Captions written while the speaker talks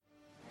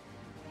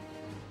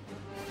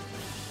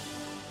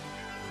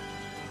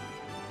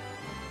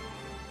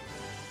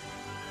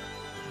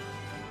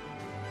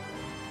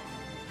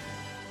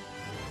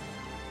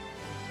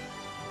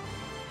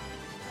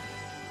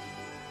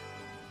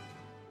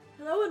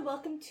and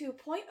welcome to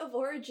Point of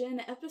Origin,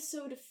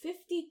 episode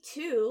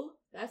 52.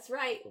 That's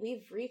right,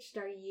 we've reached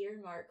our year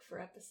mark for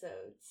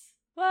episodes.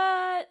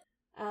 What?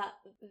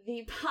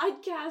 The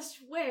podcast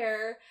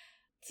where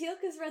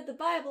Teal'c's read the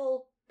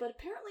Bible, but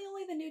apparently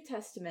only the New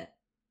Testament.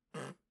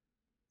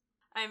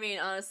 I mean,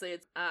 honestly,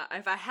 it's,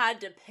 if I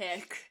had to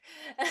pick...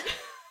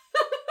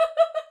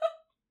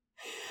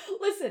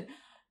 Listen,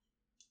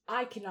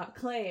 I cannot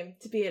claim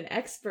to be an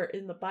expert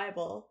in the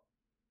Bible.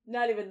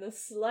 Not even the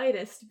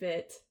slightest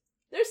bit.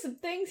 There's some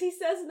things he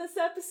says in this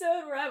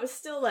episode where I was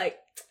still like,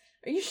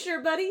 are you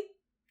sure, buddy?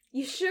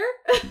 You sure?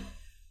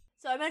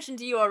 So I mentioned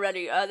to you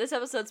already, this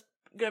episode's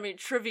gonna be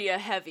trivia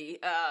heavy.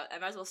 I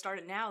might as well start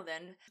it now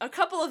then. A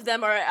couple of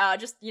them are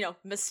just,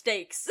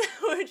 mistakes,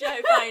 which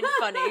I find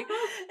funny.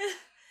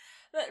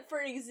 But for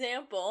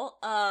example,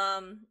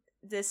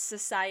 this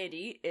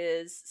society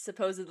is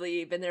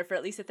supposedly been there for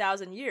at least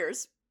 1,000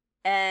 years,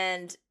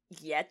 and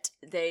yet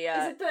they,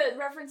 Is it the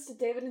reference to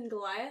David and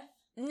Goliath?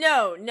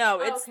 No,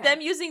 it's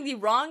them using the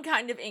wrong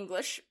kind of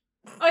English.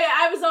 Oh yeah,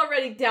 I was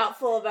already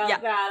doubtful about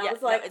that. I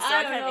was like, it's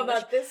I don't know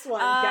about this one,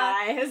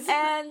 guys.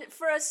 And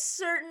for a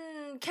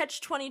certain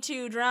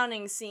Catch-22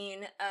 drowning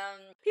scene,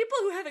 people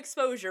who have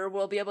exposure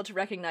will be able to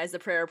recognize the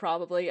prayer,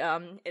 probably.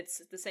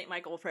 It's the St.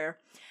 Michael prayer.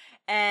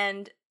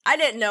 And I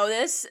didn't know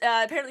this.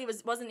 Apparently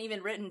it wasn't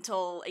even written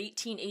until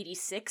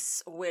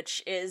 1886,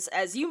 which is,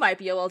 as you might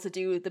be able to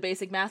do the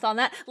basic math on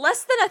that,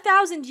 less than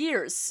 1,000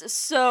 years.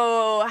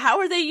 So how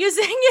are they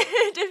using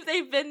it if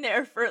they've been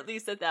there for at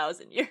least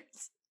 1,000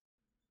 years?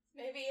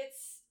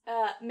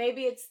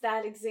 Maybe it's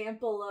that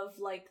example of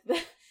like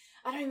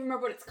I don't even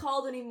remember what it's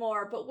called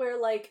anymore, but where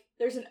like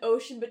there's an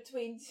ocean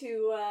between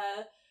two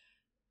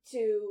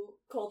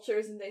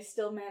cultures and they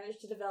still manage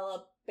to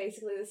develop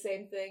basically the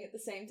same thing at the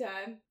same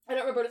time. I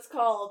don't remember what it's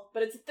called,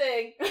 but it's a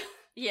thing.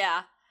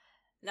 Yeah.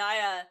 No,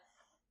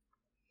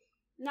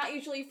 not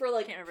usually for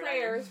like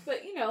prayers,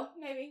 but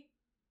maybe.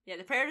 Yeah,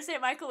 the prayer to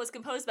St. Michael was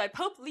composed by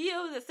Pope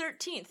Leo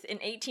XIII in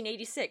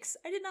 1886.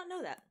 I did not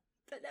know that.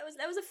 But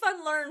that was a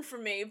fun learn for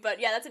me,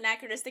 but yeah, that's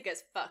anachronistic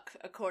as fuck,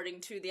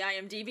 according to the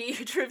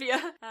IMDb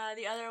trivia.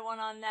 The other one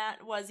on that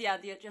was,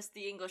 just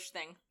the English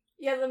thing.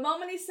 Yeah, the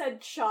moment he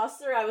said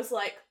Chaucer, I was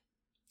like,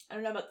 I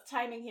don't know about the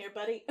timing here,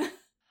 buddy.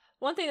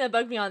 One thing that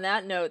bugged me on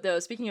that note, though,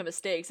 speaking of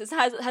mistakes, this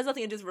has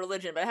nothing to do with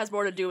religion, but it has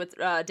more to do with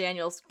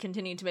Daniel's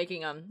continuing to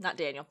making, not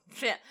Daniel.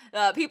 Shit.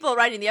 People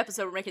writing the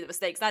episode were making the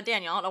mistakes, not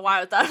Daniel. I don't know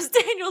why I thought it was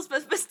Daniel's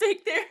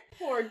mistake there.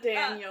 Poor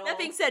Daniel. That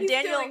being said, He's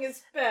Daniel... doing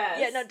his best.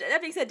 Yeah, no,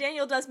 that being said,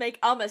 Daniel does make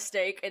a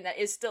mistake, and that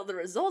is still the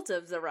result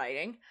of the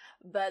writing,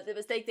 but the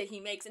mistake that he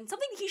makes, and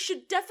something he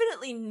should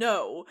definitely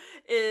know,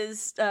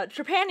 is,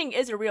 trepanning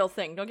is a real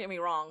thing, don't get me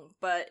wrong,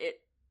 but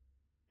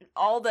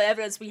all the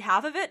evidence we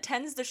have of it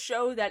tends to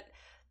show that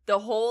the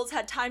holes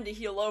had time to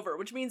heal over,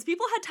 which means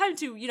people had time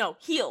to,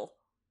 heal.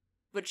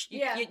 Which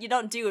you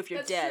don't do if you're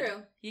That's dead.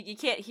 True. You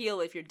can't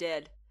heal if you're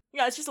dead.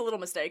 Yeah, it's just a little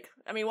mistake.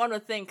 I mean, one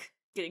would think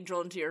getting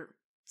drilled into your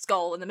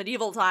skull in the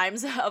medieval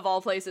times, of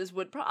all places,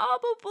 would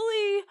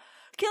probably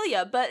kill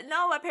you. But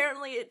no,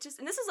 apparently it just...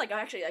 And this is,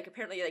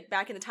 apparently,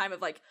 back in the time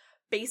of,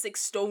 basic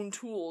stone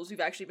tools, we've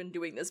actually been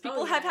doing this.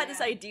 People have had this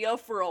idea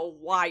for a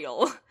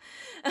while.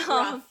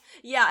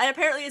 Yeah, and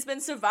apparently it's been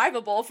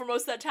survivable for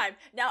most of that time.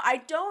 Now, I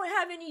don't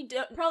have any...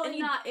 Probably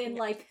not in,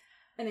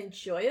 an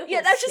enjoyable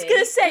Yeah, that's just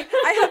gonna say,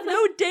 I have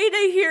no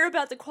data here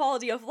about the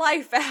quality of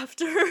life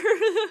after.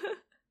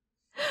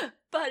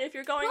 But if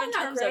you're going in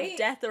terms of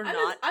death or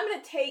not... I'm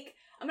gonna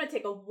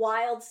take a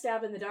wild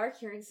stab in the dark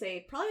here and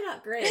say, probably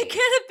not great. It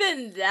can't have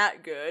been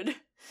that good.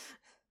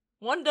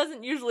 One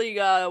doesn't usually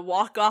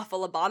walk off a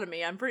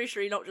lobotomy. I'm pretty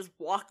sure you don't just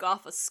walk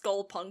off a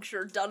skull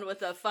puncture done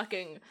with a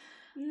fucking,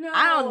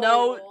 I don't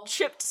know,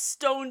 chipped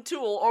stone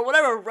tool or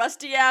whatever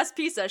rusty-ass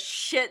piece of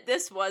shit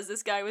this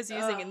guy was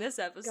using in this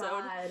episode.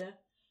 God.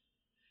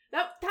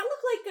 That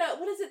looked like,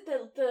 what is it,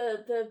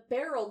 the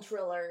barrel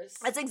drillers.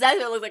 That's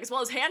exactly what it looked like. It's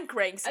one of those hand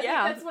cranks, I think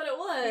that's what it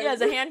was. Yeah,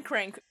 it's a hand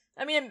crank.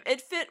 I mean,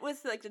 it fit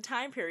with, the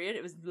time period.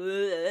 It was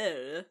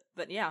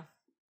but yeah.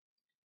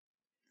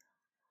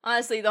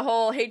 Honestly, the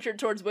whole hatred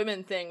towards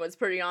women thing was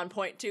pretty on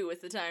point, too,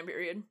 with the time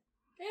period.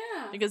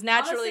 Yeah. Because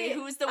naturally,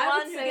 honestly, who's the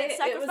one who gets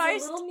sacrificed? It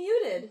was a little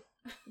muted.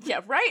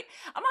 Yeah, right?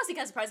 I'm honestly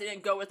kind of surprised they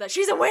didn't go with that.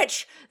 She's a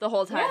witch! The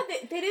whole time. Yeah,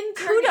 they didn't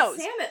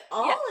target Sam at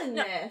all in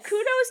this.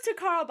 Kudos to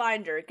Carl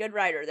Binder. Good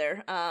writer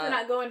there. They're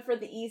not going for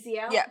the easy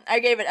out. Yeah, I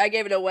gave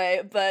it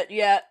away, but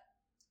yeah,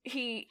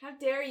 How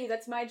dare you?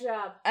 That's my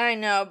job. I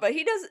know, but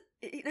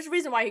there's a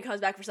reason why he comes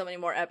back for so many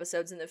more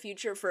episodes in the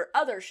future for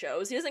other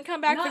shows. He doesn't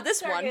come back for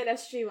this one. Not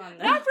SG-1,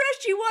 though. Not for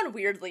SG-1,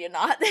 weirdly or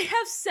not. They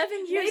have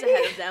 7 years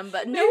ahead of them,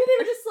 but no. Maybe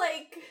they were just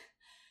like...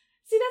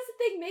 See, that's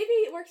the thing. Maybe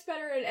it works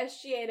better in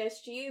SGA and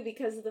SGU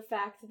because of the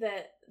fact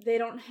that they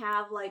don't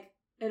have,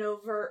 an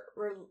overt...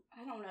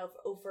 I don't know if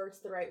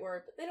overt's the right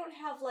word, but they don't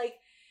have,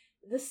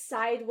 the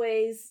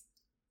sideways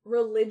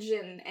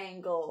religion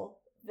angle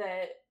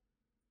that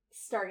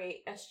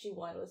Stargate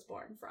SG-1 was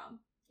born from.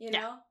 You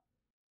know?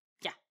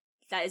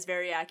 That is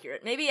very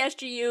accurate. Maybe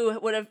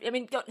SGU would have,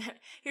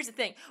 here's the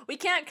thing. We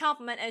can't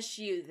compliment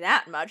SGU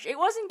that much. It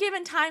wasn't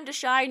given time to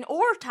shine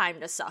or time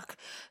to suck.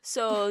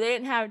 So they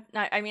didn't have,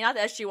 not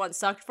that SG1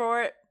 sucked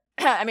for it.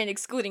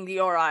 Excluding the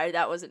Ori,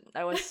 that was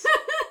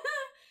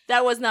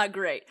not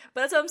great.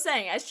 But that's what I'm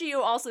saying. SGU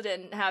also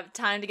didn't have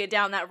time to get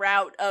down that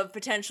route of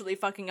potentially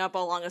fucking up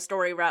along a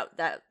story route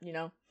that,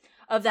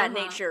 of that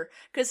nature.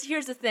 Because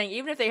here's the thing,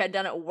 even if they had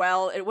done it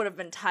well, it would have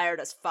been tired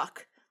as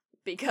fuck.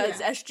 Because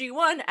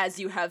SG1, as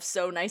you have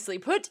so nicely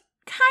put,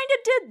 kinda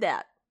did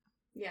that.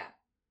 Yeah.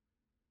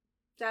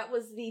 That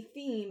was the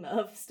theme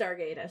of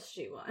Stargate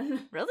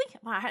SG1. Really?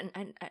 Wow, I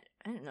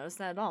didn't notice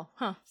that at all.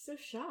 Huh. So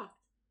shocked.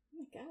 Oh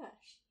my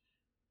gosh.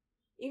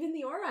 Even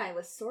the Ori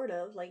was sort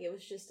of, like, it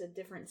was just a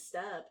different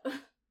step.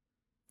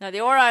 Now,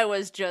 the Ori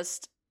was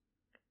just...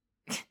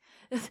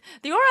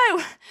 the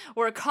Ori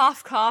were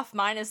cough cough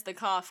minus the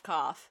cough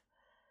cough.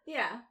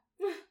 Yeah.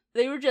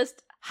 They were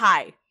just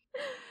high.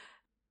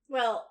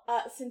 Well,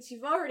 since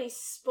you've already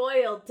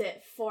spoiled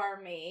it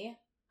for me,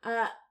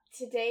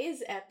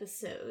 today's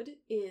episode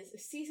is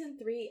Season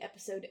 3,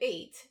 Episode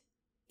 8,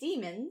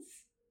 Demons,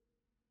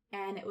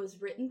 and it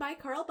was written by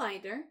Carl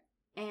Binder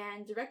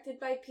and directed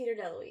by Peter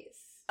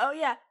DeLuise. Oh,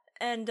 yeah,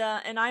 and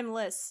I'm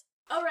Liz.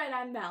 Oh, right,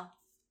 I'm Mel.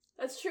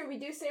 That's true, we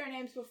do say our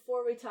names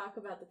before we talk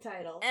about the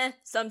title.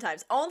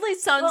 Sometimes. Only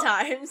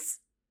sometimes.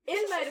 Well,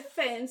 in my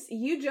defense,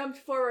 you jumped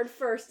forward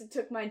first and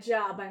took my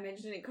job by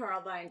mentioning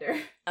Carl Binder.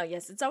 Oh,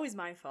 yes, it's always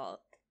my fault.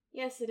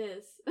 Yes, it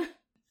is.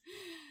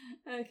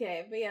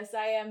 Okay, but yes,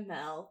 I am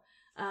Mel.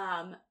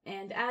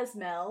 And as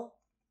Mel,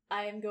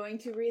 I am going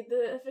to read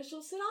the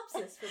official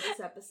synopsis for this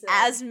episode.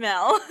 As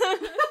Mel.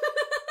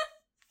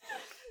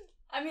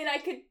 I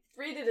could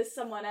read it as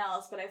someone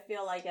else, but I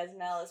feel like as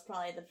Mel is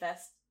probably the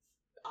best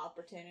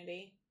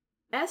opportunity.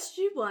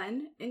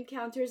 SG-1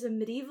 encounters a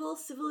medieval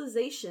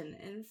civilization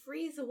and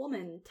frees a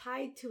woman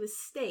tied to a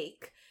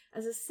stake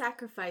as a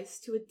sacrifice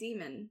to a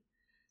demon.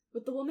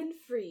 With the woman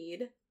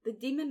freed, the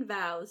demon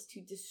vows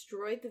to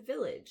destroy the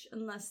village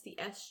unless the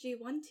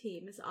SG-1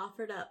 team is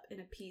offered up in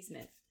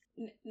appeasement.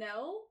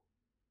 No?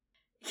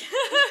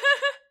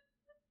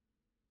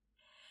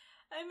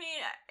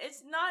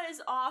 It's not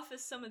as off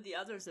as some of the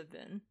others have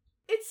been.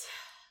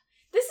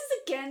 This is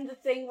again the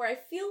thing where I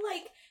feel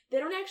like they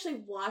don't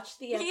actually watch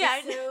the episode.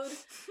 Yeah,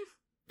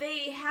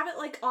 They have it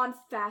like on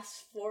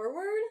fast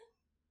forward.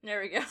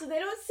 There we go. So they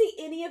don't see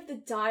any of the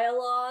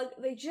dialogue.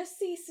 They just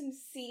see some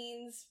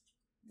scenes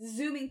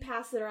zooming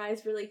past their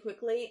eyes really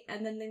quickly,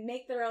 and then they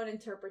make their own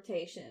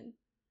interpretation.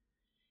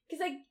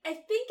 Because I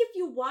think if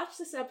you watch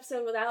this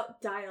episode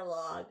without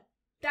dialogue,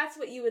 that's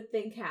what you would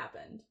think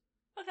happened.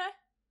 Okay.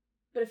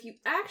 But if you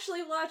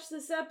actually watch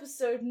this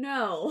episode,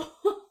 no.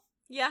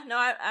 Yeah, no,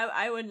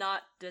 I would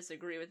not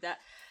disagree with that.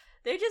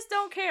 They just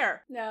don't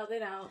care. No, they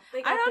don't.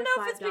 I don't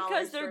know if it's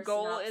because their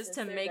goal is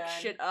to make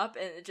shit up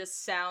and it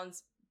just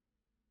sounds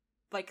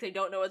like they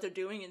don't know what they're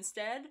doing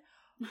instead,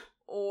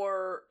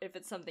 or if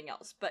it's something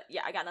else. But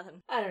yeah, I got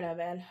nothing. I don't know,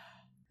 man.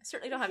 I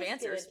certainly don't have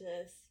answers.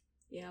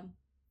 Yeah.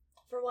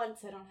 For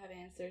once, I don't have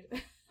answers.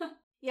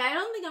 Yeah, I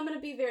don't think I'm going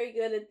to be very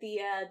good at the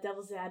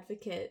devil's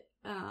advocate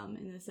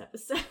in this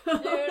episode.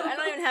 Dude, I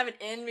don't even have it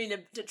in me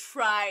to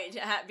try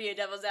to be a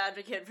devil's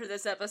advocate for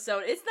this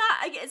episode. It's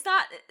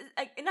not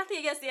nothing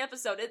against the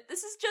episode.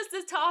 This is just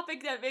a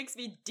topic that makes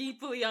me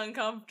deeply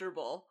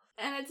uncomfortable.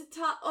 And it's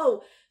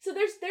so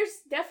there's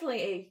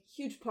definitely a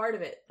huge part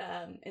of it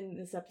in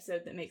this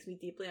episode that makes me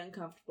deeply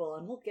uncomfortable,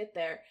 and we'll get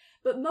there.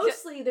 But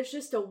mostly there's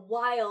just a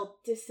wild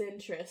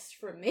disinterest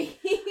from me.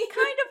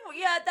 Kind of,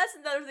 yeah, that's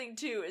another thing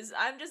too, is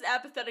I'm just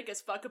apathetic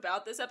as fuck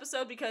about this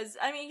episode because,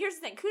 here's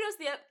the thing, kudos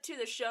to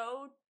the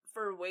show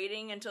for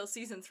waiting until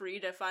season 3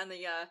 to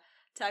finally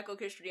tackle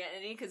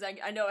Christianity, because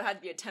I know it had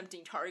to be a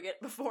tempting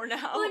target before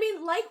now. Well,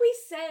 like we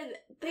said,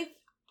 they've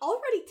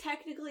already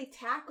technically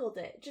tackled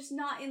it, just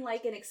not in,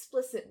 like, an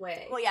explicit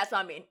way. Well, yeah, that's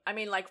what I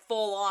mean, like,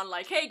 full on,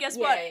 like, hey, guess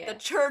what? Yeah. The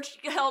church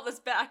held us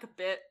back a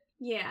bit.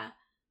 Yeah.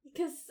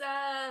 Because,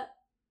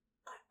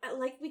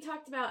 like we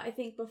talked about, I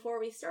think, before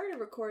we started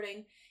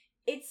recording,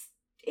 it's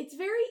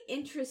very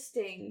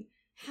interesting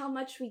how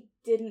much we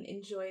didn't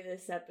enjoy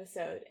this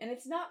episode. And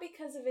it's not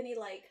because of any,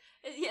 like,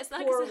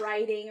 poor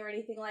writing or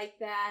anything like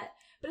that,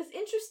 but it's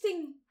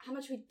interesting how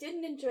much we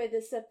didn't enjoy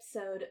this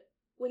episode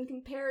when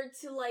compared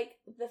to, like,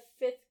 the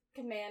 5th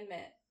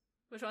commandment.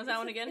 Which one's that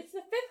one again? It's the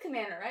 5th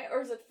commandment, right? Or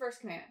is it the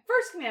 1st commandment?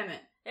 1st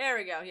commandment! There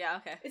we go, yeah,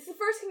 okay. It's the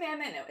 1st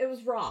commandment, it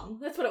was wrong.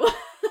 That's what it was.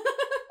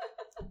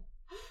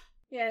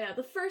 Yeah, no,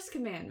 the 1st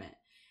commandment.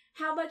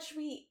 How much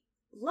we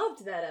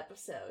loved that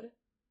episode.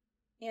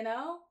 You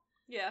know?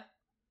 Yeah.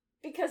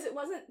 Because it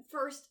wasn't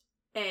first,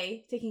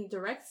 A, taking a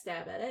direct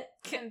stab at it,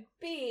 and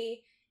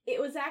B,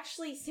 it was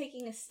actually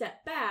taking a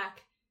step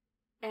back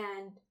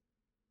and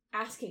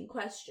asking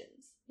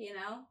questions, you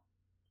know?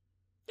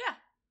 Yeah.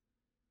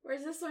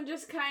 Whereas this one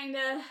just kind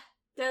of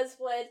does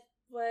what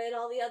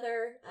all the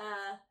other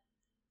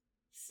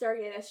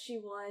Stargate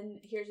SG-1,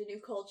 here's a new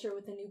culture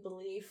with a new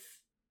belief,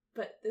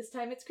 but this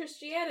time it's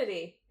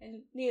Christianity,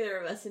 and neither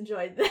of us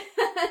enjoyed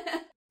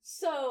that.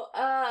 So,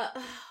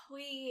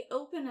 we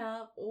open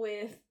up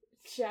with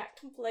Jack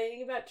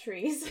complaining about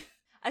trees.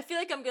 I feel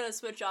like I'm gonna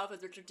switch off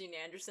with Richard Dean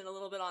Anderson a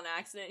little bit on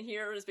accident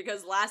here, just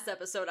because last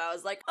episode I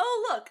was like,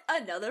 oh look,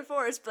 another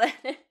forest planet.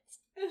 And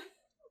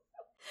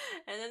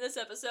then this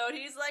episode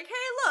he's like, hey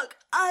look,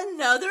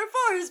 another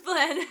forest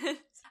planet.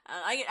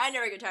 I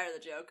never get tired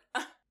of the joke.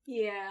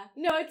 Yeah.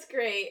 No, it's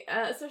great,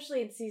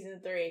 especially in season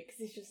 3, because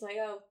he's just like,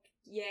 oh,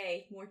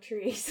 yay, more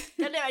trees.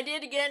 Goddamn, I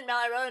did again, Mal,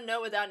 I wrote a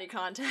note without any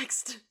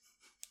context.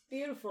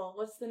 Beautiful.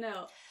 What's the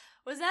note?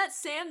 Was that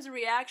Sam's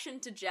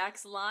reaction to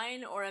Jack's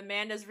line, or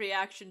Amanda's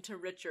reaction to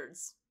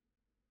Richard's?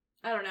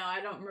 I don't know.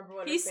 I don't remember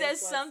what he says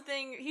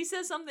something. He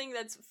says something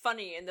that's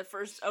funny in the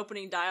first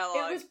opening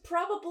dialogue. It was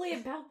probably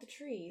about the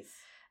trees.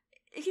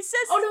 He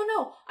says, "Oh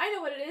no, I know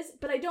what it is,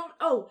 but I don't."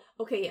 Oh,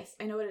 okay, yes,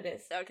 I know what it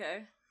is.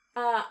 Okay.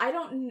 I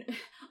don't.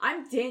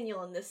 I'm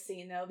Daniel in this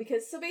scene though,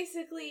 because so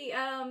basically,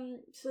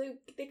 so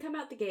they come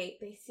out the gate.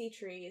 They see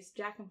trees.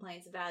 Jack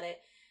complains about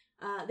it.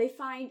 They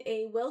find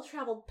a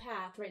well-traveled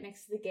path right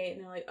next to the gate,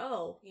 and they're like,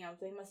 "Oh,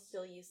 they must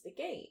still use the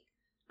gate."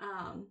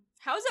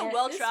 How is it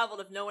well-traveled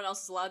if no one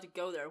else is allowed to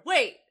go there?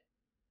 Wait!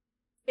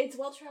 It's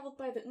well-traveled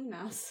by the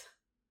Unas.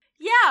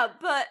 Yeah,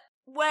 but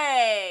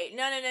wait.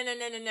 No.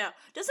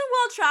 Doesn't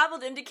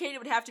well-traveled indicate it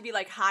would have to be,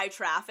 like, high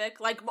traffic?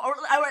 Like, or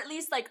at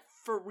least, like,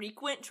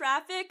 frequent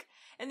traffic?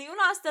 And the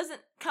Unas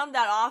doesn't come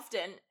that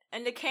often.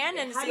 And the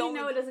canon's How do you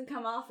know it doesn't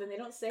come often? They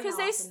don't say how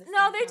often this thing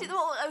do.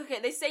 Well, okay,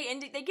 they say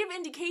they give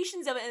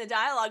indications of it in the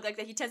dialogue, like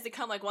that he tends to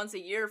come like once a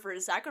year for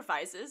his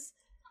sacrifices.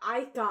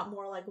 I got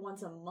more like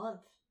once a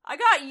month. I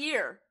got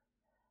year.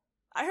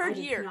 I heard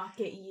year. I did not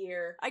get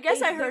year. I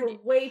guess I heard. They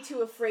were way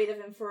too afraid of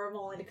him for him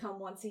only to come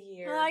once a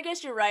year. I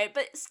guess you're right,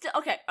 but still,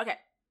 okay. I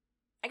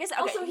guess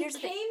okay. Also, here's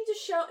he came to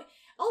show.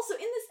 Also,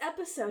 in this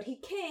episode, he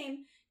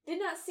came, did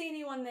not see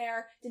anyone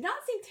there, did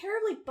not seem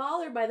terribly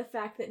bothered by the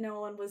fact that no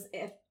one was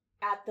at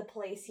the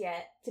place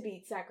yet to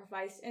be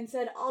sacrificed, and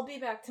said, I'll be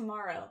back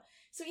tomorrow.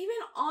 So even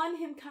on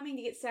him coming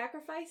to get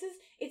sacrifices,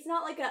 it's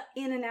not like a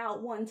in and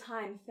out one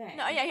time thing.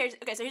 No, yeah, here's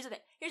the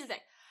thing.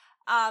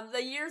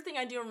 The year thing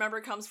I do remember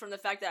comes from the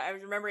fact that I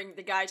was remembering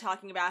the guy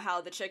talking about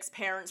how the chick's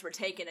parents were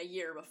taken a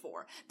year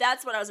before.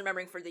 That's what I was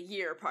remembering for the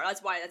year part.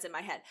 That's why that's in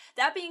my head.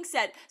 That being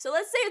said, so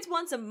let's say it's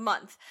once a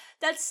month.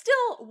 That's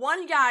still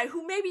one guy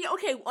who maybe,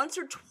 okay, once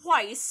or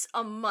twice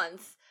a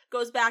month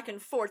goes back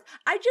and forth.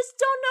 I just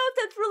don't know if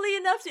that's really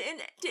enough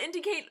to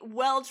indicate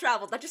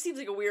well-traveled. That just seems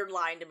like a weird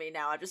line to me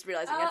now. I'm just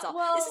realizing that's all.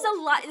 Well, this is a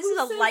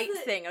light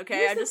thing,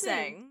 okay? I'm just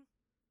saying.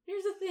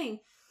 Here's the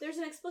thing. There's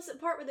an explicit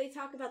part where they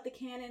talk about the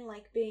canon,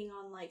 like, being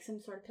on, like, some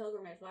sort of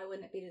pilgrimage. Why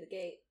wouldn't it be to the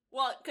gate?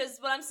 Well, because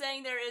what I'm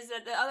saying there is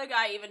that the other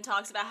guy even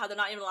talks about how they're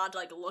not even allowed to,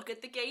 like, look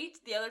at the gate,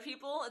 the other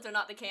people, if they're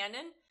not the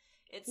canon.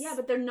 Yeah,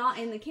 but they're not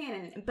in the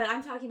canon. But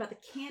I'm talking about the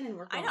canon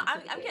we're going I know,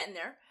 I'm getting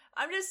there.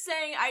 I'm just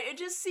saying, it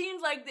just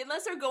seemed like,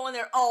 unless they're going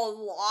there a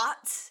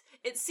lot,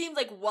 it seemed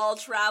like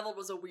well-traveled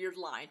was a weird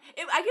line.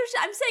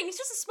 I'm saying, it's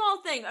just a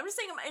small thing. I'm just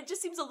saying, it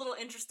just seems a little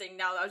interesting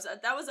now.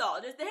 That was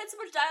all. They had so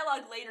much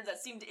dialogue later that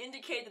seemed to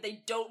indicate that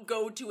they don't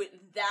go to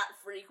it that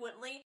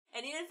frequently.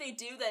 And even if they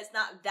do, that it's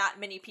not that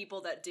many people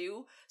that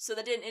do. So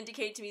that didn't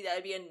indicate to me that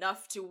it'd be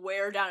enough to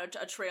wear down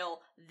a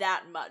trail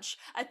that much.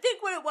 I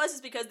think what it was is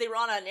because they were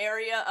on an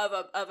area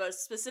of a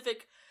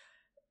specific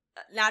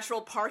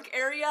natural park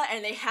area,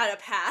 and they had a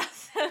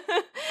path,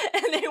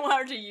 and they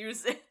wanted to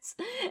use it.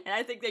 And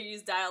I think they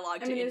used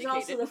dialogue to indicate it. There's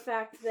also the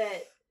fact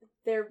that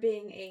there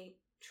being a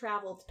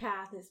traveled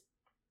path is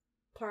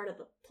part of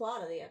the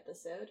plot of the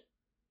episode.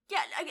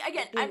 Yeah,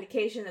 again, the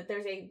indication that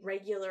there's a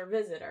regular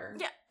visitor.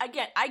 Yeah,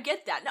 again, I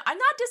get that. No, I'm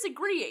not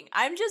disagreeing.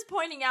 I'm just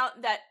pointing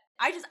out that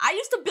I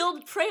used to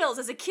build trails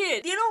as a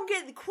kid. You don't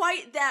get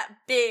quite that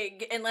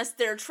big unless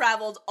they're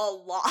traveled a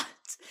lot.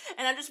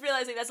 And I'm just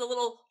realizing that's a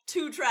little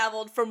too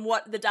traveled from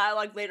what the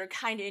dialogue later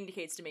kind of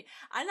indicates to me.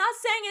 I'm not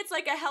saying it's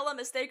like a hella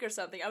mistake or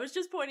something. I was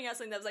just pointing out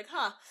something that was like,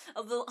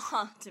 a little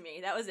to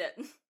me. That was it.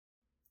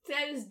 See,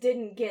 I just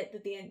didn't get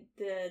that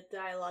the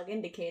dialogue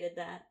indicated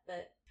that,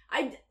 but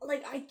I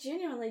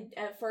genuinely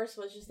at first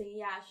was just thinking,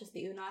 yeah, it's just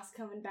the Unas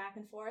coming back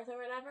and forth or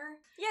whatever.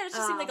 Yeah, it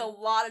just seemed like a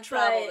lot of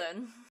travel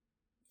then.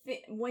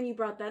 When you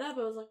brought that up,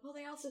 I was like, well,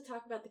 they also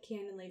talk about the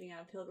canon leaving on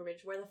a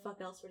pilgrimage. Where the fuck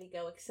else would he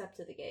go except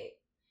to the gate?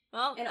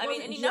 Well, and I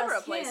mean, any number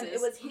of places. It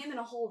was him and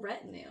a whole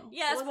retinue.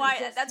 Yeah,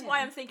 that's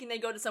why I'm thinking they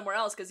go to somewhere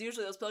else, because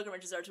usually those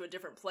pilgrimages are to a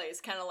different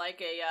place, kind of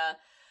like a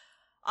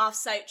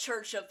off-site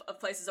church of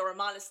places, or a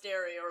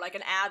monastery, or like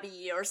an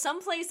abbey, or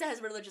some place that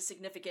has religious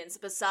significance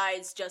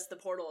besides just the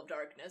portal of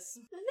darkness.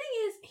 The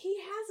thing is, he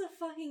has a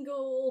fucking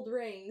gold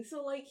ring,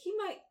 so like he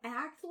might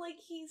act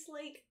like he's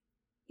like,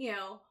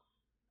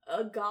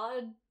 a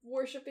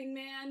god-worshipping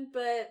man,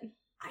 but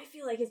I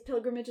feel like his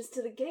pilgrimage is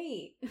to the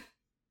gate.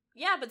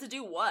 Yeah, but to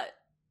do what?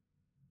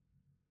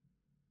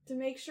 To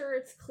make sure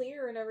it's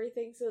clear and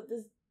everything so that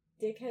this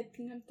dickhead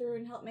can come through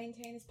and help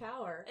maintain his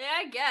power. Yeah,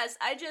 I guess.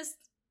 I'm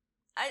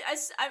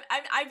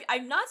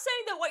not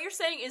saying that what you're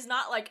saying is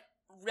not, like,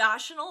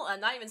 rational. I'm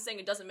not even saying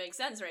it doesn't make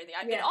sense or anything.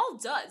 It all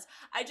does.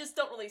 I just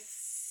don't really...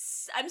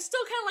 I'm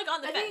still kind of, like,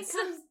 on the fence.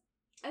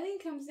 I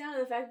think it comes down to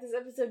the fact this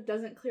episode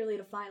doesn't clearly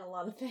define a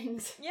lot of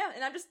things. Yeah,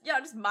 and I'm just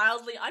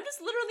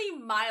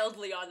literally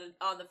mildly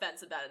on the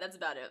fence about it. That's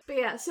about it. But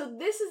yeah, so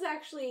this is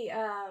actually,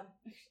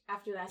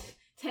 after that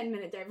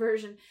 10-minute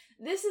diversion,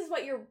 this is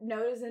what your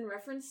note is in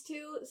reference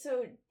to.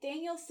 So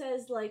Daniel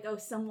says, like, oh,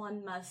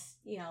 someone must,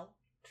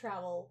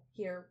 travel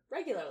here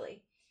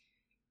regularly.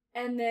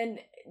 And then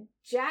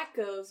Jack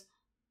goes,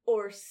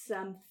 or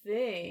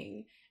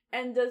something,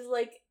 and does,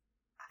 like,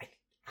 I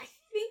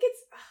think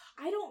it's,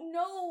 I don't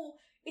know,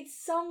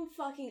 it's some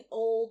fucking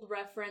old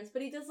reference,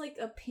 but he does, like,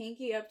 a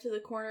pinky up to the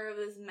corner of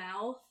his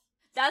mouth.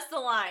 That's the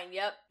line,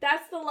 yep.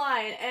 That's the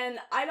line, and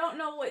I don't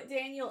know what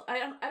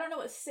I don't know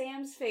what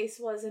Sam's face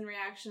was in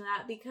reaction to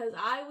that, because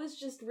I was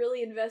just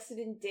really invested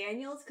in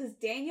Daniel's, because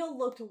Daniel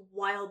looked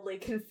wildly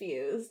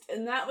confused,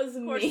 and that was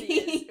me. Of course he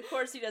is. Of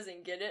course he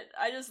doesn't get it.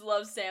 I just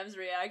love Sam's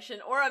reaction,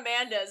 or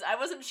Amanda's. I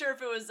wasn't sure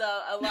if it was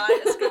a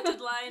scripted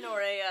line, or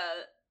a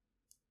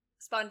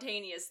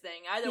spontaneous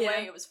thing. Either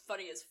way, it was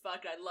funny as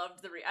fuck. I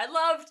loved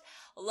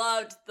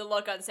loved the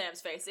look on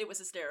Sam's face. It was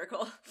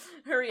hysterical.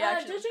 Her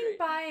reaction was judging great.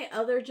 by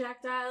other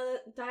Jack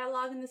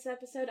dialogue in this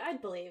episode,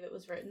 I'd believe it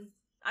was written.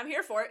 I'm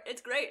here for it.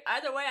 It's great.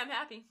 Either way, I'm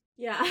happy.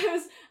 Yeah,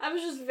 I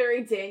was just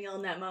very Daniel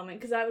in that moment,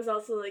 because I was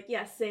also like,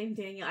 yeah, same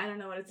Daniel. I don't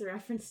know what it's a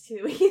reference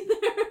to either.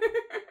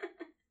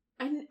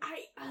 And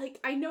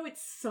I know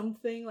it's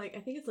something, like, I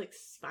think it's like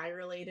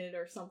spy-related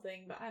or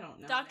something, but I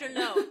don't know. Dr.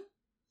 No.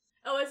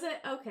 Oh, is it?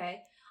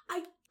 Okay.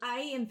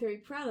 I am very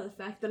proud of the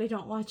fact that I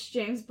don't watch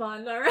James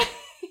Bond already.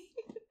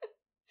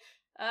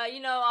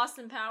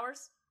 Austin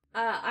Powers?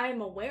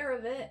 I'm aware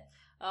of it.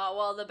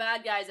 Well, the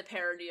bad guy's a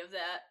parody of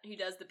that. He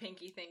does the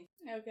pinky thing.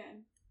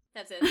 Okay.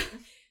 That's it. See, that's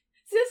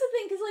the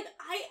thing, because, like,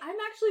 I'm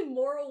actually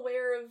more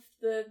aware of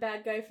the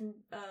bad guy from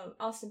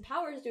Austin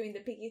Powers doing the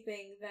pinky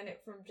thing than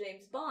it from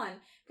James Bond.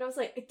 But I was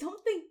like, I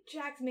don't think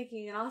Jack's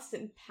making an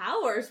Austin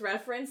Powers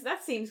reference.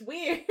 That seems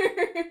weird.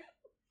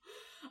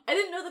 I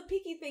didn't know the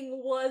pinky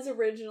thing was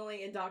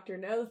originally a Dr.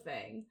 No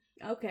thing.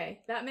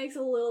 Okay, that makes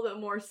a little bit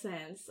more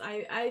sense.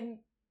 I'm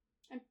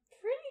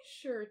pretty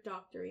sure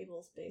Dr.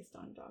 Evil's based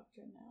on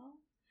Dr. No.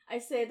 I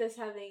say this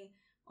having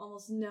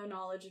almost no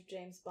knowledge of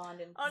James Bond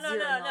and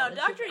no.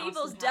 Dr.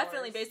 Evil's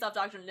definitely based off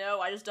Dr.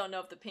 No. I just don't know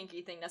if the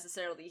pinky thing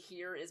necessarily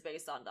here is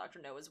based on Dr.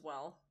 No as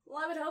well.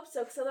 Well, I would hope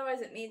so, because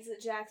otherwise it means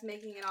that Jack's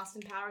making an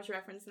Austin Powers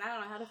reference, and I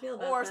don't know how to feel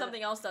about that. Or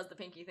something else does the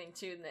pinky thing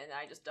too, and then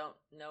I just don't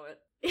know it.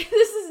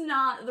 This is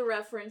not the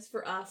reference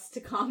for us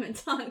to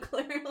comment on,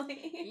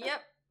 clearly.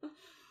 Yep.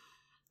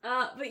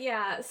 But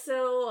yeah,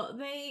 so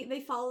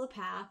they follow the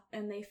path,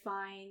 and they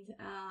find,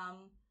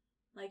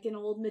 like, an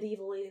old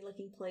medievally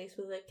looking place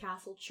with a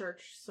castle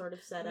church sort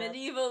of setup.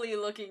 Medievally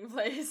looking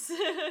place.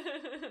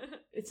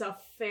 It's a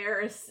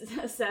fair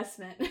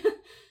assessment.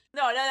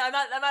 No, I'm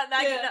not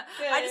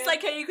I just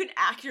like how you can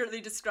accurately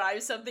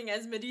describe something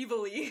as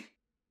medievally.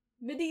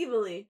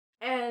 Medievally.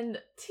 And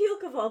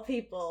Teal'c, of all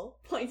people,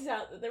 points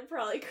out that they're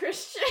probably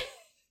Christian.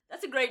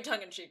 That's a great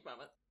tongue-in-cheek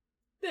moment.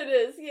 It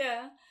is,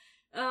 yeah.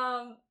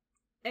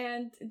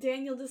 And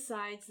Daniel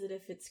decides that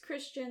if it's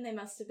Christian, they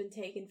must have been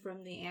taken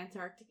from the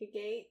Antarctica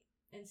gate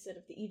instead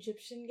of the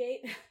Egyptian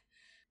gate.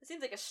 It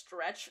seems like a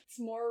stretch. It's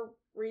more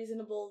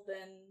reasonable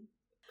than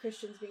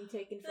Christians being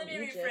taken from Egypt.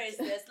 Let me rephrase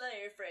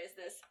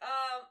this.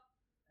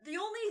 The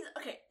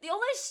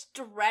only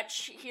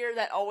stretch here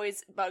that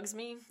always bugs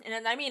me,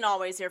 and I mean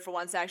always here for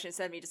one section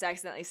instead of me just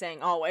accidentally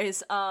saying always,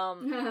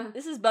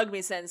 this has bugged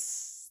me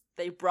since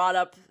they brought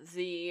up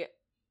the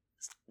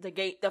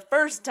gate the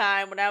first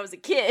time when I was a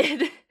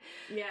kid.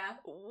 Yeah.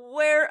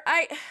 Where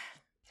I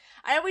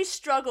always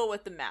struggle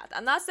with the math.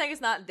 I'm not saying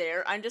it's not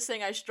there, I'm just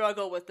saying I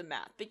struggle with the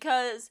math,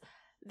 because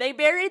they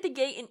buried the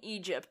gate in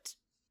Egypt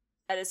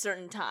at a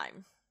certain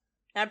time.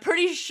 And I'm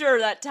pretty sure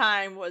that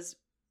time was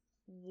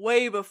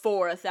way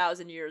before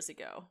 1,000 years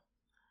ago.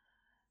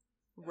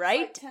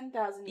 Right? Like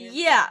 10,000 years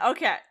Yeah,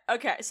 ago.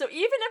 okay. So even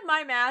if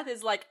my math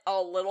is like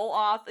a little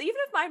off, even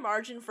if my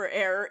margin for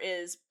error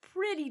is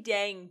pretty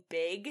dang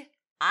big,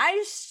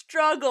 I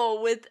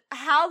struggle with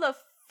how the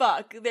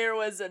fuck there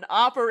was an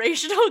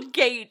operational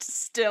gate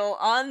still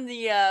on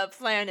the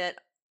planet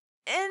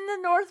in the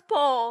North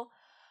Pole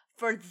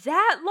for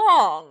that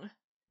long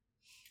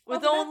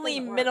with only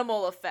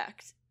minimal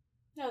effect.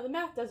 No, the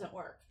math doesn't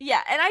work.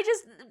 Yeah, and I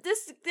just,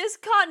 this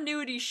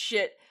continuity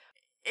shit,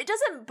 it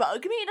doesn't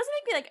bug me, it doesn't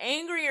make me, like,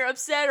 angry or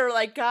upset or,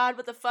 like, God,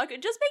 what the fuck,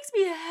 it just makes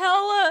me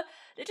hella,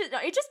 it just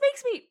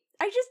makes me,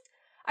 I don't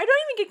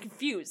even get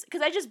confused,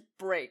 because I just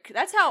break.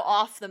 That's how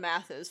off the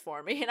math is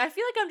for me, and I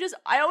feel like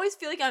I always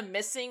feel like I'm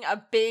missing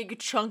a big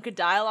chunk of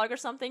dialogue or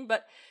something,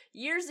 but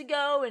years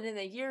ago and in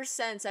the years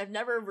since, I've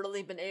never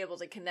really been able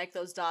to connect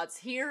those dots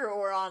here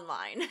or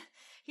online.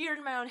 Here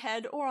in my own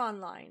head or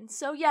online.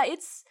 So yeah,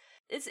 it's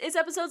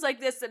episodes like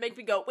this that make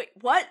me go, wait,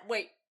 what?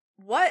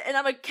 And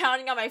I'm like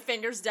counting on my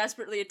fingers,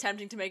 desperately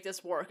attempting to make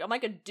this work. I'm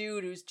like a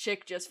dude whose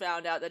chick just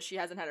found out that she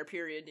hasn't had her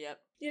period yet.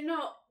 You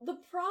know, the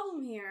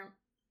problem here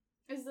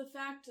is the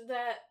fact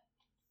that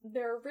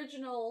their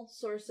original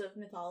source of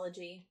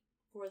mythology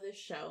for this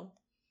show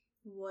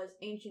was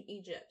ancient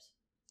Egypt.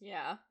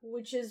 Yeah.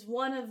 which is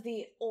one of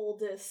the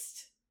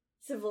oldest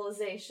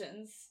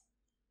civilizations.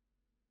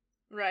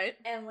 Right.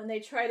 And when they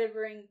try to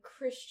bring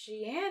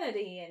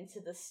Christianity into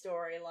the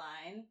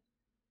storyline,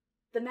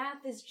 the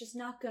math is just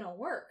not gonna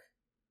work.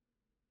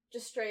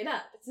 Just straight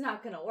up, it's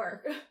not gonna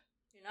work.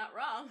 You're not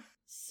wrong.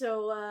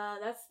 So,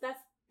 that's,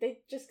 they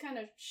just kind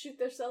of shoot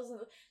themselves in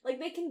the, like,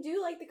 they can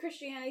do, like, the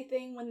Christianity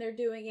thing when they're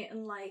doing it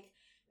in, like,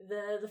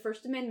 the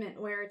First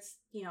Amendment, where it's,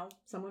 you know,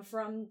 someone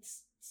from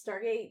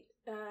Stargate,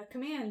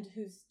 Command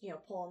who's, you know,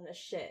 pulling this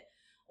shit.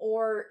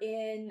 Or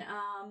in,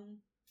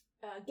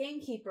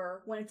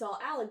 Gamekeeper, when it's all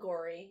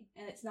allegory,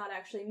 and it's not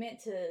actually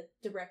meant to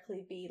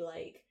directly be,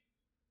 like,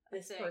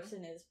 this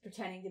person is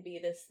pretending to be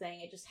this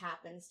thing, it just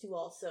happens to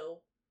also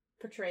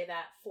portray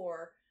that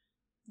for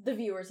the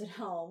viewers at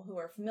home who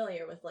are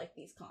familiar with, like,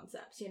 these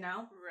concepts, you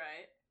know?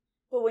 Right.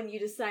 But when you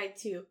decide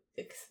to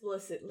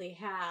explicitly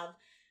have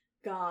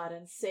God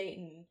and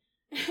Satan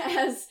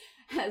as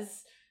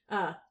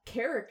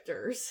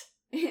characters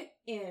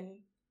in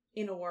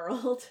a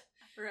world,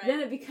 Right. then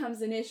it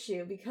becomes an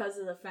issue because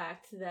of the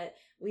fact that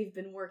we've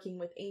been working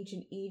with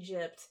ancient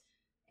Egypt,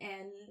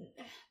 and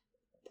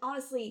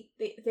honestly,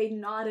 they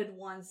nodded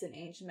once in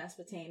ancient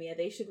Mesopotamia.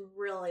 They should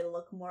really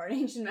look more at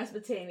ancient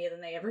Mesopotamia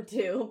than they ever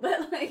do,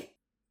 but, like,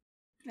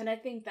 and I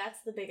think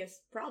that's the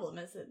biggest problem,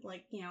 is that,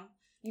 like, you know,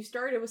 you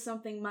started with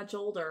something much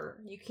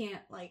older. You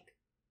can't, like,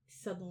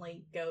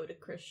 suddenly go to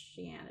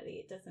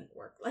Christianity. It doesn't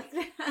work like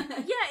that.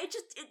 Yeah, it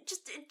just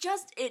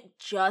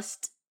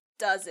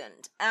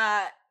doesn't.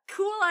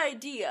 Cool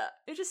idea.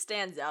 It just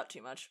stands out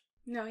too much.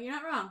 No, you're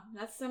not wrong.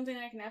 That's something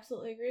I can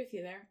absolutely agree with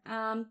you there.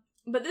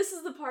 But this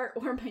is the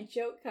part where my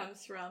joke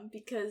comes from,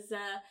 because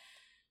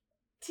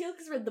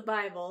Teal'c's read the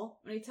Bible,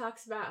 and he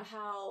talks about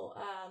how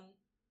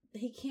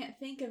he can't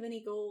think of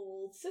any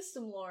gold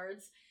system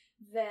lords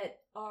that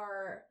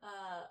are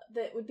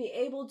that would be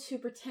able to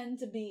pretend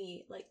to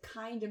be, like,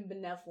 kind and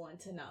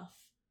benevolent enough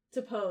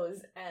to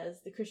pose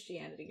as the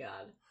Christianity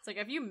god. It's like,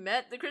 have you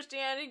met the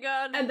Christianity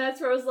god? And that's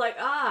where I was like,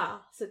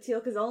 so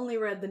Teal'c has only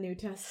read the New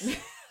Testament.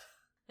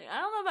 Like, I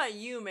don't know about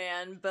you,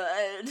 man, but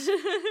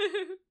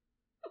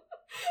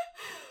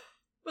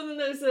But then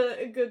there's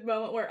a good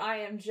moment where I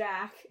am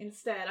Jack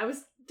instead. I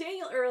was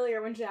Daniel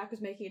earlier when Jack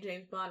was making a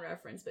James Bond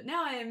reference, but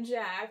now I am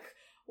Jack,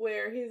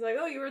 where he's like,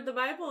 oh, you read the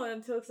Bible?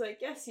 And Teal'c's like,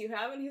 yes, you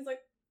have. And he's like,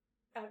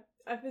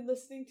 I've been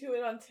listening to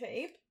it on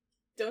tape.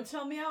 Don't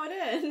tell me how it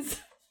ends.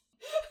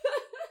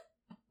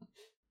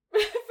 For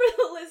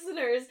the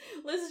listeners,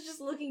 Liz is just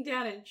looking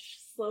down and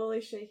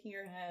slowly shaking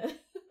her head.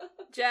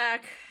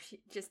 Jack,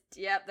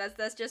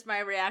 that's just my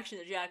reaction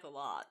to Jack a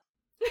lot.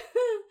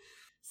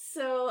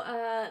 So,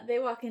 they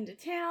walk into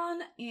town,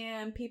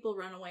 and people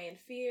run away in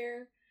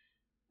fear.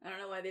 I don't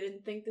know why they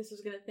didn't think this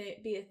was going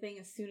to be a thing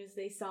as soon as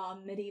they saw a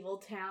medieval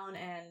town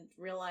and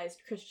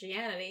realized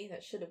Christianity.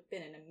 That should have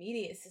been an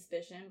immediate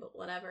suspicion, but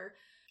whatever.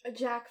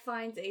 Jack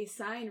finds a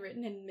sign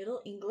written in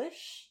Middle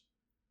English,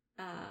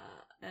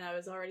 and I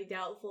was already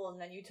doubtful,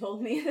 and then you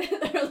told me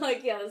that they're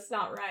like, yeah, that's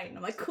not right. And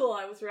I'm like, cool,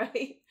 I was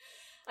right.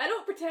 I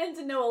don't pretend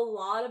to know a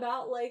lot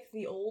about, like,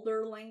 the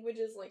older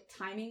languages, like,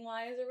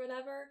 timing-wise or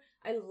whatever.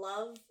 I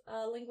love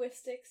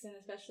linguistics, and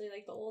especially,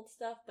 like, the old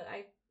stuff, but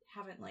I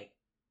haven't, like,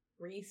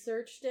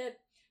 researched it.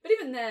 But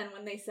even then,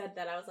 when they said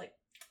that, I was like,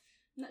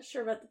 I'm not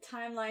sure about the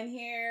timeline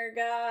here,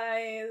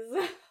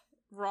 guys.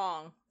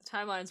 Wrong. The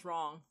timeline's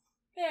wrong.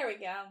 There we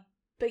go.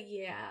 But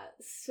yeah,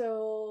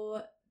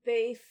 so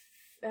they,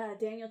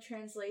 Daniel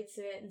translates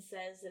it and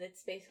says that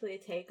it's basically a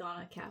take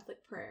on a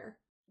Catholic prayer.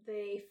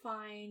 They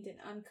find an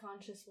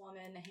unconscious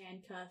woman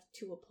handcuffed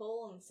to a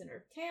pole in the center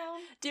of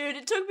town. Dude,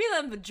 it took me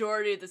the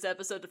majority of this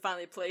episode to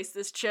finally place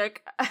this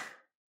chick.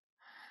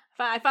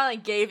 I finally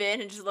gave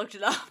in and just looked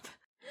it up.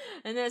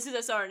 And then as soon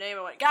as I saw her name,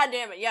 I went, God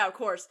damn it, yeah, of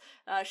course.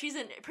 She's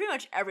in pretty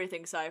much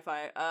everything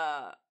sci-fi.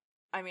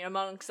 I mean,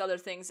 amongst other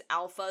things,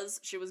 Alphas.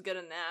 She was good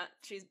in that.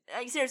 She's,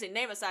 like, seriously,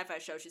 name a sci-fi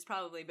show. She's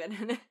probably been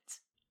in it.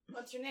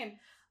 What's your name?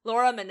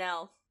 Laura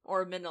Minnell.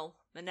 Or Minnell.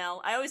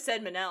 Minnell. I always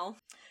said Minnell.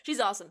 She's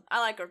awesome. I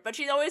like her. But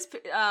she always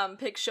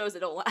picks shows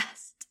that don't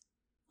last.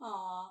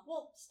 Aw,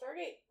 well,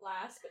 Stargate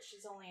lasts, but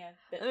she's only a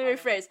bit. Let me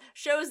rephrase.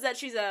 Shows that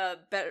she's a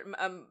better,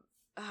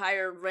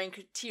 higher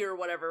rank tier,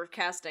 whatever,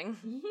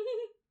 casting.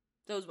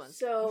 Those ones.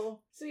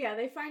 So yeah,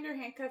 they find her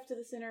handcuffed to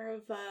the center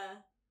of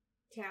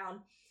town,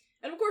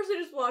 and of course they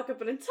just walk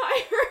up and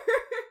untie her.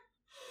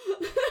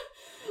 There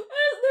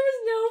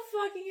was no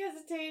fucking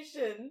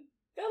hesitation.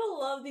 Gotta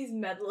love these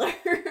meddlers.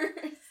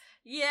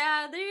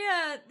 Yeah,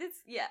 they're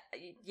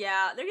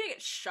gonna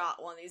get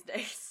shot one of these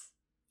days.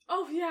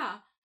 Oh yeah.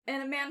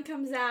 And a man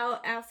comes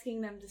out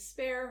asking them to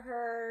spare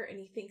her, and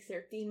he thinks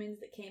they're demons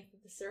that came from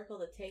the circle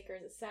to take her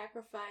as a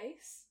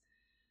sacrifice.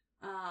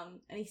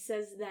 And he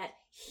says that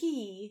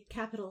he,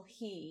 capital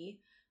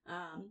he,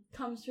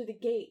 comes through the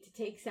gate to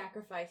take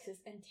sacrifices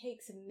and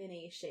takes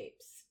many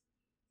shapes.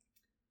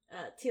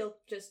 Teal'c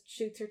just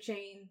shoots her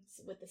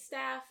chains with the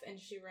staff, and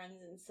she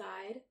runs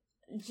inside.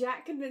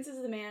 Jack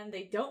convinces the man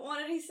they don't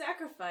want any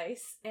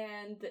sacrifice,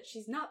 and that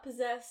she's not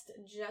possessed,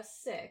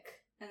 just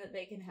sick, and that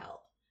they can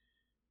help.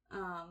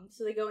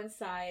 So they go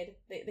inside.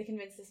 They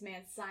convince this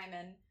man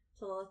Simon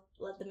to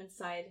let them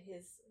inside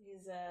his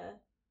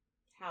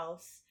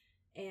house.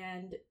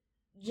 And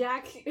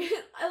Jack,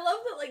 I love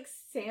that, like,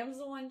 Sam's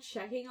the one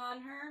checking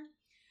on her,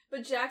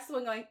 but Jack's the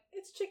one going,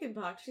 it's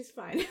chickenpox, she's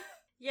fine.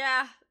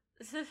 Yeah.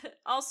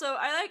 Also,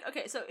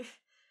 okay, so I'm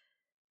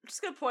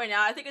just gonna point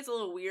out, I think it's a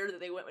little weird that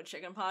they went with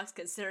chickenpox,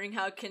 considering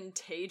how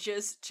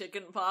contagious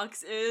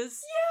chickenpox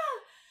is.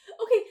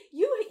 Yeah! Okay,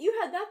 you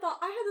had that thought.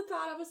 I had the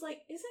thought, I was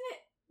like, isn't it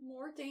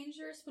more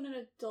dangerous when an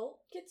adult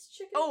gets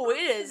chickenpox? Oh,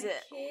 it is. Than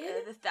a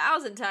kid?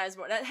 1,000 times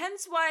more.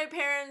 Hence why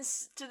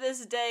parents to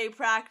this day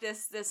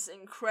practice this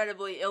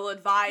incredibly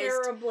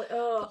ill-advised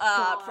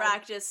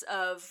practice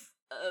of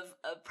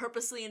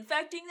purposely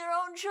infecting their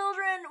own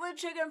children with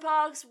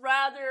chickenpox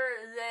rather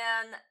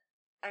than,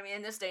 I mean,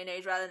 in this day and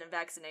age, rather than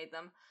vaccinate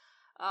them.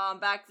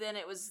 Back then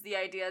it was the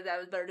idea that it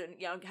was better to,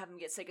 have them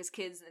get sick as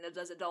kids than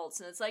as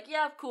adults, and it's like,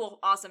 yeah, cool,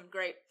 awesome,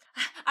 great.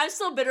 I'm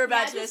still bitter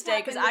about it to this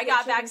day because I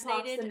got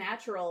vaccinated the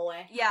natural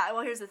way. Yeah,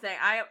 well, here's the thing.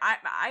 I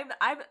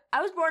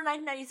was born in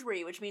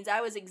 1993, which means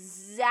I was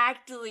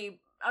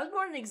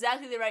born in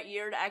exactly the right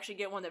year to actually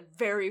get one of the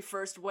very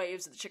first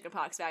waves of the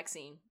chickenpox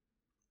vaccine.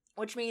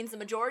 Which means the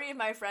majority of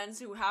my friends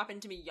who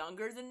happened to be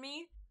younger than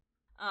me,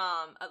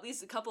 at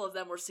least a couple of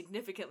them were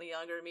significantly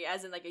younger than me,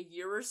 as in like a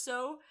year or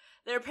so,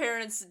 their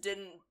parents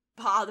didn't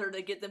bother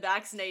to get them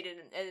vaccinated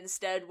and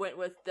instead went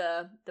with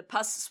the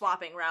pus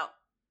swapping route.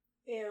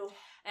 Ew.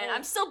 And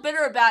I'm still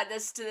bitter about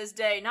this to this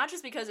day, not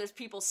just because there's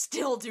people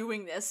still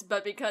doing this,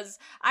 but because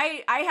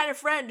I had a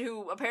friend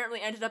who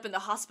apparently ended up in the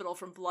hospital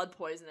from blood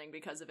poisoning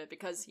because of it,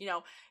 because,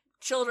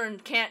 children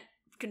can't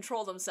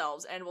control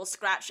themselves and will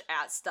scratch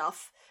at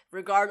stuff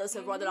regardless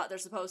of whether or not they're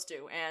supposed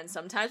to, and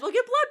sometimes we'll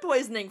get blood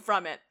poisoning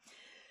from it.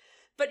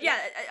 But yeah,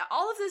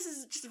 all of this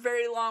is just a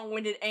very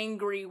long-winded,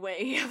 angry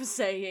way of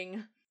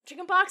saying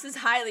chickenpox is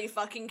highly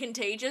fucking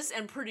contagious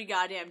and pretty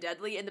goddamn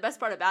deadly, and the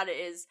best part about it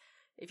is,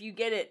 if you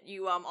get it,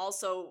 you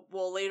also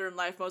will later in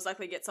life most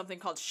likely get something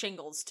called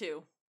shingles,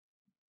 too.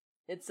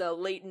 It's a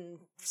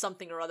latent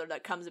something or other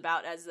that comes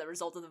about as a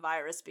result of the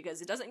virus,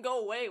 because it doesn't go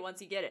away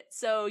once you get it.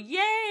 So,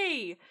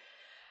 yay!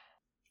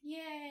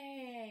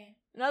 Yay!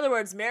 In other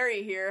words,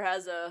 Mary here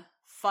has a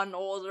fun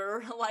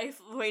older life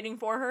waiting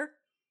for her,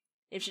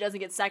 if she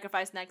doesn't get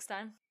sacrificed next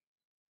time.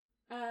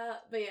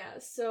 But yeah,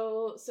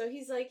 so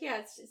he's like, yeah,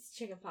 it's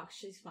chickenpox,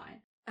 she's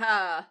fine.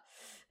 Yeah.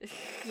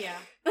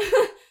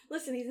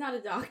 Listen, he's not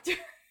a doctor.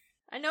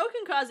 I know it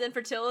can cause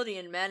infertility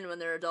in men when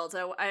they're adults.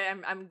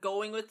 I'm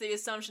going with the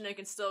assumption it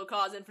can still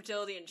cause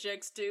infertility in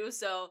chicks too,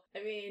 so...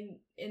 I mean,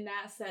 in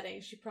that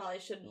setting, she probably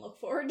shouldn't look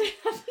forward to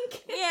having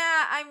kids.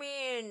 Yeah, I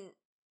mean...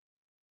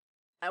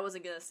 I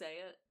wasn't gonna say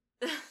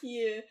it.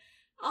 Yeah,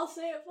 I'll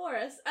say it for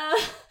us.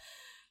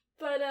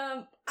 But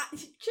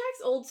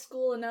Jack's old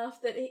school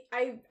enough that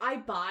I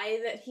buy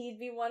that he'd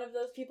be one of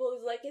those people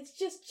who's like, it's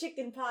just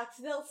chickenpox,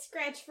 they'll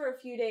scratch for a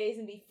few days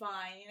and be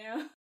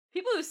fine,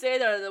 People who say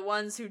that are the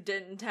ones who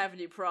didn't have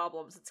any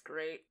problems. It's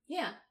great.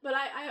 Yeah, but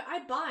I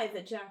buy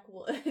that Jack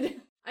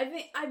would. I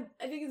think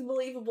it's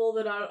believable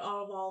that out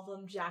of all of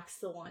them, Jack's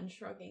the one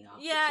shrugging off.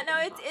 Yeah,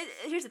 no,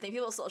 here's the thing.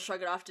 People still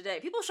shrug it off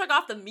today. People shrug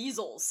off the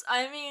measles.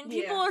 I mean,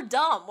 people are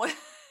dumb.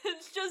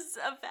 It's just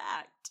a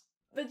fact.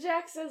 But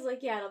Jack says,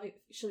 like, yeah,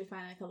 she'll be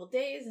fine in a couple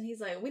days, and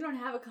he's like, we don't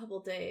have a couple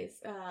days.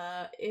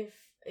 If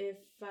the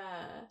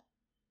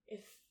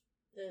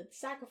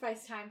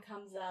sacrifice time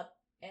comes up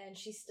and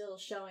she's still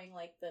showing,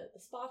 like, the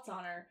spots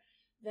on her,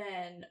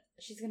 then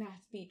she's gonna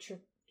have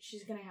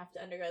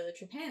to undergo the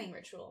trepanning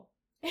ritual.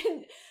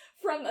 And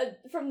from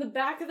the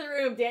back of the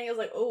room, Daniel's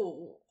like,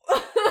 oh.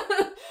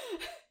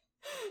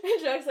 And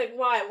Jack's like,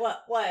 why?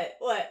 What?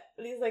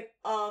 And he's like,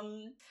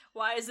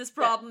 why is this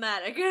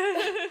problematic?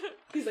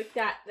 He's like,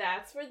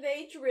 that's where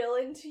they drill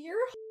into your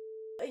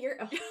hole in your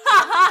head.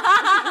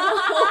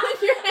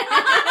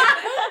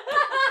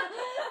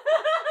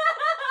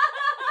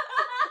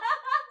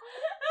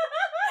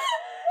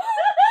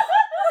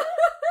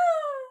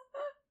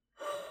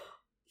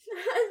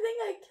 I think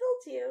I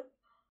killed you.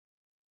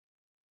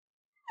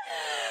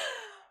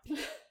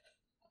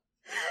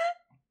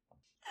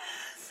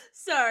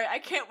 Sorry, I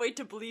can't wait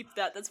to bleep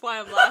that. That's why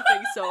I'm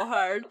laughing so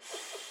hard.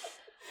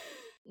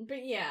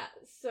 But yeah,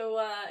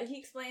 so he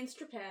explains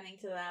trepanning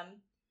to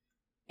them,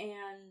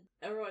 and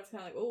everyone's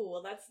kind of like, oh,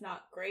 well, that's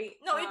not great.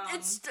 No,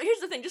 it's here's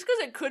the thing. Just because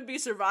it could be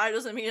survived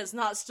doesn't mean it's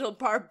not still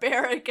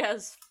barbaric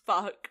as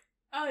fuck.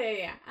 Oh,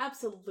 yeah,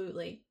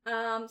 absolutely.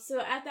 So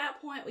at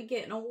that point, we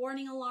get a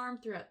warning alarm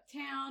throughout the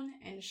town,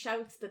 and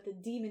shouts that the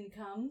demon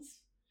comes.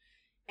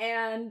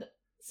 And,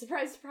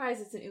 surprise, surprise,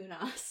 it's an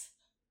Unas.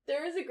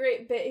 There is a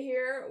great bit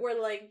here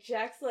where, like,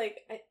 Jack's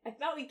like, I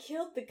thought we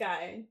killed the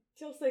guy.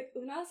 Jill's like,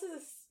 Unas is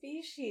a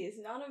species,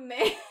 not a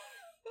man.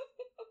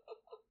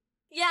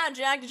 Yeah,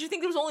 Jack, did you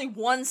think there was only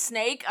one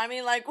snake? I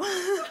mean, like, what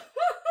I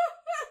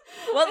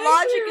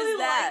logic really is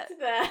that?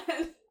 Liked that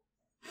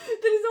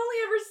he's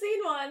only ever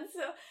seen one,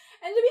 so...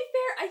 And to be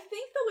fair, I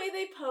think the way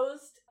they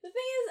posed... The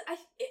thing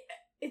is,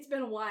 it's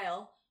been a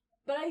while,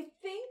 but I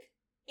think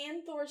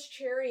in Thor's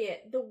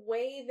Chariot, the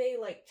way they,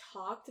 like,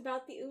 talked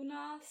about the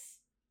Unas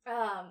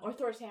or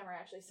Thor's hammer,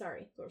 actually,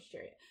 sorry, Thor's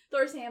chariot.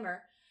 Thor's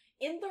hammer.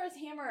 In Thor's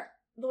hammer,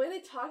 the way they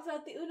talked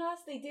about the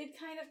Unas, they did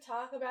kind of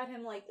talk about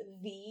him like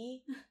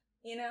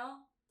you know?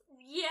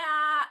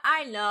 Yeah,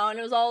 I know, and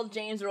it was all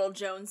James Earl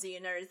Jonesy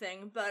and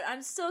everything, but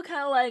I'm still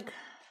kind of like,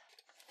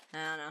 I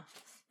don't know.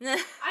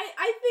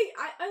 I think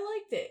I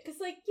liked it, because,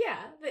 like, yeah,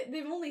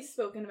 they've only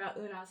spoken about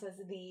Unas as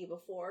the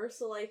before,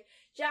 so, like,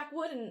 Jack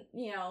wouldn't,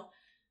 you know,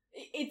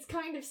 it's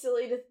kind of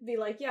silly to be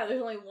like, yeah,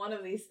 there's only one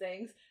of these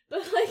things, but,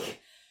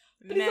 like,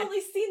 but he's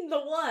only seen the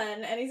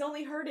one, and he's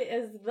only heard it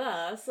as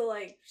the, so,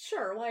 like,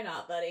 sure, why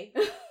not, buddy?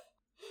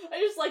 I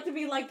just like to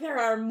be like, there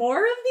are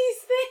more of these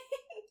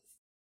things?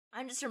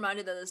 I'm just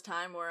reminded of this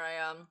time where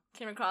I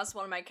came across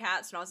one of my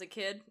cats when I was a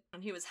kid,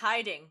 and he was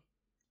hiding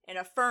in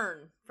a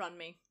fern from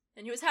me.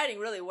 And he was hiding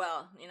really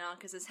well, you know,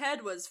 because his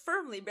head was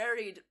firmly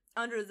buried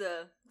under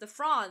the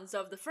fronds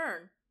of the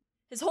fern.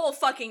 His whole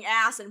fucking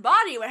ass and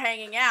body were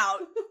hanging out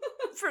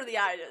for the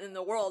eye in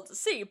the world to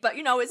see, but,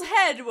 you know, his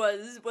head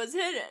was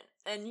hidden,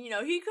 and, you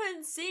know, he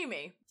couldn't see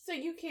me. So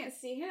you can't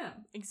see him.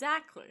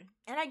 Exactly.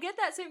 And I get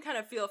that same kind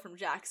of feel from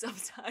Jack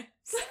sometimes. Yeah,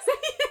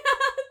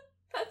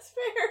 that's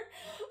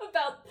fair.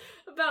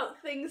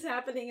 About things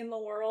happening in the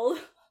world.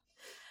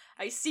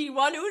 I see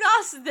one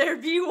Unas, there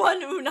be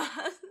one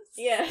Unas.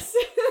 Yes.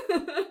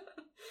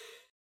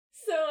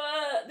 So,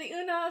 the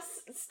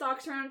Unas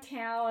stalks around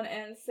town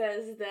and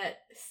says that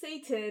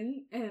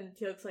Satan, and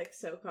he looks like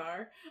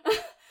Sokar,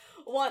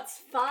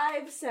 wants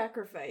 5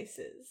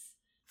 sacrifices.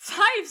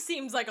 5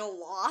 seems like a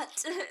lot,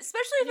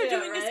 especially if they're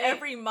doing this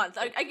every month.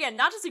 Again,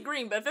 not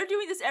disagreeing, but if they're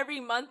doing this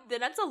every month, then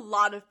that's a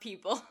lot the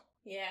people.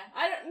 Yeah,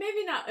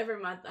 maybe not every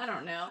month. I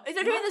don't know. If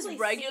they're doing this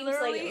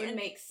regularly, seems like it would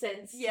make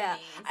sense. Yeah, to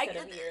me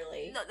instead of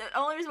yearly. No, the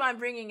only reason why I'm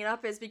bringing it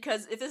up is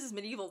because if this is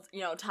medieval,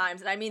 you know,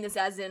 times, and I mean this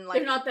as in like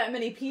there's not that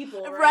many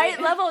people,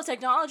 right? Level of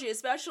technology,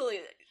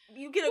 especially,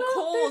 you get a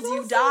cold,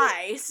 you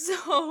die.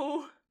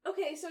 So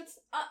okay, so it's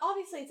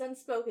obviously it's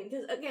unspoken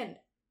because again,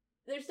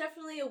 there's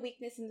definitely a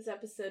weakness in this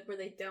episode where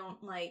they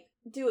don't like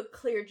do a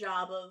clear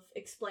job of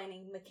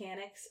explaining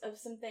mechanics of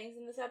some things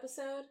in this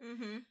episode.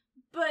 Mm-hmm.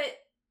 But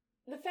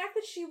the fact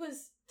that she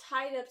was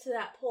tied up to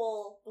that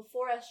pole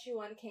before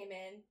SG-1 came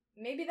in,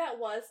 maybe that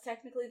was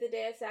technically the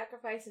day of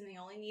sacrifice and they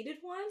only needed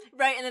 1.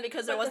 Right, and then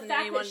because there wasn't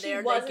anyone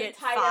there, they get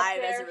 5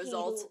 as a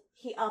result.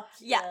 He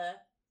upped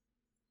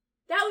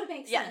that would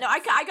make sense. Yeah, no, I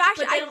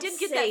did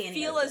get that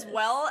feel as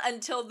well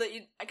until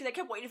because I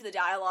kept waiting for the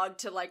dialogue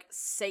to like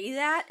say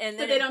that, and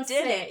then they don't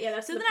didn't. say it. Yeah,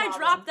 that's so the then problem. I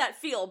dropped that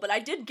feel, but I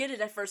did get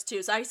it at first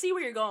too. So I see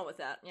where you're going with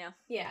that. Yeah.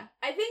 Yeah,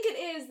 I think it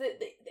is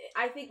that.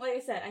 I think, like I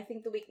said, I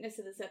think the weakness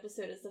of this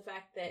episode is the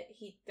fact that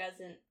he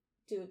doesn't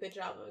do a good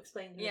job of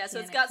explaining. The so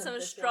it's got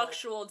some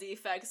structural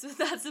defects, but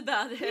that's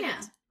about it.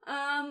 Yeah.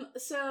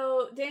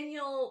 So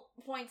Daniel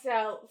points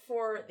out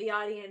for the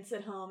audience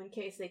at home, in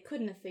case they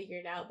couldn't have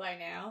figured out by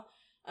now,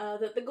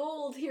 that the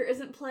gold here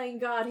isn't playing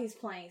God, he's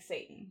playing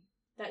Satan.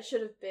 That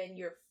should have been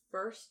your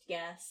first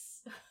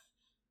guess.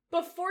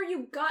 Before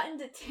you got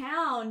into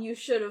town, you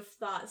should have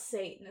thought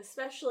Satan,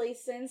 especially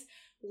since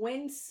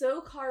when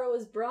Sokar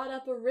was brought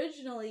up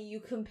originally, you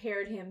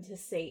compared him to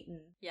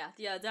Satan. Yeah,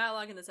 the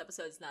dialogue in this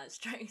episode is not his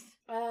strength.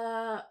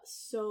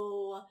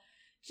 So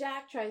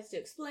Jack tries to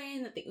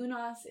explain that the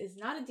Unas is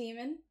not a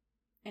demon,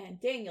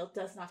 and Daniel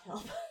does not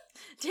help.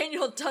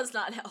 Daniel does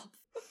not help.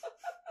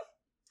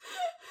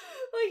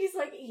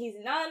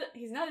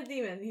 He's not a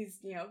demon.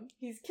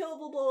 He's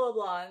killable, blah, blah,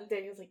 blah. And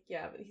Daniel's like,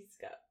 yeah, but he's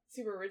got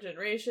super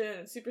regeneration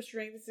and super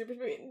strength and super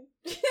speed.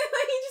 He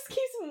just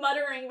keeps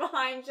muttering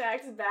behind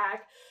Jack's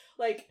back,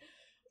 like,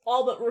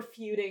 all but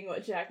refuting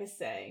what Jack is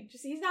saying.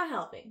 Just, he's not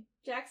helping.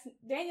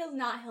 Daniel's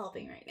not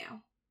helping right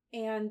now.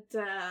 And,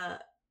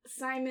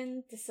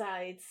 Simon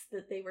decides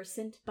that they were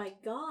sent by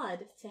God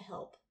to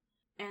help.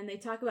 And they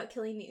talk about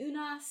killing the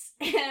Unas,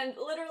 and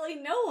literally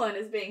no one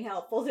is being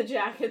helpful to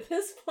Jack at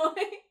this point.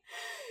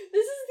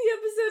 This is the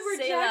episode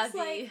where Jack's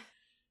like,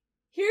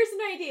 here's an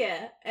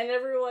idea, and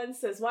everyone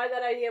says why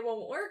that idea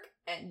won't work,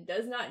 and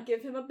does not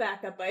give him a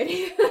backup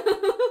idea.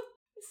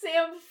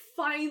 Sam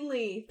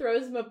finally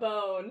throws him a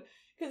bone,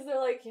 because they're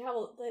like, yeah,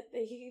 well,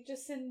 he could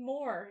just send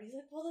more. And he's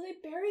like, well, then they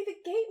bury the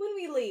gate when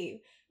we leave.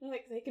 And they're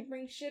like, they could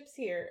bring ships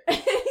here. And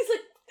he's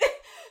like,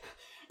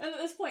 and at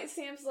this point,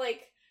 Sam's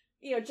like,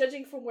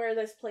 judging from where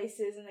this place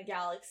is in the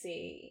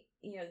galaxy,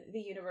 the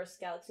universe,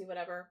 galaxy,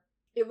 whatever,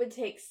 it would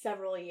take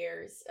several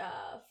years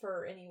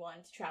for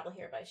anyone to travel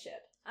here by ship.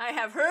 I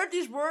have heard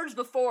these words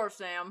before,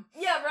 Sam.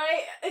 Yeah,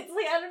 right? It's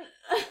like, I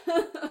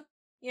don't...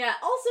 Yeah,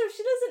 also,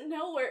 she doesn't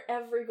know where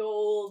every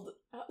gold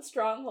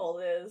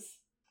stronghold is.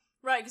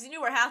 Right, because you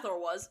knew where Hathor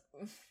was.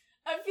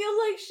 I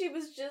feel like she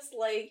was just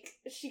like,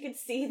 she could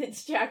see that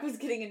Jack was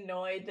getting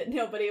annoyed that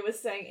nobody was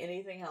saying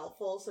anything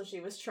helpful, so she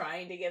was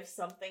trying to give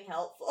something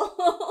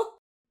helpful.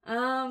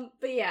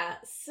 But yeah,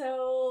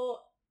 so,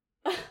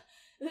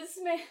 this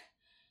man,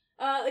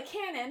 the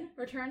canon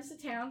returns to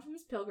town from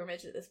his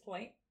pilgrimage at this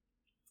point,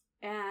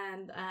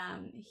 and,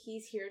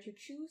 he's here to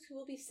choose who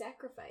will be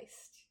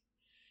sacrificed.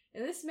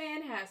 And this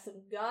man has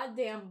some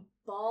goddamn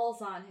balls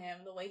on him,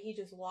 the way he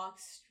just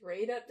walks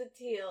straight up to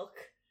Teal'c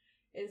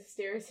and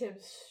stares him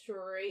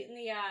straight in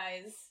the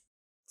eyes.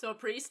 So a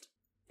priest?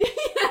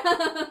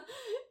 Yeah.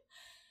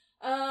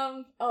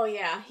 Oh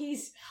yeah,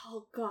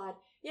 oh god.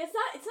 Yeah, it's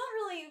not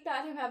really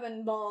about him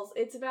having balls.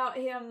 It's about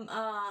him,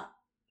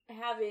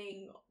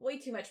 having way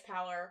too much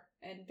power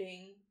and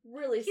being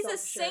really He's a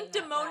self-assured in that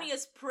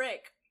sanctimonious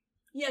prick.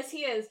 Yes, he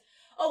is.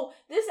 Oh,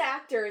 this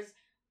actor is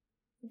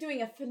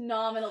doing a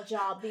phenomenal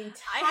job the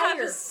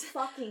entire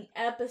fucking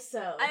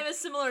episode. I have a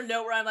similar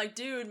note where I'm like,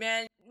 dude,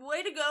 man,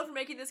 way to go for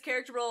making this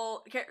character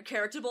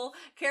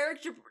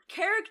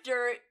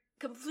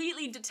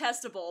completely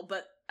detestable,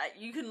 but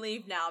you can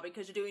leave now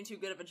because you're doing too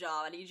good of a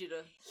job. I need you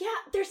to... Yeah,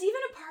 there's even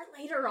a part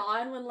later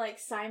on when, like,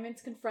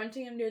 Simon's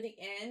confronting him near the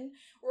end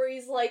where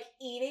he's, like,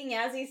 eating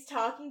as he's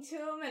talking to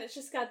him, and it's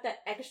just got that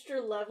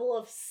extra level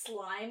of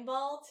slime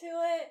ball to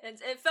it. And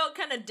it felt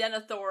kind of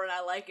Denethor, and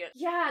I like it.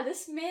 Yeah,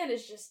 this man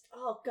is just...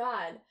 Oh,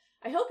 God.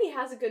 I hope he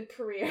has a good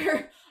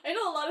career. I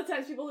know a lot of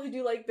times people who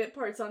do, like, bit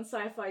parts on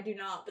sci-fi do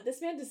not, but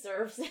this man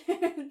deserves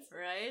it.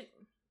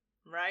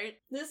 Right?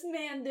 This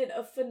man did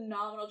a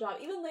phenomenal job.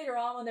 Even later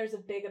on when there's a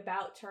big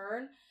about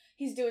turn,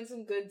 he's doing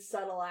some good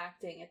subtle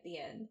acting at the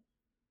end.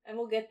 And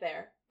we'll get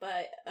there.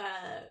 But,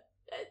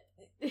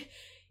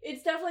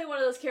 it's definitely one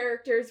of those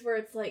characters where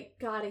it's like,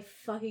 God, I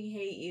fucking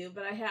hate you,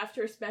 but I have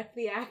to respect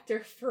the actor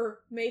for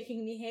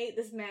making me hate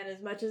this man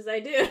as much as I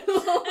do.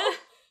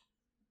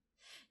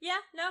 Yeah,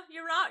 no,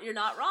 you're wrong. You're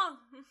not wrong.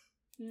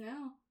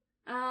 No.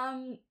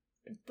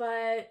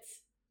 But...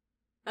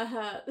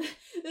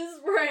 this is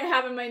where I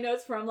have in my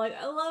notes where I'm like,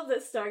 I love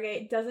that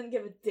Stargate doesn't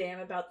give a damn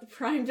about the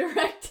Prime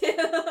Directive.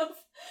 Because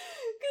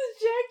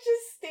Jack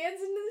just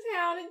stands in the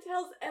town and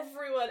tells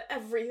everyone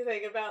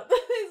everything about them.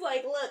 He's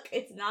like, look,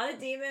 it's not a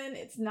demon,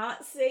 it's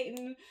not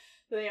Satan.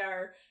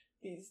 They're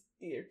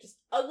just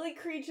ugly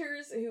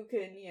creatures who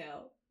can, you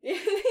know... He's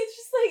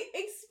just like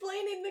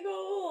explaining the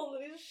goal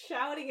and he's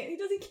shouting it. He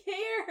doesn't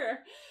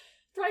care.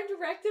 Prime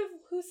Directive?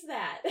 Who's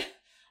that?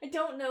 I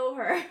don't know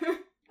her.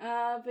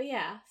 But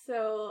yeah,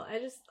 so I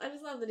just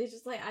love that he's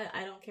just like,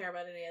 I don't care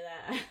about any of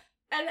that.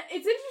 And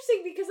it's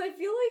interesting because I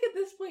feel like at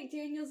this point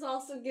Daniel's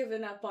also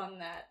given up on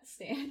that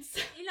stance.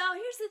 You know,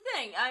 here's the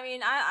thing. I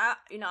mean,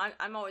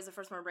 I'm always the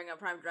first one to bring up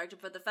Prime Directive,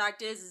 but the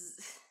fact is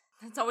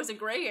it's always a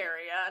gray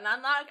area, and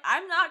I'm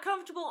not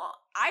comfortable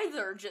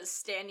either just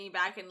standing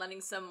back and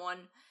letting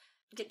someone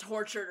get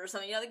tortured or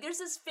something. You know, like there's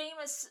this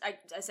famous,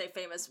 I say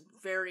famous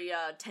very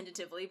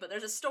tentatively, but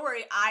there's a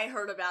story I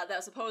heard about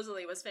that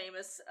supposedly was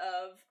famous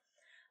of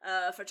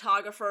a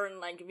photographer in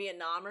like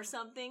Vietnam or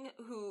something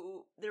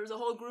who there was a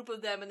whole group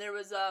of them and there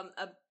was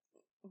a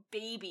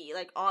baby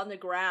like on the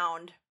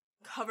ground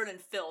covered in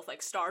filth,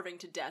 like starving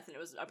to death, and it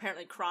was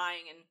apparently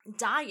crying and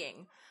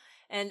dying,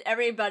 and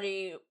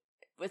everybody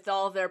with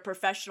all their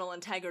professional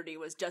integrity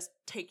was just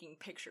taking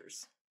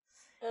pictures.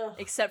 Ugh.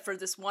 Except for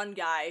this one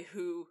guy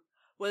who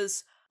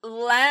was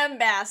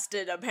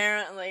lambasted,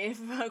 apparently,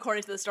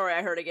 according to the story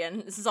I heard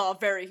again. This is all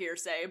very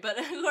hearsay, but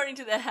according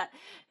to that,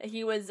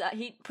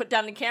 he put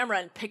down the camera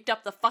and picked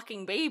up the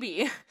fucking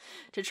baby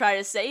to try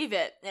to save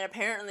it, and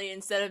apparently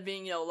instead of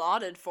being, you know,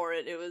 lauded for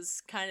it, it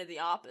was kind of the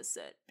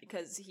opposite,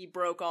 because he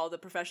broke all the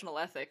professional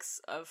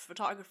ethics of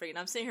photography, and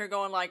I'm sitting here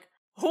going like,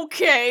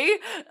 okay,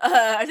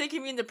 I think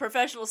you mean the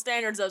professional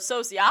standards of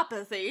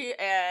sociopathy,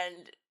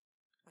 and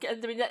I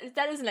mean,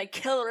 that isn't a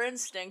killer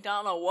instinct, I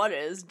don't know what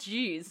is,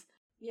 jeez.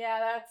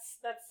 Yeah,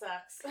 that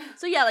sucks.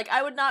 So yeah, like,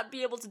 I would not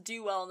be able to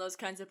do well in those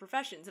kinds of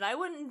professions, and I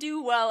wouldn't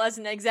do well as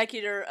an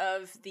executor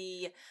of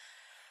the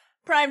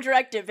Prime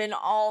Directive in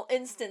all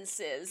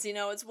instances. You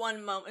know, it's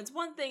one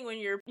thing when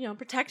you're, you know,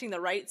 protecting the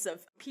rights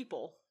of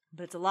people,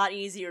 but it's a lot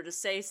easier to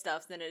say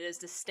stuff than it is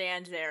to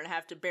stand there and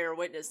have to bear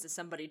witness to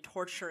somebody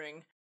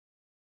torturing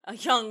a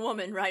young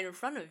woman right in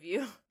front of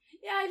you.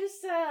 Yeah, I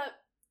just,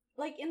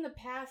 like, in the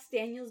past,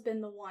 Daniel's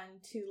been the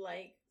one to,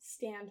 like,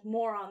 stand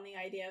more on the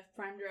idea of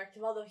Prime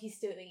Directive, although he's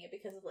doing it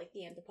because of, like,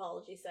 the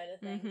anthropology side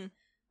of things.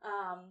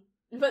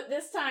 Mm-hmm. But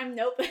this time,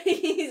 nope,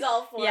 he's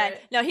all for it. Yeah,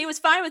 no, he was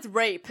fine with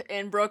rape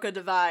in Broca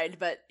Divide,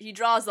 but he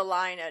draws the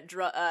line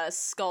at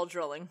skull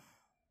drilling.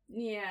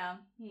 Yeah.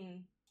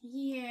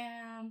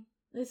 Yeah.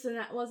 Listen,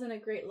 that wasn't a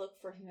great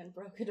look for him in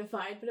Broca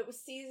Divide, but it was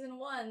season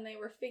 1. They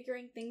were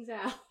figuring things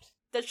out.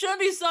 That shouldn't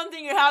be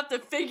something you have to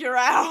figure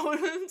out.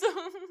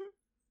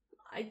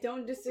 I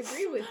don't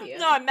disagree with you.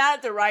 No, I'm mad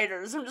at the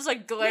writers. I'm just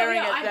like glaring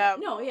at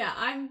them.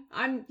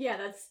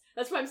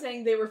 That's why I'm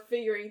saying they were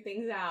figuring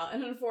things out.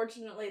 And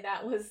unfortunately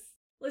that was,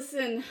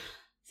 listen,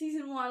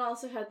 season 1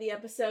 also had the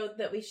episode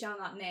that we shall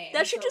not name.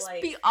 That should just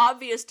be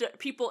obvious to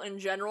people in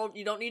general.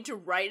 You don't need to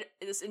write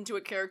this into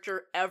a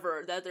character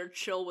ever, that they're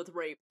chill with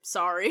rape.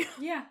 Sorry.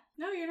 Yeah.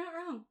 No, you're not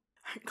wrong.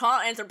 Call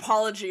it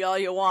anthropology all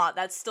you want.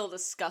 That's still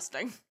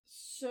disgusting.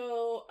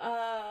 So,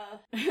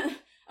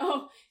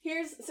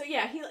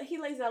 he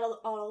lays out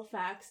all the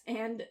facts,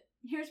 and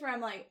here's where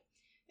I'm like,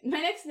 my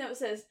next note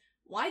says,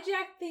 why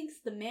Jack thinks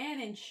the man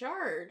in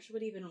charge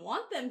would even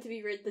want them to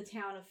be rid the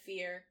town of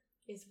fear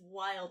is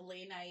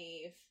wildly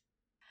naive.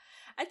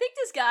 I think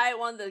this guy,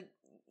 one of the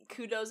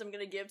kudos I'm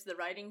gonna give to the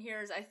writing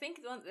here is I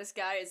think this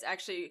guy is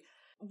actually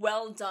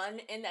well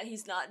done in that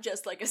he's not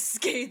just like a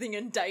scathing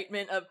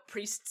indictment of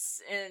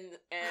priests and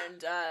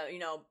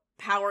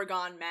power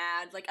gone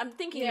mad. Like, I'm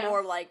thinking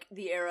more like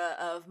the era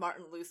of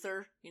Martin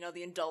Luther,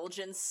 the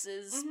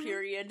indulgences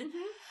period.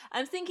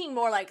 I'm thinking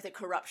more like the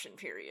corruption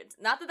period.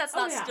 Not that that's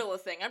not still a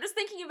thing. I'm just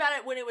thinking about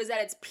it when it was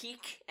at its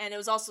peak, and it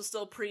was also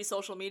still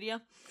pre-social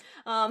media.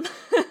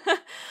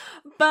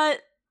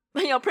 But,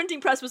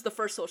 printing press was the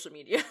first social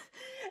media.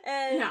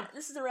 And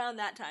this is around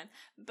that time.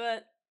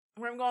 But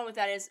where I'm going with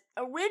that is,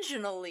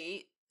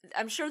 originally,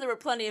 I'm sure there were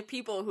plenty of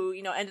people who,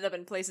 ended up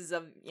in places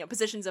of,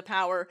 positions of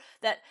power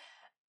that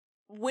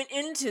went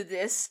into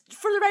this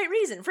for the right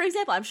reason. For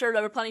example, I'm sure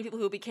there were plenty of people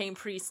who became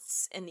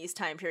priests in these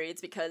time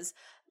periods because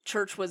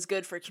church was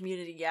good for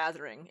community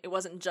gathering. It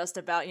wasn't just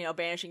about,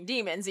 banishing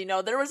demons.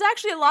 There was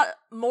actually a lot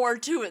more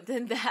to it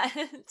than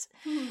that.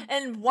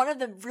 And one of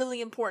the really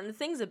important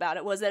things about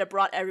it was that it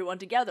brought everyone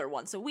together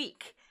once a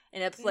week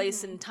in a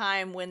place and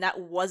time when that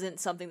wasn't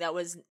something that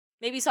was,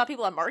 maybe you saw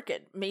people at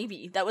market,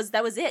 maybe. That was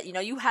it.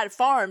 You had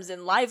farms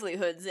and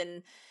livelihoods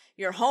and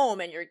your home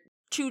and your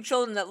 2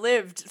 children that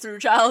lived through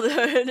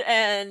childhood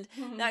and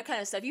that kind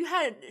of stuff. You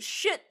had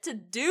shit to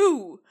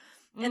do.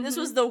 And this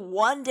was the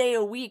one day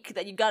a week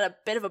that you got a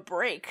bit of a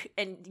break,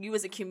 and you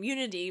as a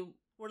community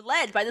were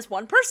led by this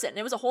one person.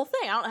 It was a whole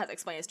thing. I don't have to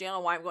explain this to you. I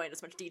don't know why I'm going into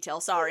so much detail.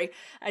 Sorry.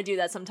 I do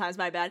that sometimes,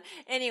 my bad.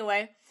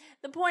 Anyway,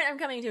 the point I'm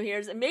coming to here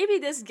is that maybe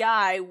this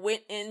guy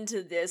went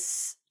into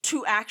this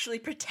to actually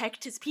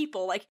protect his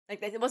people. Like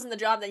it wasn't the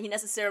job that he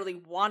necessarily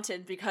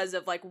wanted because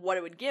of, like, what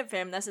it would give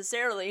him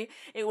necessarily.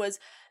 It was,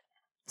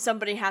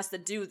 somebody has to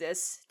do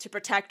this to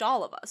protect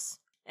all of us.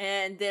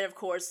 And then, of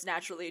course,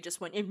 naturally, it just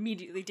went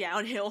immediately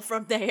downhill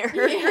from there,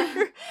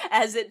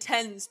 as it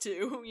tends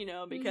to,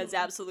 because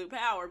absolute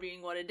power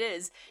being what it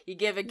is. You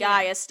give a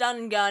guy a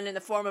stun gun in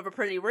the form of a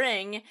pretty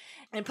ring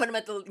and put him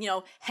at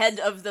the, head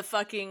of the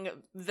fucking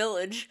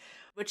village,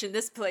 which in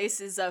this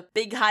place is a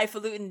big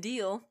highfalutin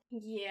deal.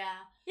 Yeah.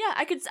 Yeah,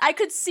 I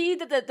could see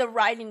that the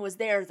writing was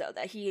there, though,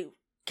 that he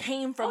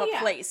came from a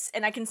place,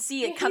 and I can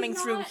see it coming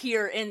through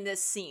here in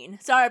this scene.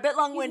 Sorry, a bit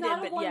long-winded,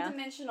 but He's not a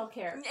one-dimensional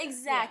character.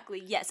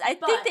 Exactly, yes. I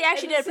think they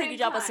actually did a pretty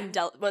good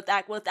job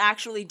with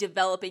actually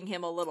developing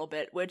him a little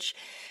bit, which,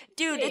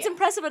 dude, it's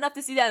impressive enough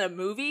to see that in a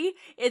movie.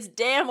 It's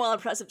damn well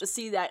impressive to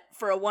see that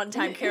for a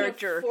one-time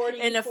character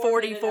in a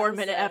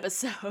 44-minute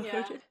episode.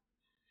 Yeah.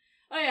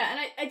 Oh, yeah, and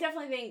I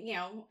definitely think,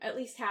 at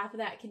least half of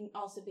that can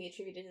also be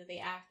attributed to the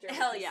actor.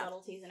 Hell the yeah.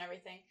 subtleties and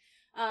everything.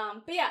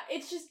 But yeah,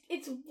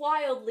 it's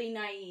wildly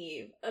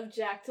naive of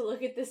Jack to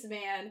look at this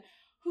man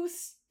who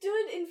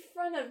stood in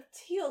front of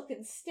Teal'c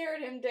and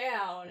stared him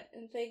down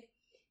and think,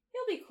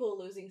 he'll be cool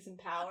losing some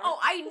power. Oh,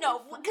 I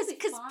know, because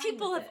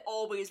people have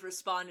always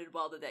responded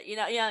well to that.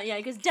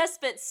 Because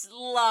despots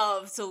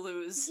love to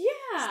lose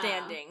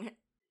standing.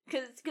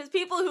 Because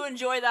people who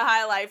enjoy the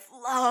high life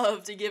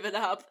love to give it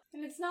up.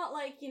 And it's not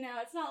like,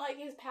 it's not like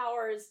his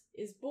power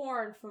is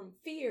born from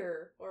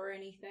fear or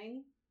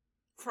anything.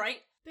 Right?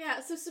 But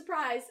yeah, so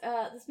surprise,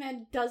 this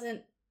man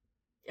doesn't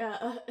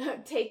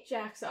take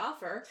Jack's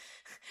offer.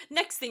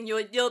 Next thing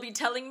you'll be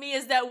telling me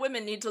is that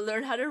women need to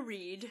learn how to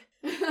read.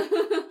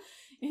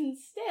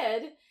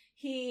 Instead,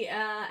 he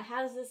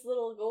has this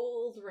little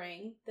gold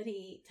ring that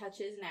he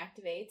touches and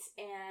activates,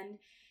 and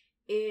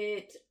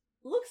it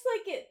looks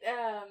like it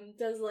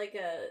does like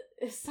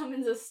it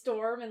summons a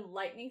storm and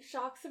lightning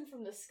shocks him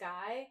from the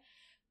sky.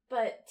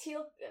 But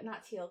it's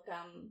not Teal'c,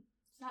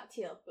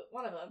 but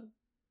one of them,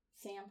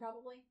 Sam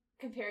probably,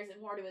 compares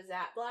it more to a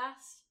Zap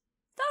Blast.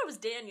 I thought it was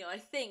Daniel, I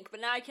think,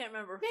 but now I can't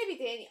remember. Maybe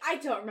Daniel. I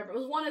don't remember. It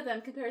was one of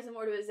them compares it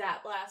more to a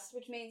Zap Blast,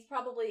 which means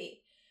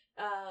probably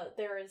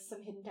there is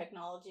some hidden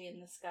technology in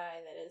the sky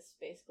that is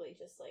basically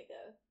just like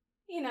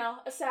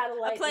a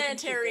satellite. A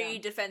planetary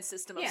defense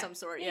system of some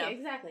sort, yeah. Yeah,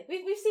 exactly.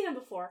 We've seen them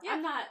before.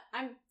 Yeah.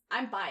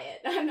 I'm by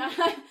it.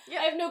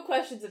 I have no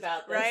questions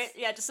about this. Right?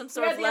 Yeah, just some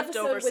sort of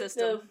leftover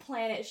system. With the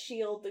planet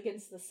shield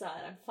against the sun.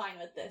 I'm fine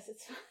with this.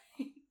 It's fine.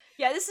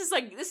 Yeah, this is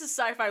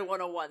sci-fi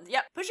 101.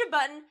 Yep, push a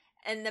button,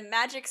 and the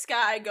magic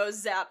sky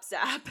goes zap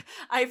zap.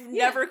 I've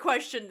never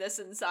questioned this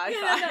in sci-fi.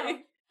 Yeah, no.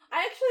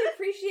 I actually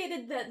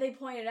appreciated that they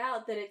pointed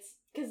out that it's,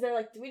 because they're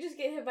like, did we just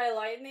get hit by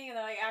lightning? And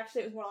they're like,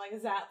 actually, it was more like a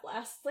zap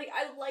blast. Like,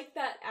 I like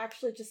that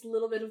actually just a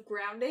little bit of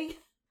grounding.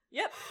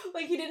 Yep.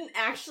 Like, he didn't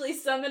actually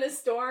summon a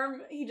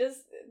storm.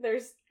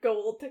 There's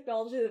gold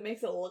technology that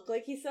makes it look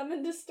like he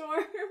summoned a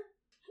storm.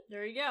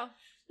 There you go.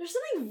 There's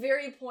something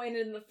very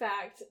pointed in the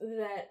fact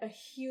that a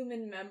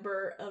human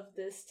member of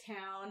this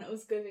town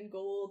was given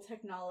gold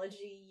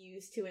technology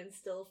used to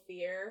instill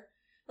fear.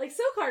 Like,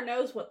 Sokar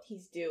knows what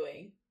he's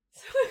doing.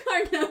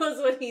 Sokar knows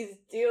what he's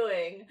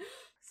doing.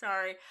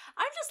 Sorry.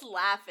 I'm just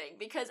laughing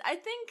because I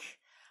think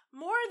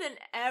more than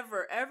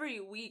ever,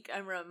 every week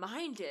I'm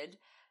reminded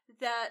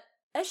that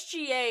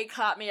SGA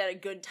caught me at a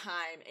good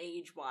time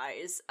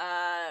age-wise.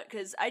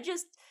 Because I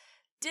just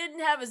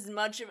didn't have as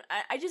much of...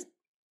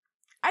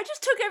 I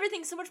just took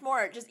everything so much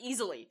more just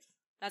easily.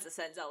 That's a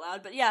sentence out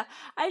loud, but yeah,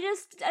 I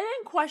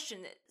didn't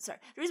question it. Sorry,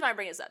 the reason why I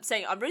bring this up,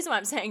 the reason why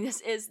I'm saying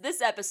this is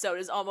this episode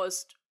is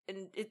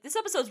and this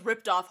episode's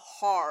ripped off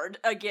hard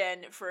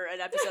again for an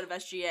episode of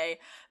SGA.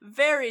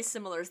 Very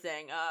similar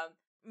thing.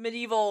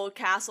 Medieval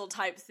castle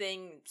type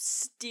thing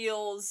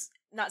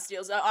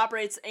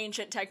operates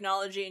ancient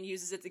technology and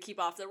uses it to keep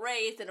off the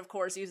Wraith, and of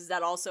course uses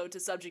that also to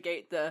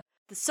subjugate the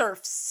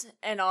serfs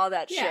and all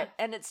that shit.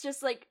 And it's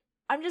just like,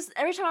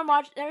 every time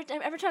I'm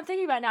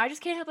thinking about it now, I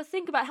just can't help but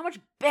think about how much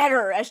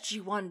better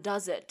SG-1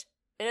 does it.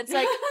 And it's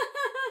like,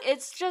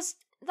 it's just,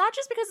 not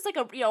just because it's like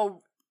a,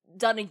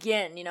 done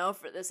again,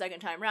 for the second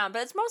time round,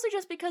 but it's mostly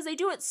just because they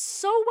do it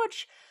so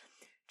much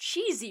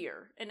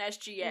cheesier in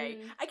SGA.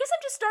 I guess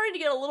I'm just starting to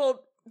get a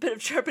little bit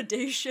of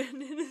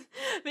trepidation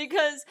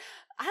because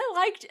I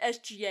liked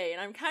SGA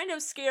and I'm kind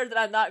of scared that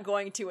I'm not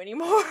going to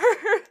anymore.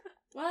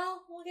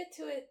 Well, we'll get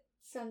to it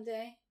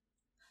someday.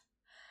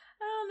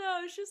 I don't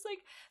know, it's just like,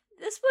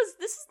 this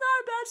is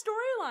not a bad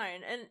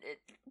storyline, and it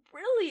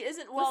really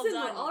isn't well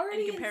done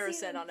in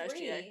comparison on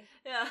SGA.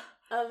 Yeah.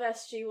 Of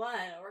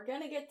SG-1. We're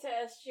gonna get to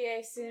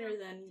SGA sooner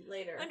than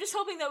later. I'm just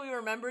hoping that we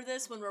remember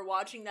this when we're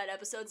watching that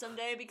episode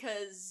someday,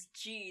 because,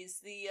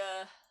 geez,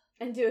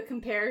 and do a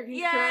comparison.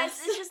 Yeah,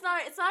 it's just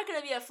not, it's not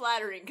gonna be a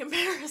flattering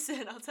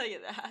comparison, I'll tell you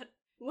that.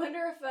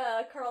 Wonder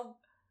if, Carl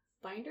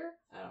Binder?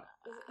 I don't know.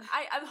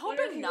 I'm hoping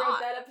wonder if he not. wrote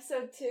that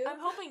episode too? I'm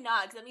hoping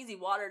not, because that means he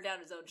watered down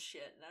his own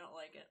shit, and I don't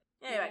like it.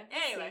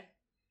 Anyway.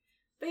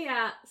 But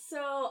yeah,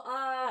 so,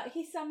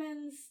 he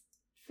summons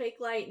fake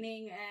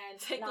lightning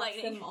and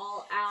knocks them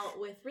all out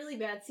with really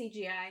bad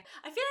CGI.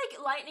 I feel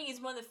like lightning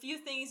is one of the few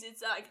things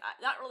it's,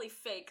 not really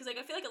fake, because,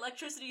 I feel like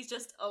electricity is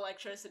just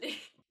electricity.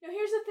 No,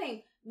 here's the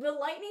thing. The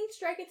lightning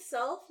strike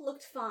itself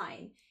looked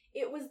fine.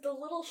 It was the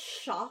little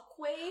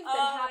shockwave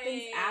that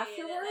happens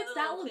afterwards.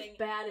 That looked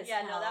bad as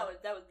hell. Yeah,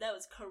 no, that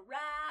was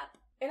crap.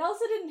 It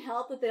also didn't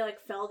help that they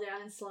fell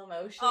down in slow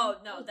motion. Oh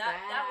no,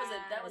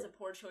 that was a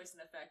poor choice in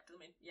effect.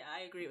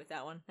 I agree with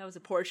that one. That was a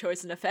poor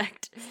choice in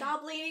effect.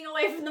 Stop leaning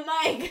away from the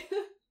mic.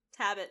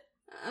 Habit.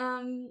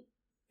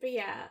 But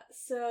yeah,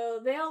 so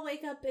they all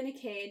wake up in a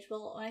cage.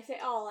 Well, when I say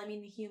all, I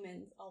mean the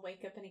humans all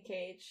wake up in a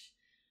cage.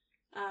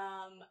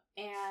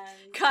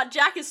 And God,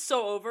 Jack is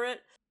so over it.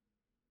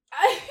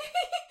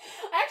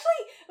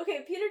 Actually,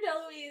 okay, Peter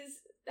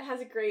DeLuise has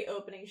a great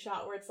opening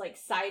shot where it's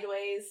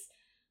sideways,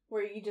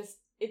 where it's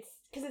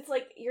because it's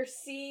you're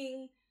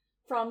seeing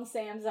from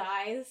Sam's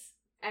eyes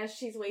as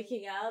she's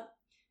waking up,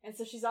 and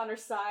so she's on her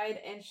side,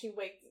 and she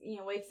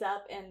wakes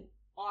up, and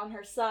on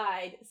her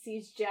side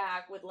sees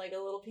Jack with a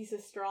little piece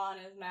of straw in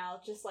his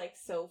mouth, just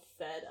so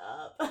fed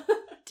up.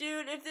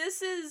 Dude, if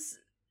this is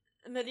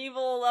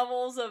medieval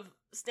levels of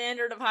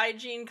standard of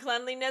hygiene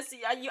cleanliness,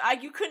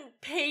 you couldn't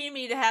pay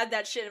me to have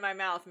that shit in my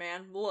mouth,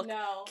 man. Look,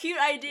 no. Cute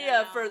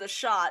idea for the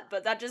shot,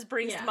 but that just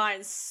brings to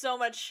mind so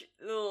much.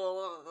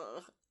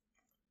 Ugh.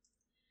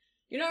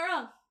 You're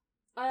not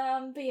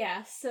wrong. But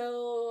yeah,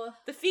 so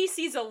the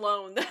feces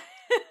alone.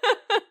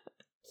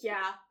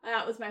 Yeah,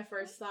 that was my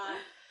first thought.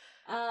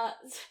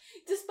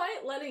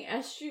 Despite letting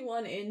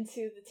SG-1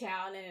 into the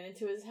town and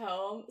into his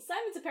home,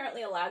 Simon's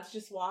apparently allowed to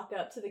just walk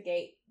up to the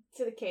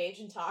cage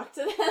and talk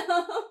to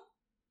them.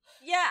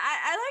 Yeah,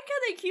 I like how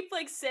they keep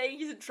saying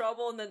he's in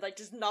trouble and then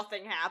just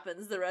nothing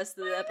happens the rest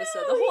of the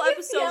episode. The whole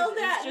episode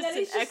is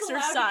just an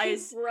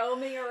exercise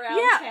roaming around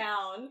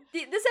town.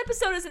 This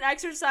episode is an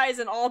exercise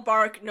in all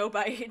bark, no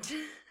bite.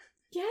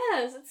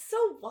 Yes, it's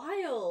so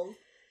wild.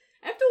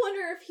 I have to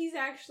wonder if he's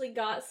actually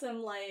got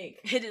some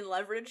hidden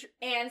leverage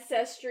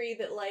ancestry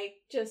that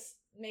just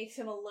makes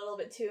him a little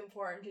bit too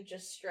important to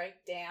just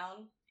strike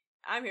down.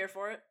 I'm here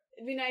for it.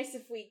 It'd be nice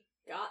if we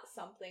got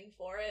something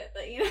for it,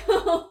 but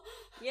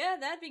yeah,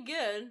 that'd be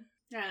good.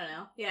 I don't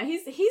know. Yeah,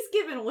 he's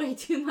given way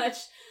too much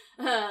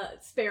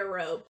spare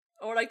rope.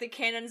 Or the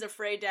canon's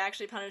afraid to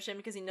actually punish him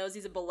because he knows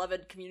he's a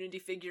beloved community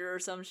figure or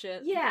some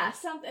shit. Yeah,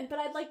 something. But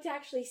I'd like to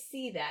actually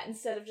see that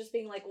instead of just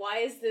being why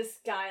is this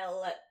guy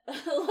let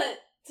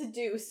to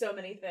do so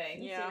many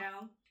things? Yeah.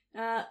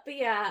 But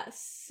yeah,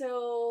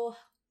 so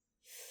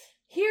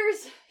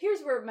here's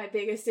where my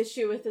biggest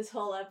issue with this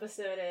whole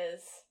episode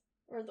is.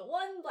 Or the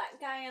one black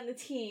guy on the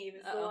team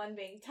is the one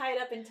being tied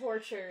up and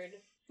tortured.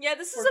 Yeah,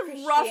 this is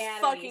a rough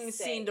fucking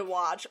scene to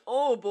watch.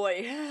 Oh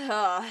boy.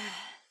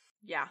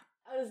 Yeah.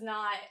 I was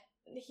not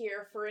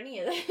here for any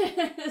of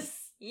this.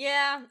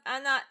 Yeah,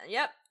 I'm not.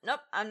 Yep. Nope.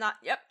 I'm not.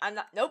 Yep. I'm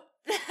not. Nope.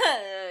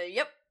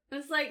 Yep.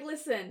 It's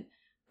listen,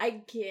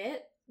 I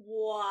get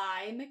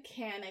why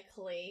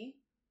mechanically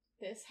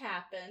this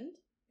happened,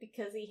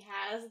 because he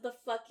has the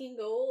fucking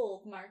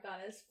gold mark on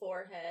his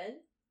forehead,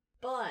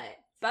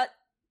 But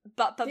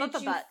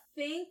did you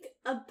think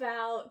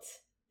about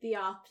the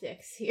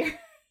optics here?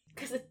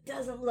 Because it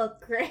doesn't look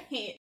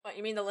great. What,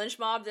 you mean the lynch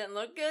mob didn't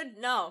look good?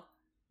 No,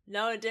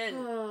 it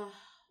didn't. But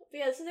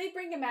yeah, so they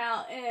bring him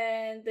out,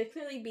 and they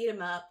clearly beat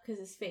him up, because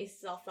his face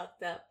is all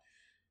fucked up.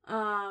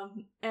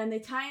 And they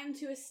tie him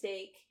to a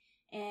stake,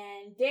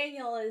 and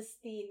Daniel is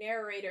the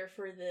narrator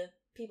for the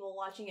people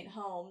watching at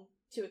home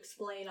to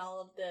explain all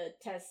of the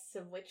tests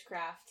of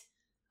witchcraft,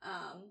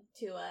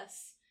 to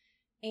us.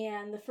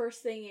 And the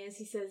first thing is,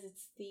 he says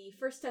the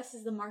first test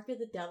is the mark of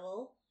the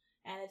devil,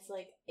 and it's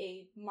like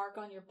a mark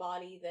on your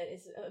body that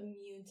is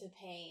immune to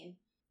pain.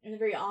 And a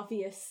very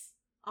obvious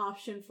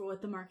option for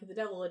what the mark of the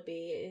devil would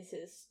be is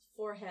his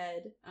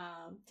forehead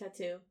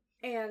tattoo.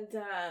 And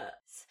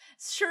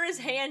sure is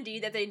handy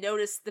that they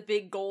noticed the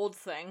big gold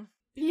thing.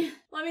 Yeah,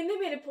 well, I mean, they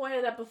made a point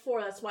of that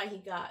before. That's why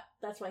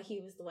he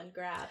was the one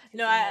grabbed.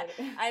 No,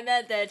 I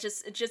meant that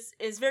it just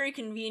is very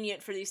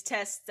convenient for these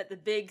tests that the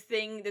big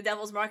thing, the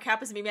devil's mark,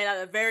 happens to be made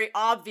out of very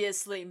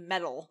obviously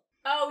metal.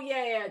 Oh,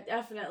 yeah,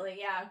 definitely,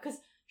 yeah, because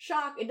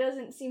shock, it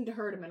doesn't seem to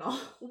hurt him at all.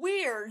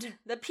 Weird.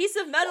 The piece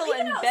of metal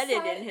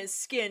embedded in his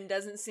skin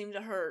doesn't seem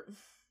to hurt.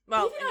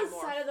 Well, even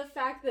anymore. Outside of the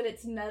fact that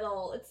it's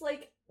metal, it's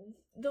like,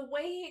 the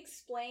way he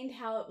explained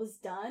how it was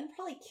done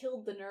probably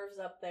killed the nerves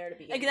up there to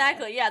begin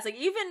Exactly, with. Yeah, it's like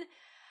even...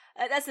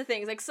 that's the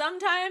thing. It's like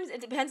sometimes it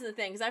depends on the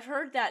thing. Because I've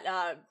heard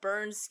that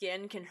burned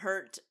skin can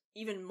hurt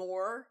even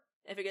more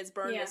if it gets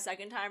burned a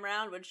second time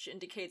around, which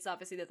indicates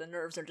obviously that the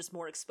nerves are just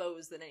more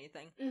exposed than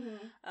anything.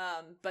 Mm-hmm.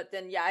 But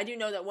then I do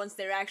know that once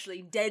they're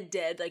actually dead,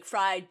 like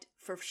fried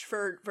for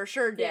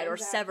sure dead, or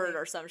severed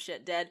or some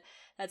shit dead,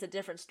 that's a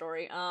different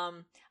story. I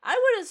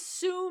would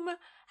assume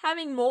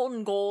having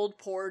molten gold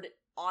poured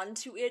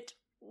onto it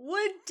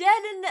would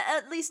deaden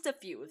at least a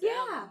few of them.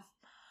 Yeah.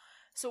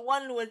 So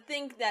one would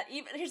think that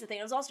even... Here's the thing,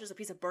 it was also just a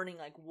piece of burning,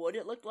 like, wood,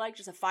 it looked like.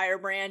 Just a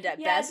firebrand at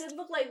best. Yeah, it did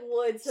look like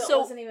wood, so it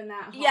wasn't even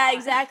that hot. Yeah,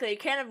 exactly. It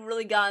can't have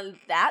really gone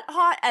that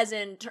hot, as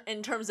in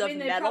terms of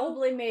metal. They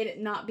probably made it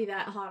not be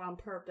that hot on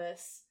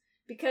purpose.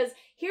 Because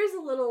here's a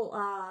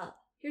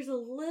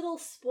little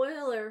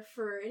spoiler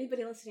for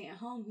anybody listening at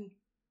home who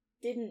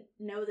didn't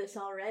know this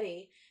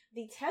already.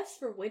 The tests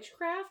for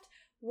witchcraft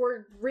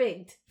were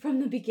rigged from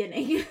the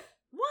beginning.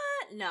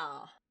 What?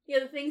 No.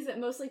 Yeah, the things that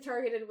mostly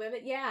targeted women.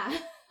 Yeah.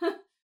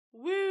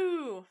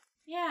 Woo!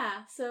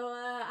 Yeah, so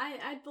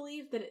I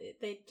believe that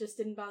they just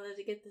didn't bother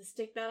to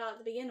stick that out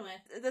to begin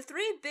with. The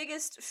three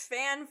biggest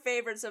fan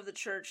favorites of the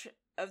church,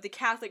 of the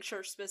Catholic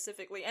Church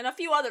specifically, and a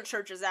few other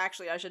churches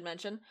actually, I should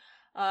mention,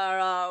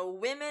 are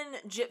women,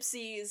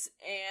 gypsies,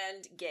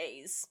 and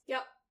gays.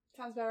 Yep,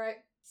 sounds about right.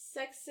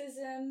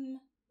 Sexism,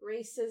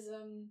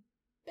 racism,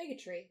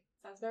 bigotry.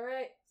 Sounds about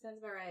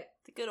right.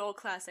 The good old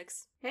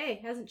classics.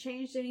 Hey, hasn't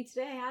changed any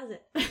today, has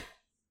it?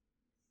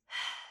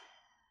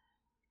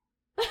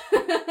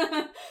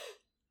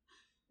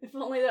 If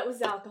only that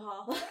was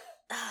alcohol.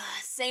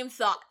 Same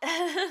thought.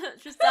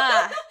 Just,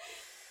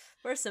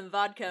 where's some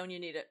vodka when you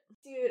need it?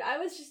 Dude, I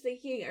was just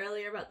thinking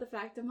earlier about the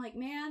fact, I'm like,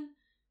 man,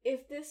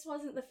 if this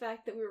wasn't the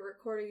fact that we were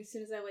recording as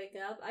soon as I wake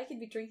up, I could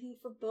be drinking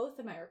for both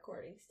of my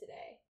recordings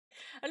today.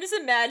 I'm just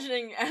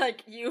imagining,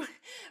 like, you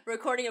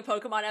recording a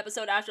Pokemon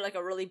episode after, like,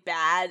 a really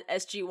bad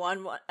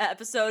SG-1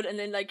 episode, and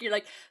then, like, you're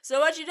like, so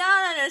what you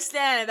don't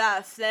understand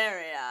about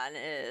Flareon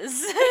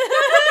is...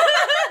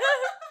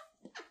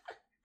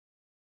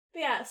 But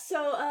yeah,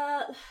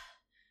 so,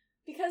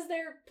 because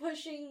they're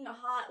pushing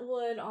hot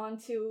wood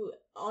onto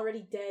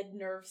already dead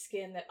nerve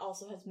skin that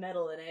also has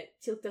metal in it,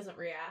 Teal'c doesn't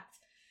react.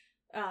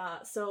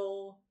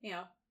 So, you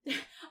know.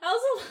 I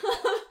also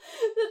love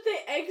that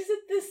they exit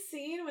this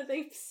scene with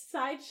a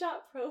side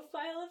shot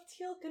profile of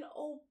Teal'c, and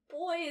oh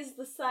boy is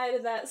the side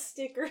of that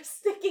sticker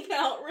sticking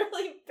out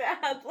really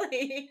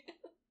badly.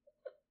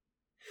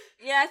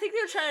 Yeah, I think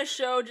they were trying to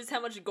show just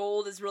how much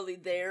gold is really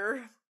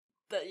there,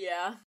 but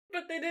yeah.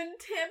 But they didn't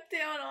tamp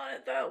down on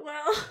it that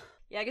well.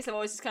 Yeah, I guess I've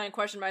always just kind of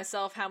questioned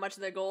myself how much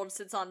of the gold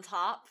sits on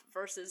top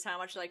versus how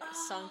much, like,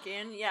 sunk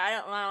in.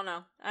 Yeah, I don't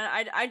know.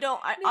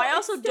 I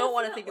also don't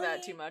want to think about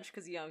it too much,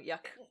 because, you know,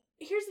 yuck.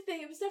 Here's the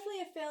thing, it was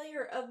definitely a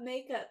failure of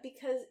makeup,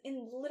 because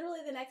in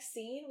literally the next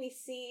scene, we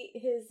see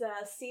his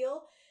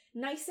seal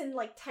nice and,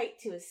 like, tight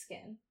to his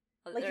skin.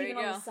 Like, even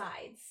on the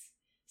sides.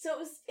 So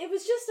it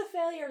was just a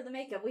failure of the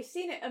makeup. We've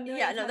seen it a million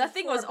times. Yeah, no, that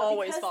thing was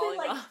always falling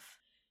off.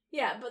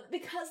 Yeah, but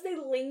because they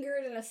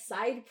lingered in a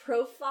side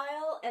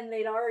profile and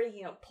they'd already,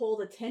 you know,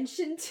 pulled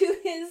attention to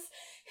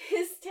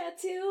his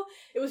tattoo,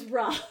 it was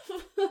rough.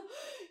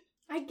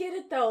 I get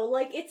it though,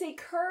 like, it's a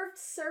curved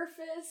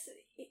surface,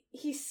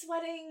 he's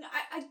sweating,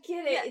 I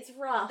get it, yeah, it's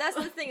rough. That's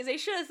the thing, is they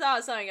should have thought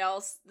of something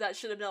else that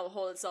should have been able to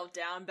hold itself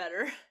down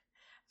better.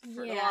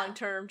 For long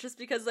term, just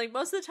because, like,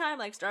 most of the time,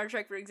 like Star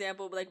Trek, for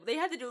example, like, they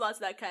had to do lots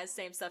of that kind of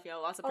same stuff, you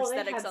know, lots of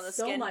prosthetics on the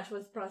skin. So much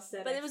with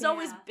prosthetics, but it was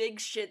always big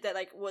shit that,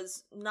 like,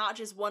 was not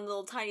just one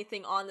little tiny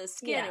thing on the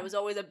skin. Yeah. It was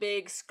always a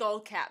big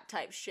skull cap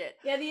type shit.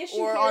 Yeah, the issue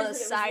or here on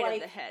is the that side it was, like,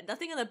 of the head.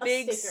 Nothing on the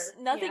big,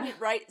 nothing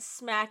right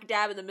smack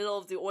dab in the middle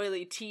of the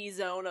oily T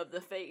zone of the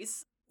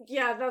face.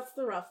 Yeah, that's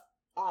the rough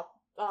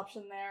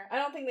option there. I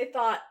don't think they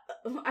thought,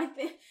 I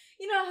think,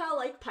 you know how,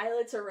 like,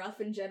 pilots are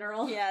rough in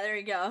general? Yeah, there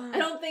you go. I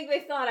don't think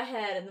they thought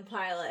ahead in the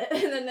pilot,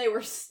 and then they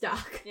were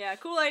stuck. Yeah,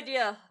 cool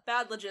idea.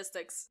 Bad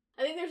logistics.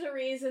 I think there's a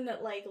reason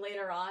that, like,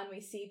 later on we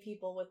see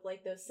people with,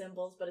 like, those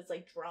symbols, but it's,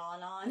 like,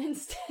 drawn on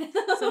instead.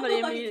 Somebody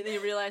immediately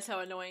realized how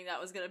annoying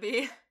that was gonna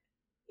be.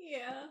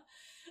 Yeah.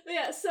 But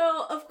yeah,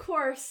 so, of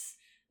course,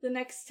 the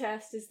next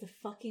test is the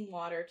fucking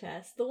water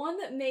test. The one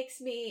that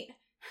makes me...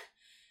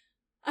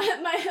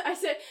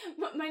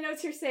 my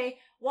notes here say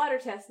water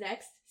test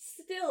next.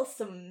 Still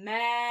some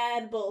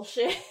mad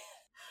bullshit.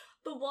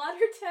 The water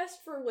test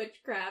for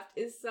witchcraft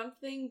is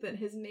something that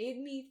has made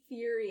me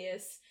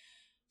furious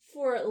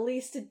for at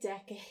least a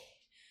decade.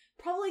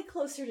 Probably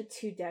closer to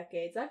 2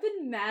 decades. I've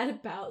been mad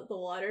about the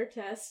water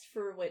test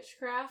for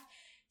witchcraft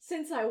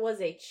since I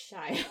was a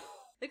child.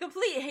 The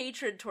complete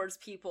hatred towards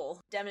people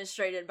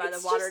demonstrated by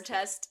the water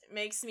test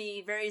makes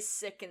me very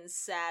sick and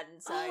sad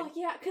inside. Oh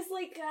yeah, because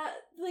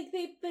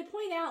they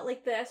point out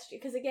like the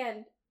because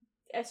again,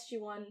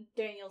 SG1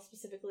 Daniel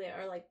specifically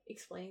are like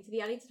explaining to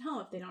the audience at home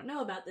if they don't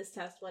know about this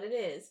test what it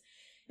is,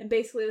 and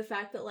basically the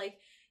fact that like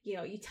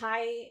you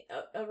tie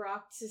a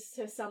rock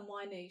to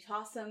someone and you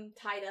toss them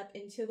tied up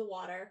into the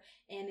water,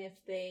 and if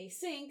they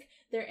sink,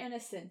 they're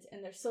innocent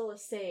and their soul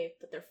is saved,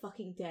 but they're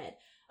fucking dead.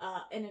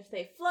 And if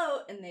they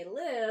float and they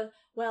live,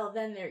 well,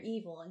 then they're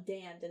evil and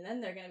damned, and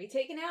then they're gonna be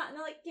taken out and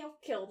they're like,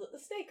 killed at the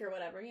stake or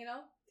whatever,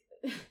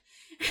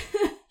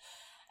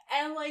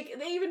 And, like,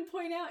 they even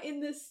point out in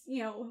this,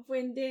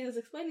 when Daniel's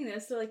explaining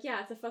this, they're like, yeah,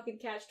 it's a fucking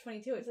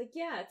catch-22. It's like,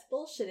 yeah, it's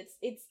bullshit.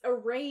 It's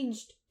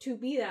arranged to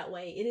be that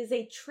way. It is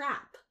a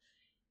trap.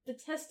 The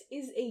test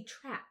is a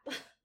trap.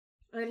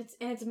 And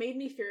it's made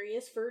me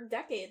furious for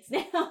decades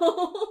now.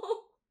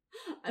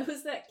 I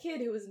was that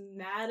kid who was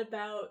mad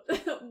about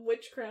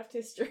witchcraft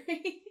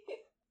history.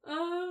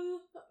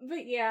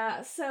 But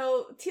yeah,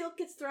 so Teal'c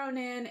gets thrown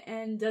in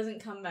and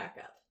doesn't come back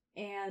up.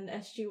 And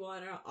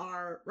SG1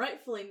 are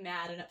rightfully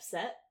mad and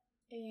upset.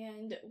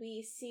 And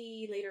we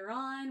see later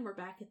on, we're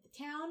back at the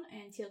town,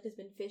 and Teal'c has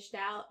been fished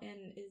out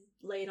and is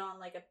laid on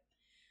like a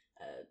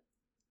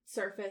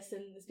surface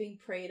and is being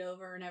prayed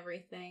over and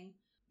everything.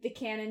 The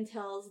canon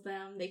tells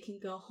them they can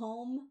go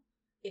home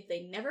if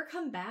they never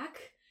come back.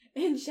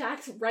 And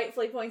Jax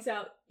rightfully points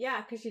out,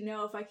 yeah, because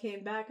if I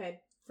came back, I'd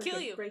kill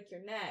you, break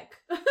your neck.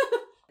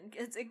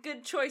 It's a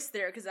good choice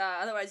there, because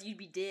otherwise you'd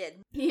be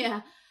dead.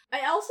 Yeah.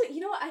 I also,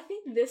 I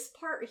think this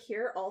part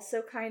here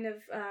also kind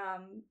of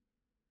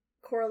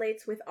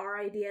correlates with our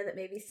idea that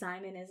maybe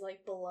Simon is,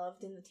 like,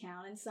 beloved in the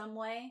town in some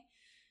way.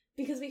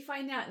 Because we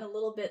find out in a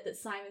little bit that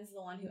Simon's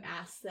the one who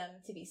asks them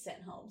to be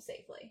sent home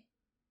safely.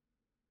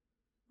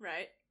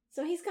 Right.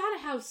 So he's got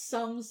to have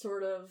some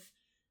sort of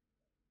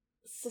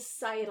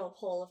societal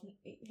pull.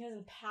 He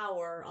has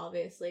power,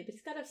 obviously, but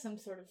he's got to have some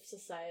sort of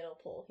societal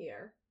pull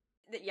here.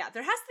 Yeah,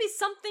 there has to be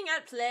something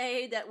at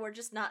play that we're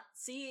just not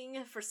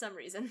seeing for some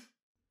reason.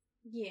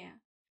 Yeah.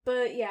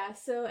 But yeah,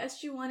 so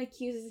SG1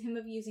 accuses him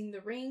of using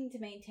the ring to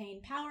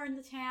maintain power in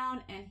the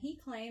town, and he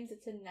claims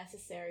it's a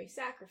necessary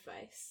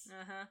sacrifice.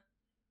 Uh-huh.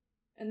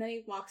 And then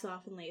he walks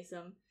off and leaves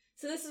him.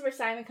 So this is where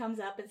Simon comes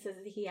up and says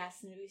that he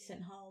asks him to be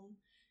sent home.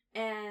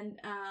 And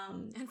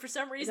for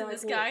some reason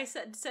this guy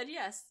said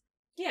yes.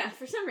 Yeah,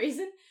 for some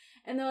reason.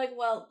 And they're like,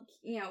 well,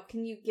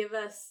 can you give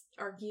us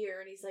our gear?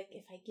 And he's like,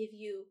 if I give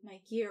you my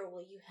gear,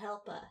 will you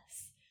help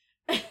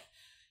us?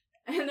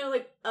 And they're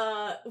like,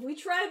 we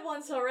tried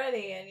once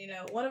already, and,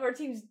 one of our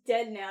team's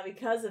dead now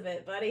because of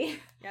it, buddy.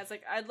 Yeah, it's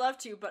like, I'd love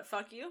to, but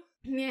fuck you.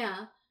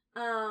 Yeah.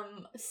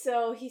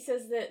 So he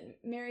says that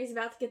Mary's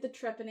about to get the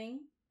trepanning,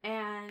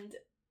 and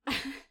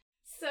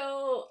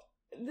so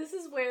this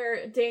is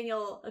where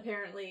Daniel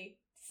apparently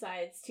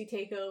decides to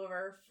take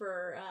over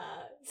for,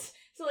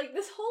 so, like,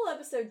 this whole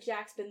episode,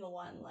 Jack's been the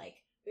one, like,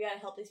 we gotta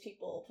help these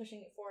people, pushing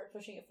it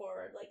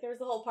forward. Like, there's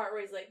the whole part where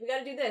he's like, we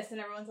gotta do this,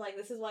 and everyone's like,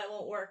 this is why it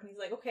won't work, and he's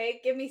like,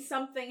 okay, give me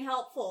something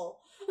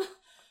helpful.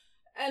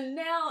 And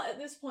now, at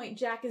this point,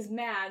 Jack is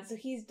mad, so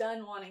he's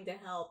done wanting to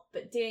help,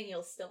 but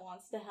Daniel still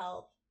wants to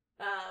help,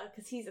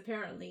 because he's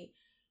apparently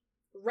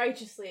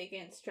righteously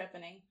against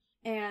trepanning.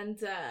 And,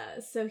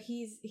 so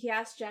he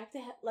asks Jack to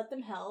let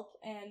them help,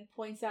 and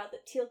points out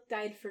that Teal'c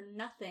died for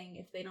nothing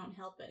if they don't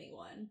help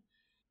anyone.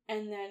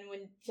 And then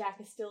when Jack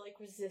is still, like,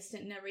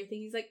 resistant and everything,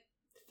 he's like,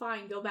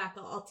 fine, go back,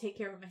 I'll take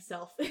care of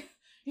myself.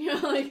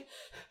 Like,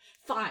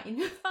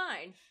 fine.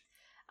 Fine.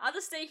 I'll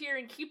just stay here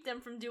and keep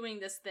them from doing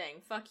this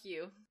thing. Fuck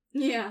you.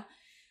 Yeah.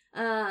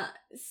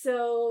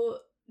 So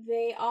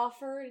they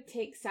offer to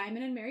take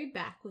Simon and Mary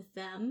back with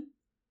them,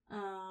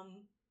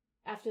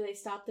 after they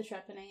stop the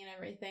trepanning and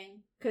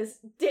everything. Because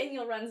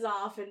Daniel runs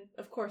off, and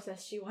of course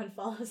SG1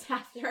 follows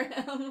after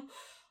him.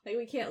 Like,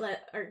 we can't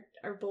let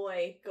our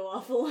boy go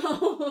off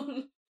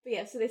alone. But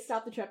yeah, so they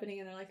stop the trepanning,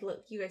 and they're like,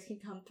 look, you guys can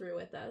come through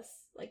with us.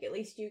 Like, at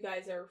least you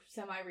guys are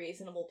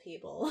semi-reasonable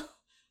people.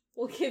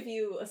 We'll give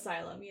you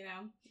asylum,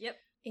 Yep.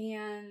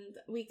 And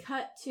we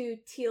cut to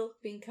Teal'c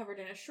being covered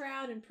in a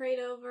shroud and prayed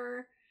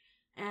over,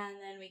 and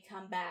then we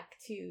come back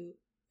to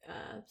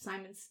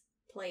Simon's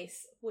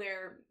place,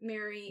 where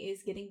Mary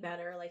is getting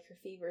better, like, her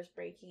fever's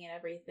breaking and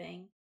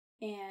everything.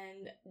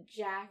 And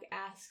Jack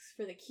asks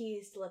for the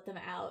keys to let them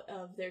out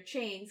of their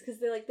chains,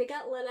 because they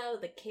got let out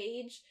of the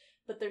cage,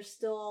 but they're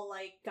still,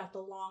 like, got the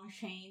long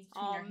chains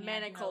between their hands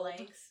manacled. and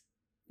their legs.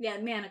 Yeah,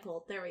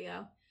 manacled. There we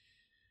go.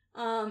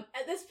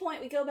 At this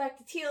point, we go back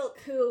to Teal'c,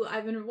 who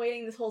I've been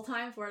waiting this whole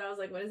time for it. I was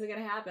like, when is it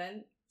gonna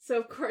happen? So,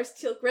 of course,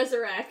 Teal'c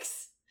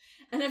resurrects,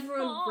 and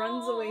everyone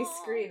runs away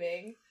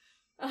screaming.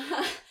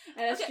 And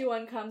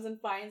SG1 comes and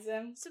finds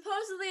him.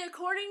 Supposedly,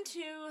 according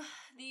to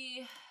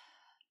the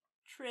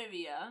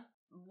trivia,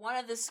 one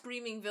of the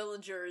screaming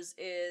villagers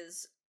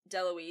is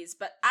DeLuise,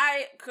 but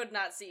I could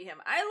not see him.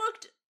 I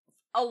looked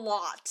a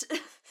lot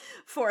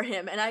for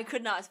him, and I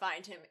could not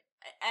find him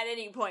at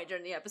any point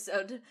during the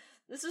episode.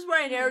 This is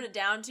where I narrowed it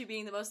down to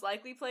being the most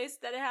likely place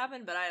that it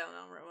happened, but I don't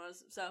know where it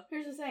was, so.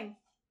 Here's the thing.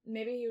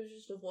 Maybe he was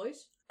just a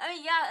voice? I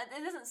mean, yeah,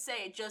 it doesn't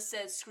say, it just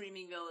says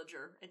Screaming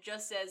Villager. It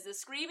just says, the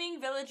Screaming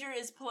Villager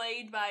is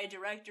played by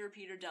director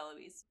Peter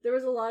DeLuise. There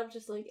was a lot of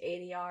just, like,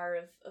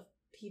 ADR of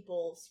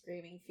people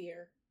screaming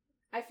fear.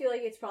 I feel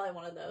like it's probably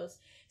one of those.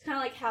 It's kind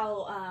of like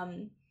how,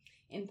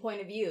 in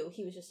Point of View,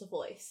 he was just a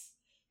voice.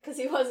 Because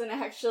he wasn't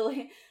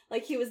actually,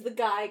 like, he was the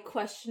guy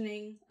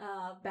questioning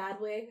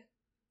Badwig,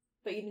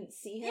 but you didn't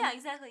see him. Yeah,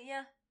 exactly,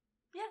 yeah.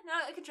 Yeah, no,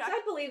 I could try. So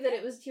I believe that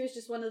he was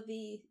just one of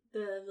the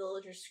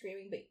villagers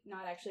screaming, but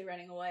not actually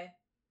running away.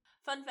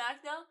 Fun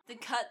fact, though, the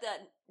cut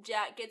that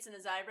Jack gets in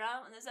his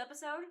eyebrow in this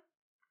episode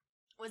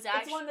was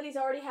actually... It's one that he's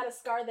already had a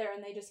scar there,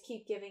 and they just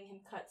keep giving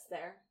him cuts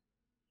there.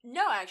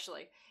 No,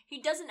 actually.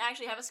 He doesn't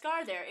actually have a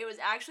scar there. It was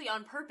actually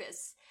on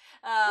purpose.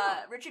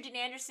 Richard Dean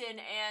Anderson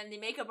and the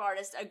makeup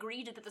artist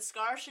agreed that the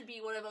scar should be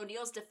one of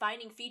O'Neill's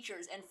defining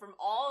features, and for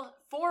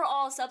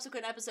all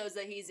subsequent episodes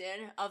that he's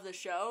in of the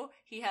show,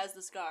 he has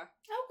the scar.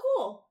 Oh,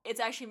 cool. It's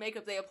actually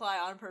makeup they apply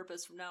on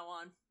purpose from now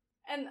on.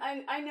 And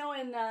I know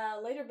in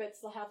later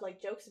bits they'll have,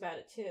 like, jokes about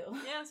it, too.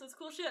 Yeah, so it's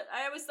cool shit.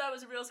 I always thought it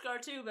was a real scar,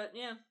 too, but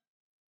yeah.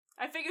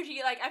 I figured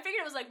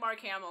it was like Mark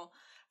Hamill,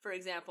 for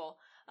example.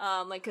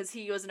 Because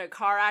he was in a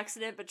car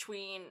accident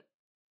between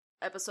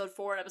episode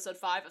 4 and episode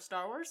 5 of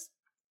Star Wars.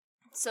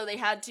 So they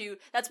had to,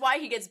 that's why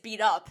he gets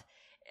beat up,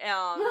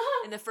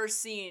 in the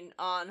first scene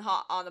on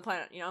the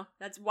planet, you know?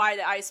 That's why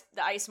the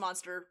ice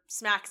monster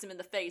smacks him in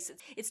the face.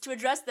 It's to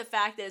address the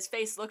fact that his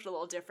face looked a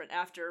little different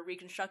after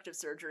reconstructive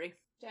surgery.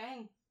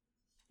 Dang.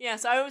 Yeah,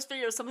 so I always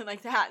figured it was something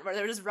like that, where they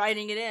were just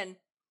writing it in.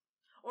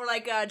 Or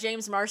like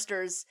James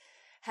Marsters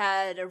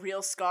had a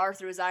real scar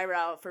through his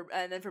eyebrow,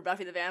 and then for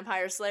Buffy the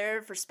Vampire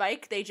Slayer, for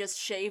Spike, they just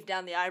shaved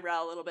down the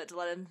eyebrow a little bit to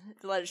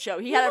let it show.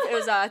 He had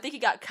I think he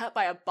got cut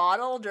by a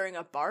bottle during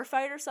a bar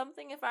fight or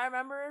something, if I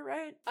remember it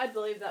right. I'd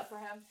believe that for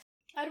him.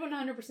 I'd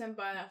 100%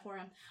 buy that for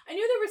him. I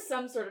knew there was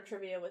some sort of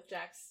trivia with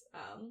Jack's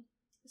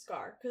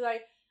scar, because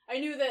I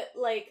knew that,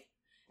 like,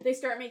 they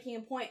start making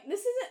a point. I don't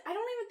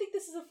even think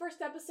this is the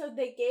first episode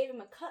they gave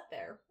him a cut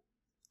there.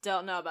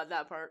 Don't know about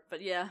that part,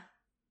 but yeah.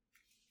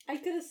 I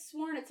could have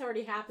sworn it's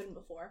already happened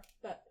before,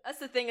 but... That's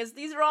the thing, is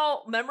these are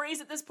all memories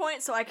at this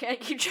point, so I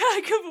can't keep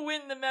track of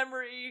when the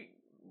memory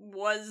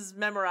was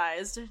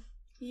memorized.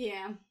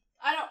 Yeah.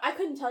 I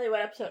couldn't tell you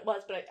what episode it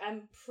was, but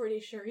I'm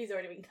pretty sure he's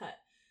already been cut,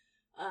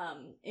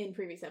 in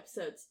previous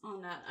episodes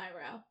on that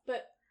eyebrow,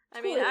 but... I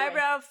mean,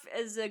 eyebrow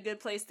is a good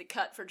place to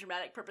cut for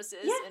dramatic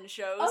purposes in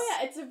shows. Oh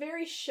yeah, it's a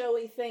very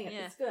showy thing.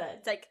 Yeah. It's good.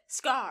 It's like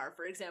Scar,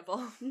 for example.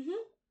 Mm-hmm.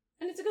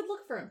 And it's a good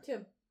look for him, too.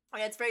 Oh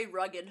yeah, it's very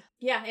rugged.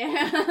 Yeah.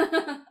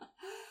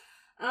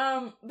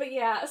 But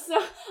yeah, so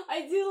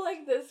I do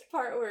like this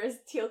part where as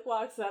Teal'c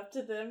walks up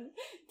to them,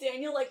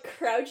 Daniel, like,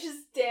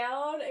 crouches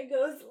down and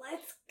goes,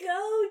 "Let's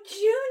go,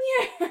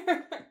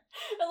 Junior!"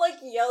 and, like,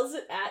 yells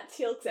it at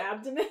Teal'c's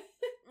abdomen.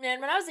 Man,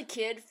 when I was a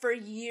kid, for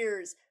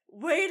years,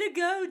 "Way to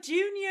go,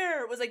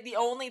 Junior!" was, like, the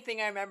only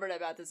thing I remembered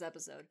about this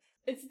episode.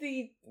 It's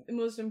the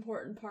most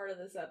important part of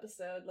this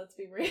episode, let's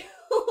be real.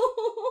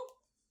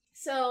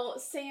 So,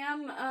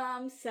 Sam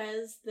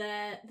says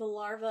that the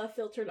larva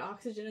filtered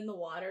oxygen in the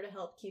water to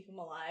help keep him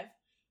alive,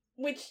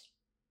 which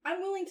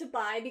I'm willing to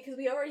buy because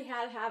we already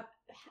have had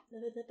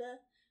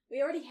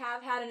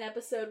an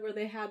episode where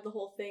they had the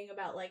whole thing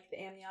about, like,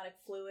 the amniotic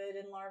fluid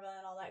and larva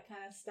and all that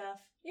kind of stuff.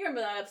 You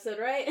remember that episode,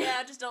 right? Yeah,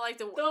 I just don't like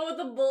the one with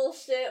the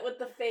bullshit with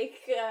the fake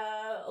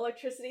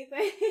electricity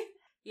thing.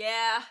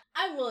 Yeah,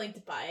 I'm willing to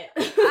buy it.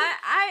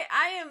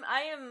 I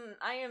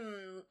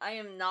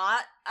am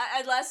not.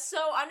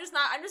 I'm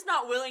just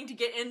not willing to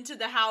get into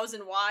the hows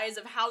and whys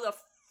of how the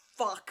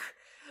fuck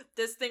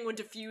this thing would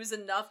diffuse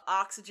enough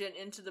oxygen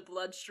into the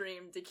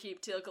bloodstream to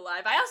keep Teal'c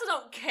alive. I also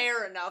don't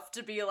care enough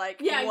to be like,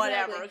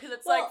 whatever, because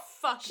it's like,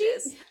 fuck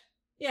this.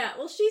 Yeah,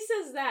 well, she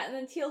says that, and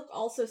then Teal'c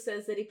also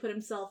says that he put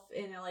himself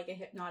in a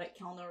hypnotic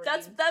Kelno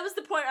regime. That was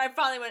the point I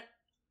finally went,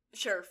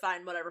 sure,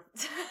 fine, whatever.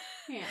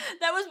 Yeah.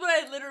 That was what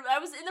I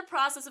was in the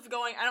process of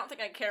going, I don't think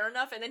I care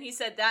enough, and then he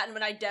said that, and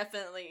when I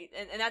definitely,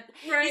 and that,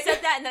 right. He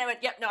said that, and then I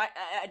went, yep, no,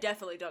 I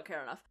definitely don't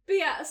care enough. But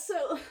yeah,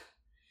 so,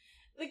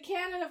 the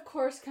canon, of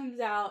course,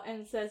 comes out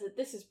and says that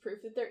this is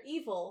proof that they're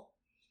evil,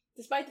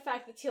 despite the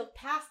fact that Teal'c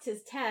passed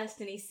his test,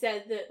 and he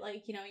said that,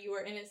 like, you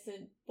were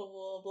innocent, blah,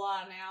 blah,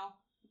 blah, now.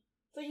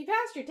 So you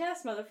passed your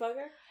test,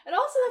 motherfucker. And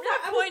also the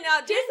fact, point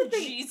out, didn't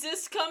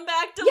Jesus come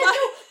back to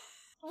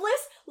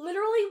life?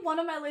 Literally one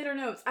of my later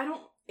notes.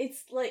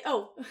 It's like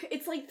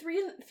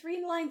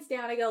three lines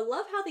down. I go,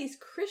 love how these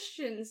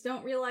Christians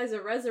don't realize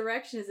a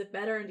resurrection is a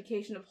better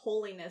indication of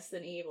holiness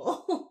than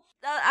evil.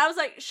 I was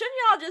like, shouldn't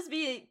y'all just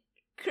be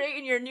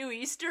creating your new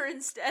Easter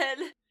instead?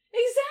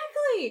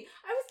 Exactly!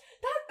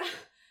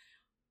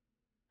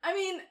 I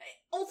mean,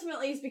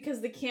 ultimately it's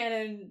because the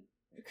canon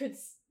could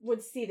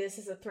would see this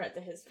as a threat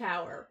to his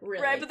power,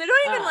 really. Right, but they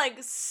don't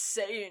even,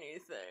 say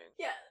anything.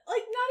 Yeah, not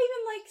even,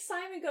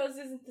 Simon goes,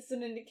 isn't this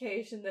an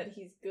indication that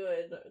he's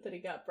good, that he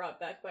got brought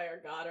back by our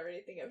god or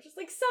anything? I was just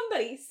like,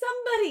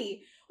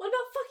 somebody! What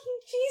about fucking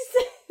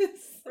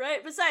Jesus?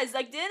 Right, besides,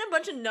 didn't a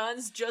bunch of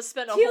nuns just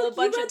spend a whole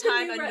bunch of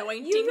time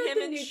anointing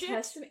him and shit?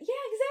 Testament. Yeah,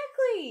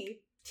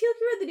 exactly! Teal'c,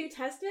 you read the New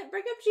Testament?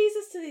 Bring up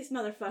Jesus to these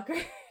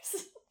motherfuckers.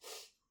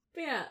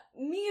 But yeah,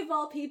 me of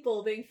all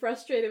people being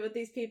frustrated with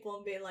these people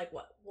and being like,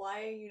 what?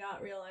 Why are you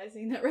not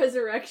realizing that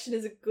resurrection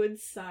is a good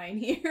sign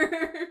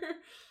here?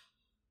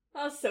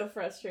 I was so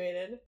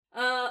frustrated.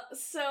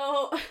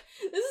 So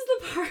this is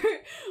the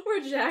part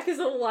where Jack is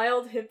a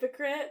wild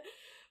hypocrite,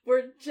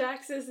 where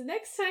Jack says,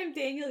 next time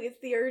Daniel gets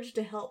the urge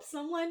to help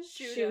someone,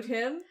 shoot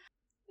him.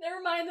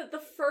 Never mind that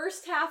the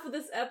first half of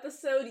this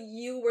episode,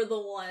 you were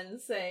the one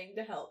saying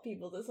to help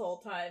people this whole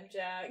time,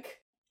 Jack.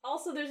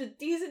 Also, there's a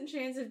decent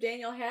chance if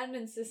Daniel hadn't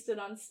insisted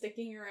on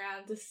sticking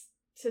around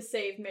to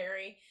save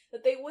Mary,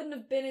 that they wouldn't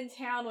have been in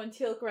town when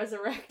Teal'c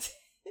resurrected.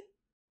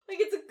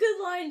 It's a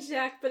good line,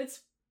 Jack, but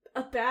it's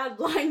a bad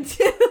line,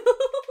 too.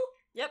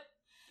 Yep.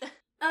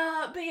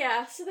 But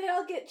yeah, so they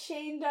all get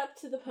chained up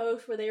to the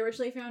post where they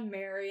originally found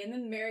Mary, and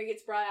then Mary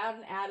gets brought out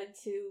and added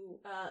to,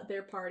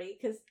 their party,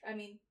 because,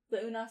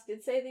 the Unas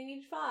did say they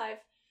needed 5.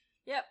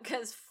 Yep,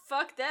 because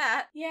fuck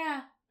that.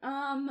 Yeah.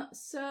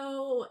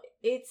 So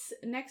it's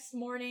next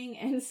morning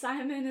and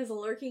Simon is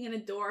lurking in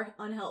a door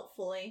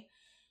unhelpfully.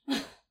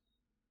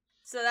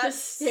 So that's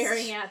just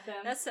staring at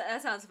them. That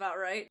sounds about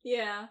right.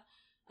 Yeah.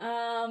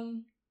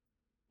 And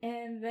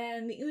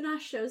then the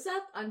Unas shows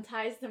up,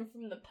 unties them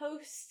from the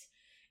post,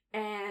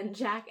 and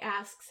Jack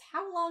asks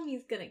how long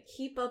he's gonna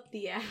keep up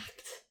the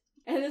act.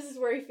 And this is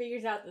where he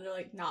figures out that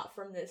they're not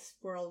from this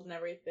world and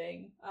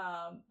everything.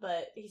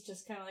 But he's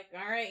just kind of like,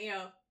 all right,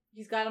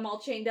 he's got them all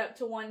chained up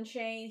to one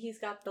chain. He's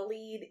got the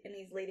lead, and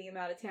he's leading them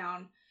out of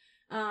town.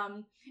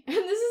 And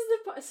this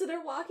is so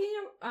they're walking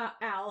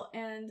out,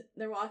 and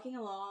they're walking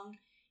along,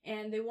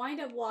 and they wind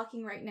up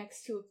walking right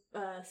next to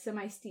a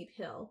semi-steep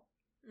hill.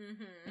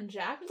 Mm-hmm. And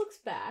Jack looks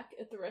back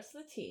at the rest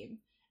of the team,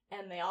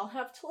 and they all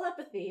have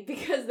telepathy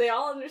because they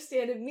all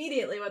understand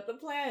immediately what the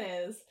plan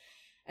is.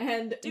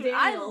 And dude, Daniel,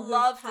 I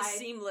love the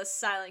seamless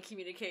silent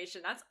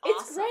communication. That's awesome.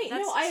 It's great.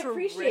 That's I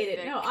appreciate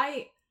it.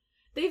 terrific.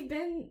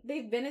 No,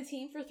 they've been a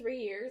team for 3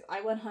 years.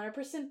 I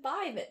 100%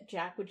 buy that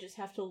Jack would just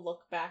have to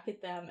look back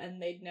at them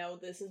and they'd know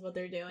this is what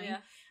they're doing. Yeah.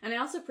 And I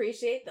also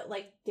appreciate that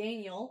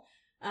Daniel,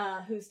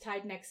 who's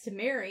tied next to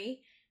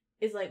Mary,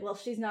 is well,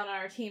 she's not on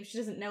our team. She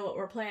doesn't know what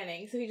we're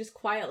planning. So he just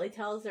quietly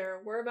tells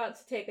her, we're about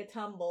to take a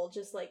tumble.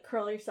 Just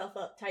curl yourself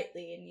up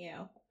tightly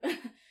and,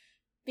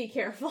 be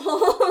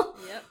careful.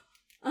 Yep.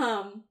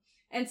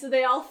 And so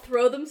they all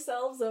throw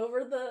themselves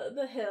over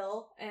the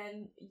hill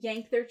and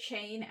yank their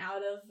chain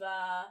out of,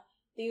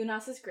 the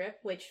Unas's grip,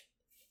 which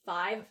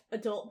 5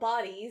 adult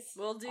bodies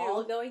will do.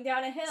 All going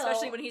down a hill.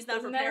 Especially when he's not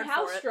Doesn't prepared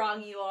matter for how it.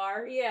 strong you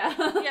are, yeah.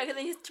 Yeah,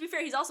 because to be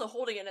fair, he's also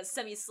holding it in a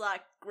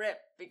semi-slack grip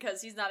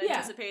because he's not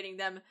anticipating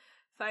them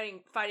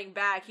fighting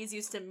back. He's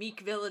used to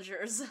meek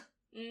villagers.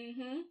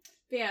 Mm-hmm.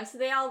 But yeah, so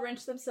they all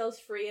wrench themselves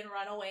free and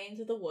run away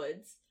into the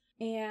woods.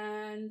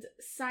 And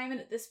Simon,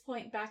 at this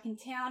point back in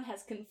town,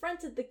 has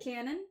confronted the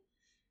cannon.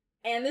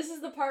 And this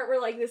is the part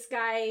where, this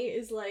guy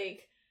is,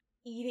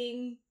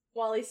 eating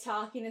while he's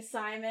talking to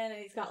Simon,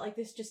 and he's got,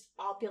 this just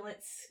opulent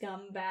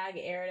scumbag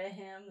air to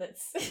him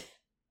that's...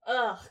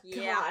 Ugh,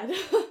 yeah. God.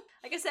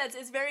 Like I said,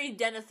 it's very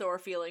Denethor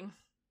feeling.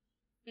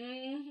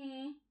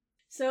 Mm-hmm.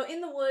 So in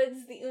the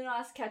woods, the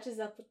Unas catches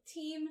up with the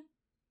team,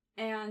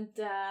 and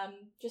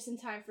just in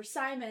time for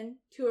Simon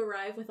to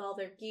arrive with all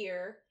their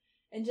gear.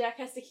 And Jack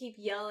has to keep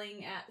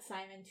yelling at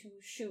Simon to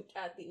shoot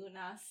at the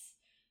Unas.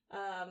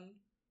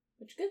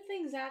 Which good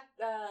thing, Zach,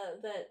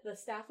 that the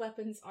staff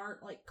weapons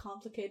aren't,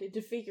 complicated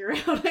to figure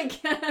out, I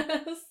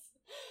guess.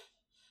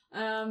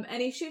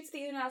 And he shoots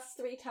the Unas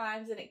 3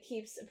 times, and it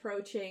keeps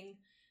approaching,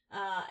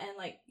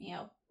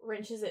 and,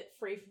 wrenches it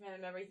free from him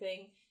and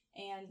everything.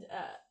 And,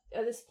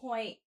 at this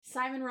point,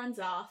 Simon runs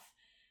off.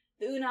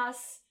 The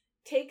Unas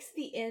takes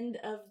the end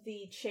of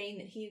the chain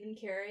that he'd been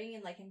carrying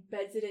and,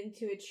 embeds it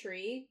into a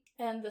tree.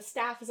 And the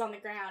staff is on the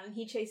ground, and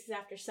he chases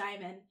after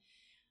Simon.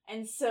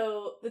 And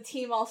so the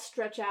team all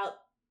stretch out,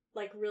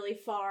 really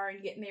far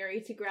and get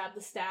Mary to grab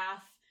the staff.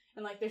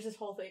 And, there's this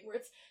whole thing where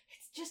it's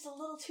just a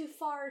little too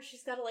far.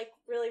 She's got to,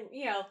 really,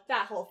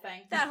 that whole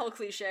thing. That whole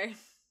cliche.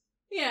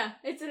 Yeah,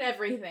 it's in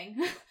everything.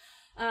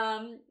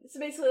 So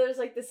basically there's,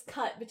 this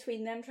cut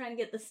between them trying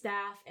to get the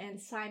staff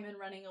and Simon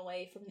running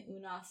away from the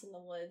Unas in the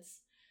woods.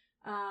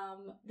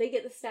 They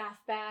get the staff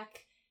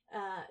back.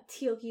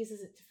 Teal'c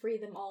uses it to free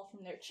them all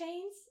from their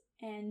chains.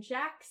 And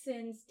Jack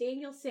sends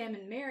Daniel, Sam,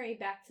 and Mary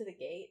back to the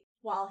gate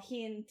while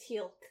he and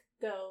Teal'c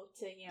go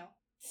to,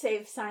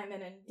 save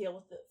Simon and deal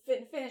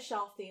with finish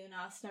off the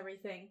Unas and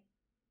everything.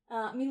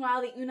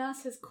 Meanwhile, the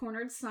Unas has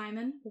cornered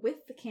Simon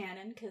with the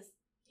cannon because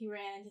he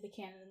ran into the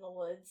cannon in the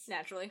woods.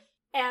 Naturally.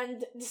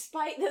 And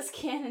despite this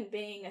cannon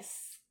being a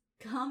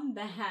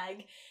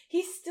scumbag.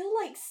 He still,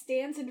 like,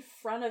 stands in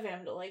front of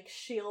him to, like,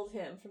 shield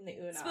him from the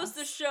Unas. It's supposed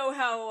to show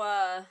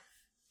how,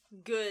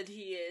 good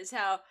he is,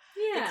 how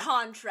the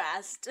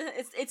contrast.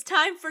 It's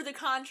time for the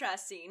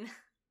contrast scene.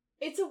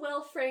 It's a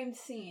well-framed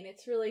scene.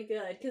 It's really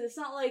good. Because it's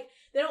not like,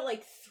 they don't,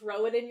 like,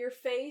 throw it in your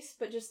face,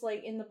 but just,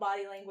 like, in the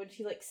body language,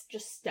 he, like,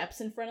 just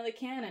steps in front of the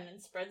cannon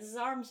and spreads his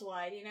arms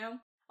wide, you know?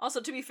 Also,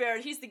 to be fair,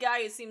 he's the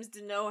guy who seems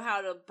to know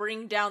how to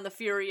bring down the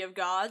fury of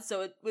God,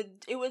 so it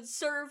would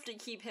serve to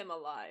keep him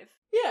alive.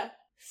 Yeah.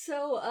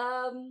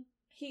 So,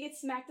 he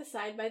gets smacked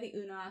aside by the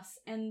Unas,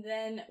 and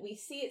then we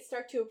see it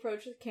start to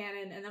approach the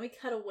cannon, and then we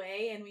cut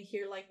away, and we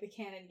hear, like, the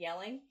cannon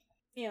yelling.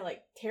 You know,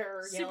 like,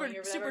 terror yelling or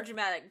whatever. Super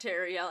dramatic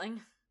terror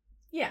yelling.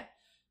 Yeah.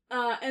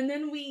 And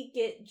then we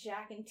get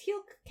Jack and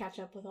Teal'c catch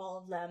up with all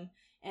of them,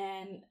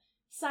 and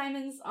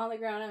Simon's on the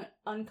ground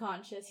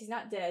unconscious. He's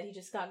not dead, he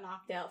just got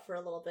knocked out for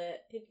a little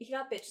bit. He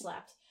got bitch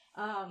slapped.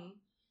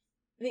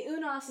 The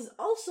Unas is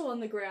also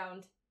on the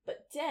ground,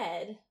 but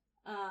dead.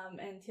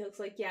 And Teal'c's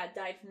like, yeah, it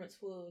died from its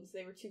wounds.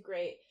 They were too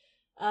great.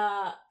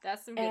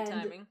 That's some good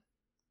timing.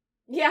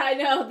 Yeah, I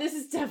know. This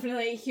is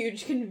definitely a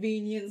huge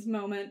convenience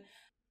moment.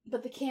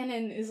 But the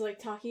canon is, like,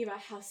 talking about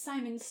how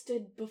Simon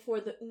stood before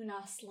the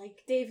Unas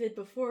like David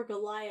before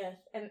Goliath,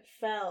 and it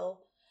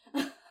fell.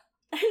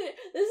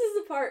 This is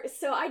the part,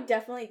 so I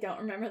definitely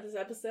don't remember this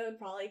episode,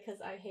 probably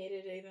because I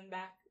hated it even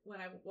back when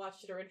I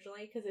watched it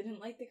originally, because I didn't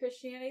like the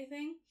Christianity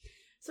thing.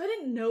 So I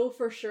didn't know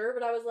for sure,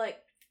 but I was like,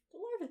 the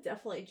larva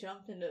definitely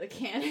jumped into the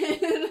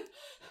cannon.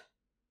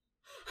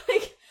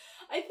 Like,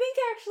 I think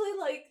actually,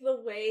 like,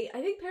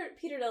 I think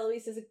Peter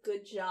DeLuise does a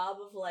good job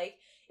of, like,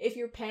 if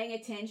you're paying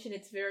attention,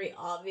 it's very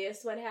obvious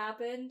what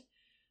happened,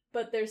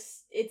 but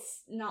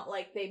it's not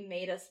like they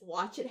made us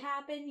watch it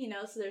happen, you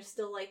know, so there's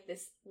still, like,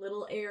 this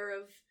little air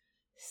of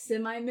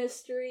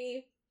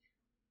semi-mystery,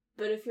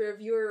 but if you're a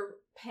viewer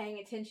paying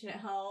attention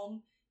at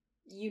home,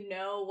 you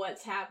know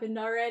what's happened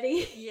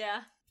already.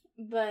 Yeah.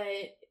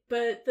 But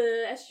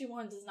the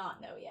SG-1 does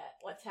not know yet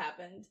what's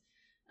happened.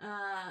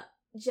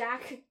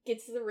 Jack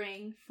gets the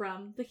ring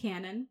from the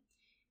cannon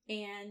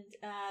and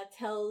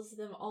tells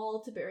them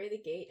all to bury the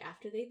gate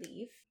after they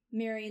leave.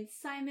 Mary and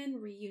Simon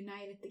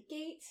reunite at the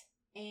gate,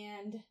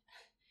 and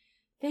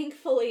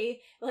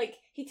thankfully, like,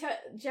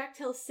 Jack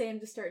tells Sam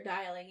to start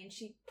dialing, and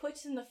she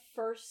puts in the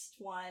first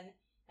one,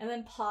 and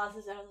then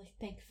pauses, and I was like,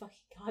 thank fucking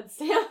God,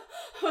 Sam.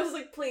 I was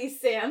like, please,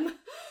 Sam.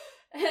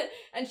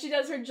 And she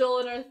does her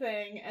Jolinar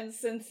thing, and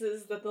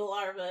senses that the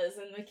larva is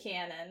in the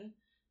cannon.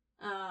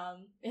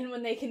 And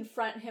when they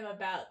confront him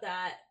about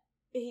that,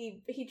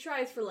 he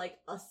tries for, like,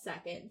 a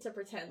second to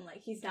pretend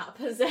like he's not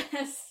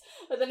possessed,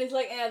 but then he's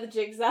like, the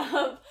jig's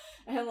up,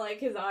 and, like,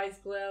 his eyes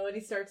glow, and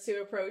he starts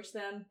to approach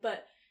them,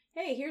 but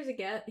hey, here's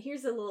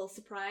a little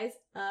surprise.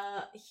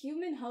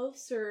 Human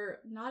hosts are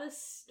not as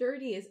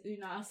sturdy as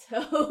Unas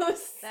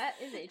hosts. That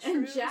is a true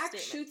And Jack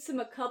statement. shoots him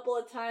a couple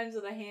of times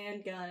with a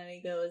handgun and he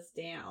goes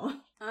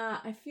down.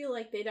 I feel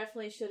like they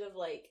definitely should have,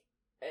 like,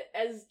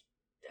 as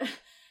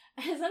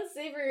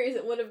unsavory as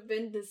it would have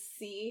been to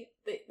see,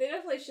 they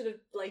definitely should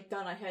have, like,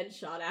 done a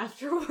headshot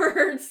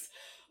afterwards.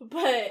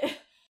 But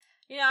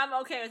yeah,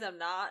 I'm okay with them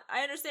not.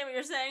 I understand what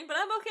you're saying, but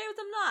I'm okay with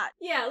them not.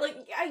 yeah, like,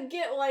 I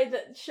get why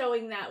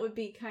showing that would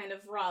be kind of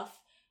rough,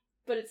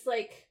 but it's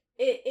like,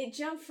 it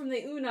jumped from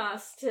the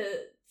Unas to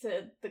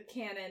the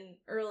cannon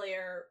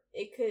earlier.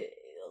 It could,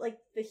 like,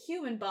 the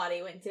human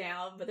body went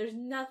down, but there's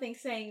nothing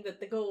saying that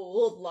the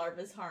gold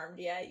larva's harmed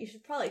yet. You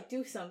should probably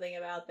do something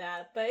about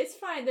that, but it's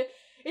fine.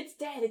 It's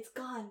dead, it's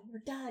gone, we're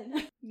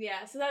done.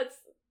 Yeah, so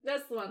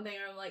that's the one thing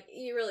where I'm like,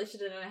 you really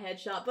should have done a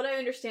headshot, but I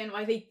understand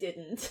why they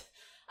didn't.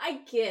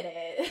 I get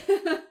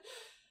it.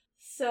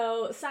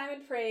 So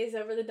Simon prays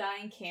over the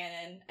dying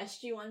cannon.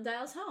 SG-1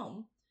 dials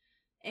home.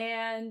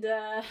 And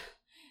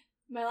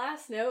my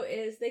last note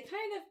is they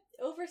kind of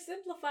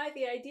oversimplify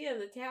the idea of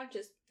the town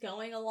just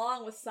going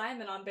along with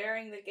Simon on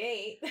burying the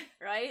gate.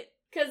 Right?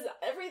 Because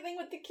everything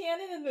with the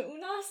cannon and the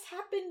Unas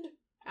happened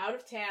out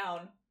of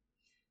town.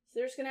 So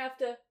they're just gonna have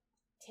to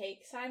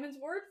take Simon's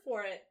word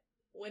for it.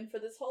 When for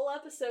this whole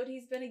episode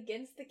he's been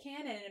against the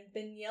cannon and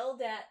been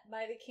yelled at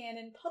by the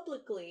cannon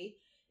publicly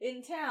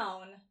in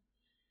town.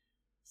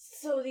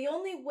 So the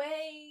only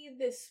way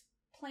this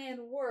plan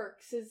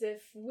works is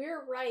if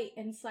we're right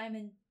and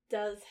Simon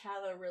does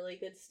have a really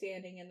good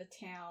standing in the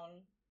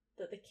town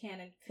that the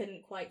canon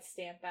couldn't quite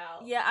stamp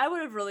out. Yeah, I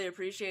would have really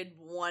appreciated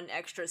one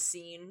extra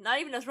scene. Not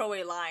even a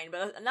throwaway line,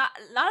 but not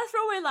a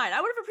throwaway line.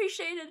 I would have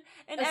appreciated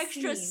an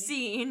extra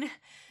scene.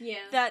 Yeah.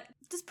 That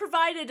just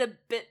provided a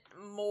bit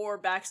more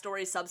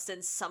backstory,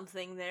 substance,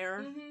 something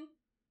there. Mm-hmm.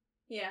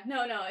 Yeah,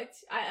 no,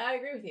 it's I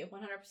agree with you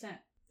 100%.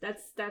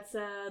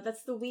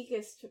 That's the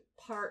weakest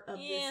part of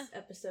this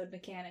episode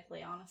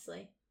mechanically,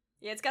 honestly.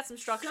 Yeah, it's got some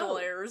structural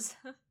errors.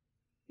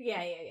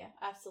 Yeah,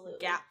 absolutely.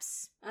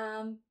 Gaps.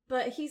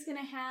 But he's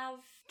gonna have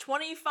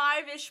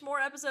 25-ish more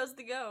episodes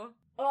to go.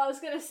 Oh, I was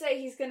gonna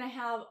say he's gonna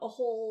have a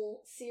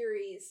whole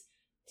series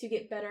to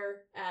get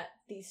better at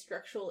these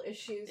structural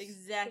issues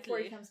before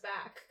he comes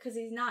back. Because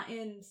he's not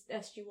in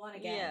SG1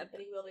 again, but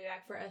he will be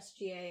back for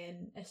SGA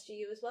and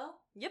SGU as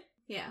well. Yep.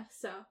 Yeah,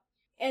 so...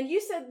 And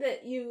you said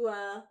that you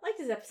liked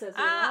his episodes.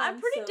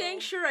 I'm pretty dang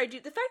sure I do.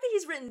 The fact that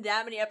he's written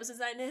that many episodes,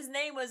 and his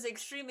name was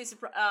extremely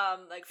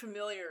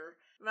familiar.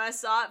 When I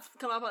saw it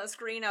come up on the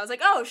screen, I was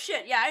like, oh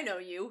shit, yeah, I know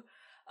you.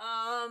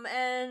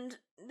 And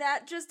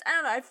that just, I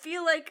don't know, I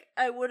feel like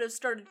I would have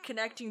started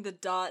connecting the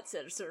dots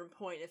at a certain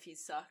point if he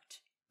sucked.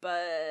 But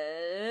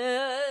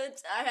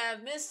I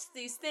have missed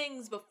these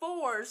things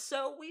before,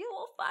 so we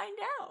will find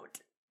out.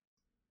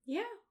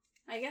 Yeah,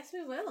 I guess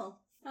we will.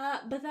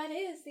 But that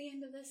is the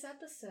end of this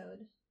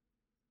episode.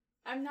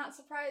 I'm not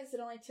surprised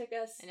it only took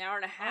us an hour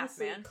and a half,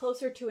 honestly, man.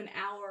 Closer to an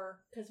hour,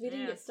 because we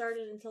didn't get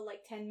started until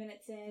like 10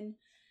 minutes in.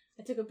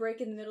 I took a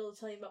break in the middle to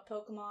tell you about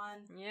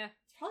Pokemon. Yeah.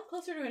 It's probably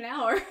closer to an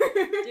hour.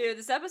 Dude,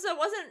 this episode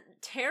wasn't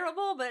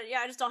terrible, but yeah,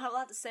 I just don't have a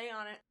lot to say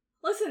on it.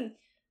 Listen,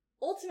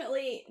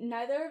 ultimately,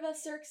 neither of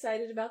us are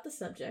excited about the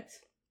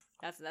subject.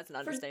 That's an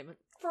understatement.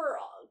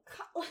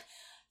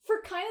 For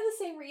kind of the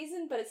same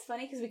reason, but it's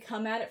funny because we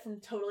come at it from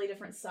totally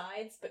different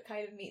sides, but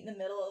kind of meet in the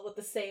middle with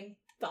the same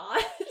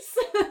thoughts.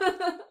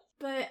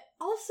 But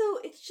also,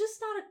 it's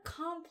just not a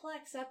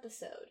complex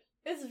episode.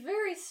 It's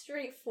very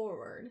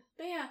straightforward.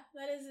 But yeah,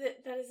 that is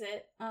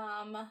it.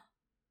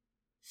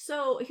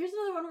 So here's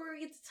another one where we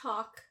get to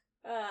talk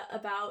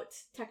about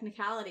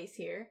technicalities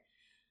here.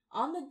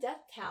 On the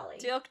death tally.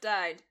 Teal'c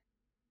died.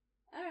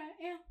 Alright,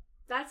 yeah.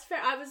 That's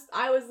fair.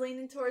 I was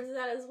leaning towards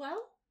that as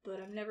well. But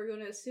I'm never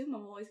going to assume.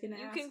 I'm always going to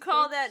ask. You can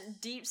call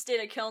that deep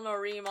state of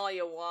Kelnorim all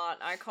you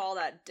want. I call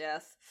that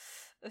death.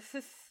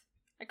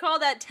 I call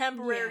that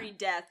temporary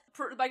death.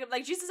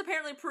 Like Jesus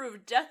apparently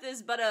proved, death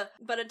is but a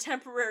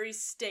temporary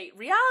state.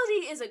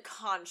 Reality is a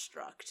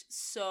construct.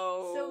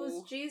 So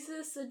was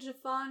Jesus a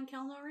Jaffa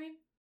Kelnorim?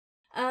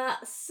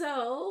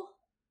 So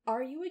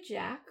are you a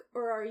Jack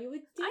or are you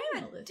a Daniel? I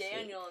am a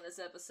Daniel in this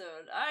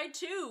episode. I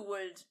too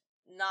would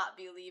not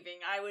be leaving.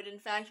 I would in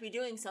fact be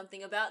doing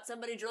something about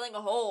somebody drilling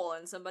a hole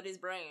in somebody's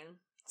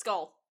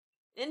skull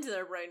into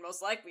their brain,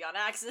 most likely on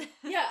accident.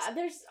 Yeah,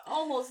 there's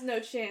almost no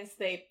chance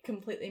they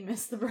completely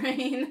miss the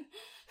brain.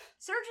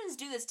 Surgeons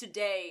do this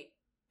today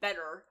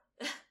better.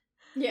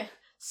 Yeah.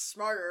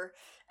 Smarter,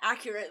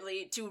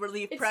 accurately, to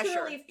relieve pressure.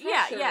 To relieve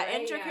pressure, yeah,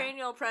 right?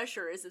 intracranial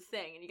pressure is a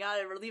thing, and you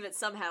gotta relieve it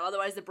somehow,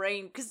 otherwise the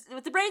brain, because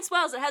if the brain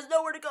swells, it has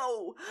nowhere to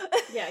go.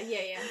 Yeah.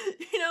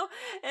 You know,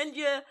 and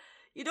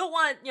you don't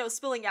want,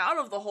 spilling out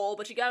of the hole,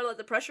 but you gotta let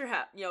the pressure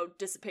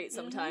dissipate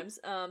sometimes.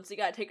 So you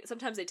gotta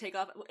sometimes they take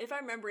off. If I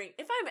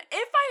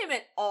am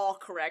at all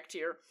correct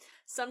here,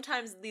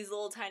 sometimes these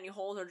little tiny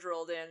holes are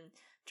drilled in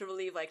to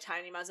relieve, like,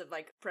 tiny amounts of,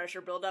 like, pressure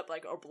buildup,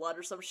 like, or blood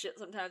or some shit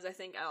sometimes, I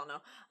think. I don't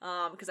know.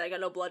 Because I got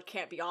no blood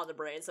can't be on the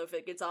brain, so if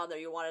it gets on there,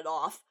 you want it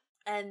off.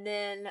 And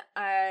then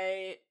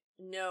I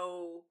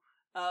know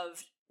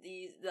of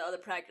the other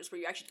practice where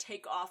you actually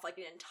take off, like,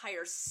 an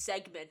entire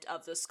segment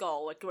of the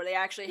skull, like, where they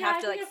actually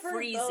have to, like,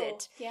 freeze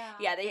it.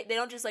 Yeah, they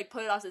don't just, like,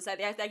 put it off to the side.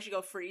 They have to actually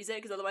go freeze it,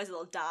 because otherwise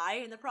it'll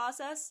die in the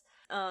process,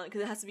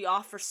 because it has to be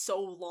off for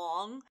so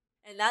long.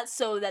 And that's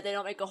so that they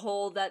don't make a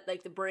hole that,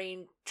 like, the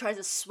brain tries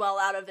to swell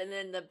out of, and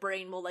then the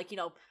brain will, like,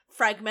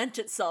 fragment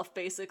itself,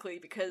 basically,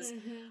 because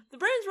the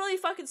brain's really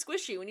fucking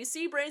squishy. When you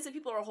see brains that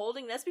people are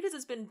holding, that's because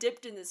it's been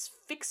dipped in this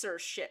fixer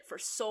shit for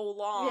so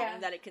long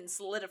that it can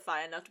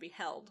solidify enough to be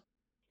held.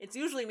 It's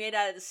usually made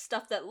out of the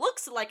stuff that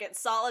looks like it's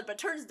solid, but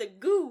turns to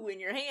goo in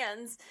your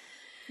hands.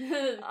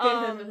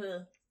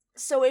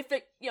 So if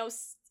it,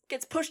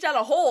 gets pushed out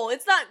a hole,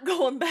 it's not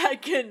going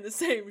back in the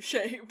same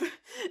shape.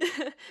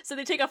 So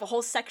they take off a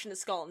whole section of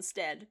skull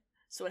instead,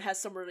 so it has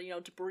somewhere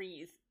to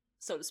breathe,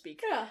 so to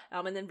speak. Yeah.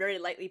 And then very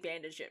lightly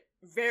bandage it.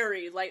 Yeah.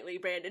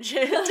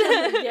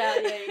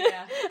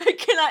 I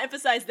cannot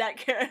emphasize that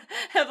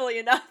heavily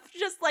enough.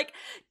 Just like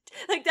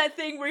that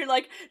thing where you're,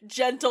 like,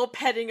 gentle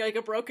petting, like,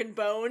 a broken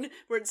bone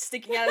where it's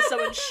sticking out of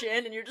someone's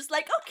shin, and you're just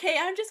like, okay,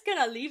 I'm just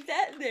gonna leave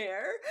that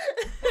there.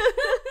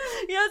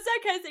 It's that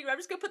kind of thing where I'm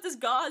just gonna put this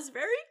gauze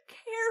very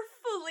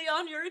carefully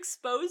on your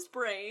exposed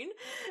brain.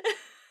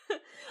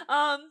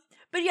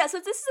 But yeah, so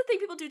this is the thing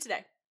people do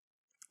today.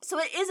 So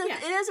it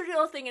is a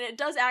real thing, and it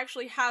does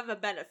actually have a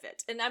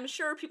benefit. And I'm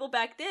sure people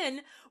back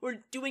then were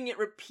doing it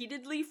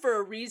repeatedly for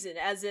a reason,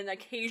 as in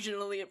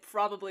occasionally it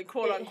probably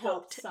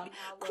quote-unquote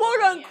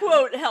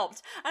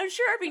helped. I'm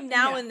sure every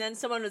now and then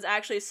someone was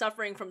actually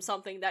suffering from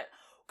something that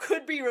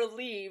could be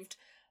relieved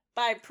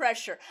by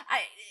pressure.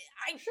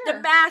 The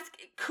math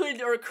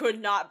could or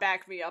could not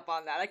back me up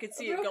on that. I could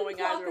see it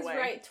going either way.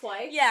 Right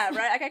twice. Yeah,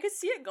 right. I could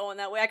see it going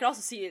that way. I could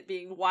also see it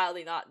being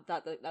wildly not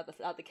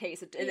the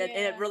case, and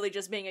it really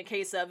just being a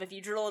case of if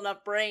you drill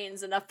enough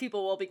brains, enough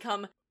people will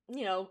become,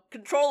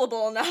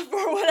 controllable enough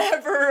or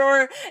whatever,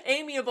 or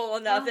amiable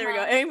enough. There we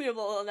go,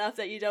 amiable enough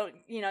that you don't,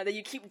 that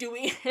you keep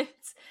doing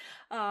it.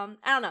 I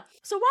don't know.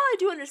 So while I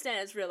do understand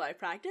it's real life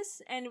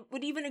practice, and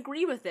would even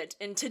agree with it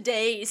in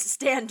today's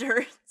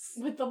standards,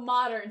 with the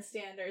modern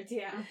standards,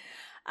 yeah,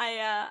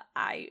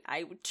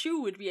 I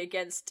too would be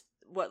against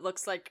what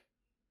looks like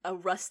a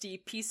rusty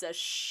piece of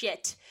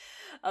shit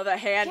of a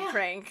hand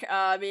crank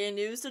being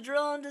used to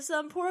drill into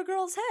some poor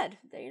girl's head.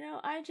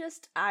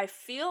 I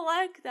feel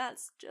like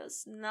that's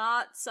just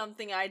not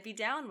something I'd be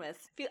down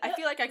with. I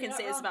feel like I can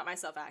say this about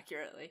myself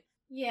accurately.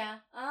 Yeah.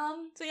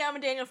 So yeah, I'm a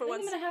Daniel for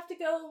once. I'm gonna have to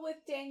go with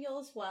Daniel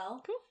as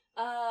well. Cool.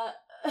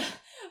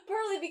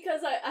 Partly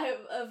because I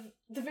of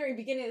the very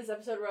beginning of this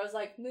episode where I was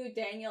like, "Moo,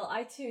 Daniel,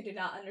 I too do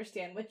not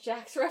understand what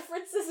Jack's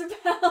reference is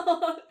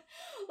about."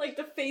 Like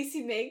the face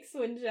he makes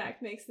when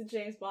Jack makes the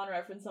James Bond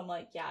reference, I'm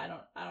like, "Yeah,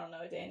 I don't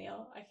know,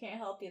 Daniel. I can't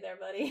help you there,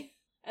 buddy."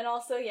 And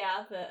also,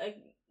 yeah, the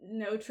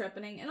no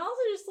tripping, and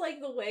also just like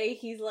the way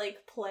he's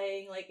like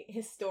playing like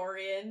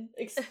historian,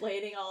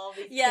 explaining all of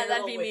these. Yeah,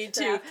 that'd be me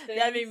too.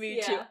 That'd be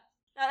me too.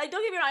 Don't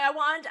get me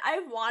wrong, I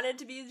wanted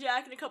to be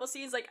Jack in a couple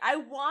scenes. Like, I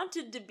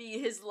wanted to be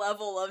his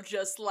level of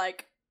just,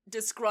 like,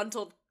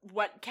 disgruntled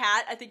wet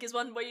cat, I think is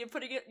one way you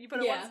put it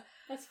once. Yeah,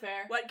 that's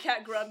fair. Wet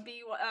cat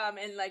grumpy,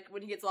 and, like,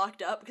 when he gets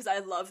locked up, because I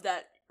love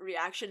that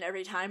reaction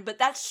every time. But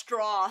that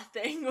straw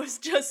thing was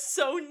just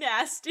so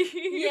nasty.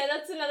 Yeah,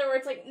 that's another word.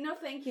 It's like, no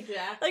thank you,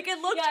 Jack. Like,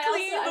 it looked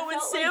clean, but when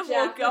Sam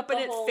woke up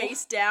and it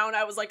face down,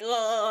 I was like,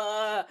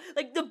 ugh.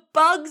 Like, the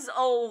bugs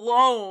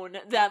alone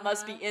that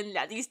must be in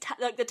that. These,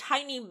 like, the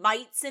tiny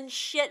mites and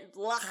shit.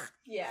 Ugh.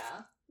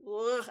 Yeah.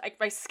 Ugh.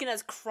 My skin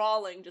is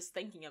crawling just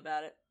thinking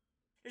about it.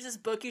 There's this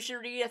book you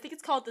should read. I think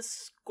it's called The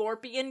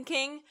Scorpion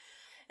King.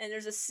 And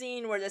there's a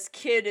scene where this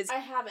kid is... I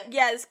haven't.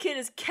 Yeah, this kid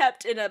is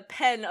kept in a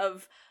pen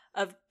of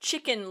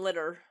chicken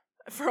litter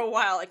for a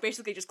while, like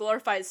basically just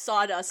glorified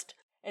sawdust.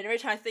 And every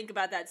time I think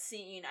about that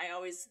scene, I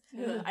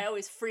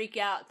always freak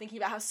out thinking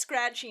about how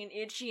scratchy and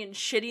itchy and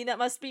shitty that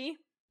must be.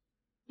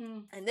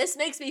 And this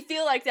makes me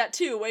feel like that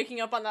too,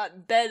 waking up on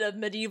that bed of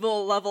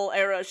medieval level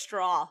era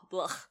straw.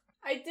 Blech.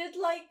 I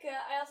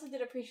also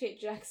did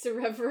appreciate Jack's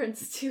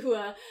irreverence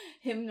to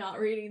him not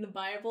reading the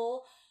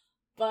Bible,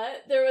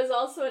 but there was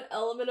also an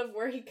element of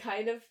where he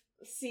kind of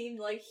seemed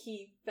like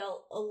he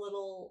felt a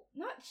little,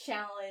 not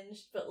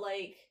challenged, but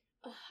like,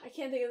 I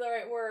can't think of the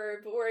right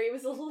word, but where he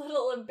was a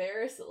little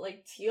embarrassed that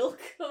like Teal'c,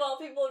 of all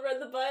people, had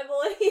read the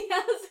Bible and he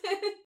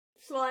hasn't.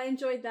 So I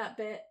enjoyed that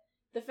bit.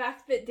 The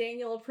fact that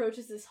Daniel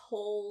approaches this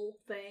whole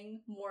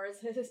thing more as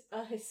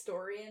a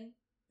historian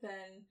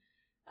than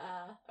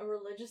a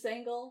religious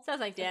angle.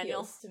 Sounds like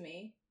Daniel. To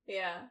me.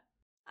 Yeah.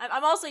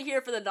 I'm also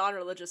here for the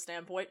non-religious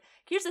standpoint.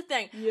 Here's the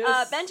thing.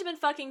 Yes. Benjamin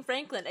fucking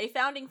Franklin, a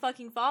founding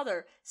fucking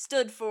father,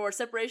 stood for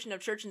separation of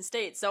church and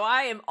state. So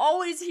I am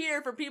always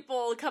here for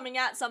people coming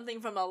at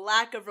something from a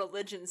lack of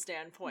religion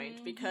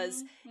standpoint,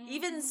 because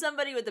even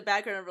somebody with a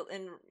background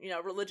in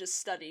religious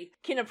study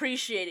can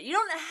appreciate it. You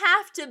don't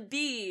have to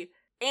be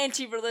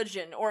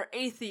anti-religion or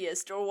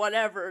atheist or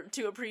whatever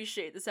to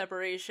appreciate the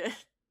separation.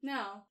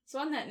 No. So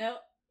on that note,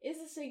 is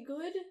this a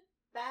good...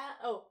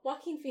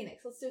 Joaquin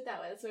Phoenix. Let's do it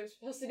that way. That's what we're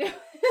supposed to do. What's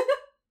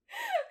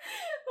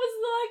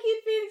the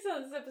Joaquin Phoenix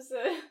on this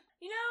episode?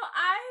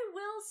 I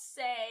will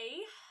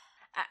say...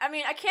 I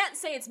mean, I can't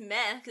say it's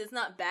meh, because it's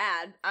not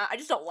bad. I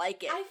just don't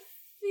like it. I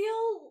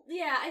feel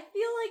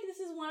like this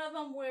is one of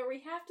them where we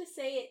have to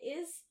say it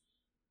is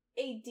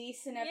a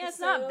decent episode. Yeah, it's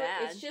not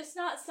bad. It's just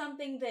not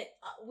something that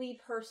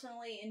we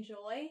personally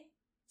enjoy.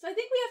 So I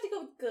think we have to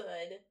go with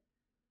good.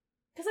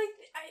 Because I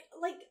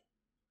like,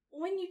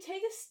 when you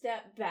take a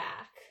step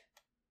back...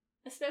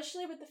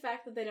 Especially with the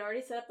fact that they'd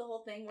already set up the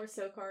whole thing where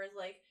Sokar is,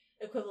 like,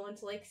 equivalent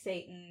to, like,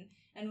 Satan.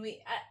 And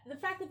the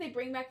fact that they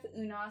bring back the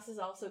Unas is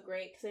also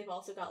great, because they've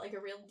also got, like, a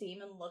real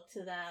demon look to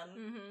them.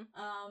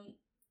 Mm-hmm.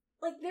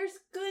 Like, there's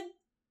good...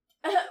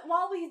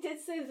 while we did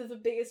say that the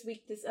biggest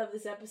weakness of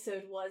this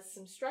episode was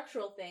some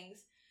structural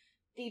things,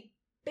 the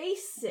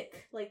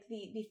basic, like,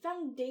 the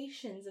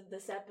foundations of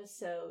this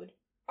episode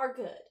are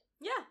good.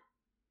 Yeah.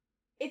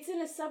 It's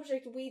in a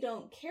subject we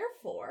don't care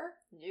for.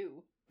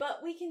 No.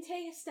 But we can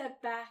take a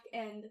step back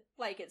and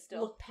like it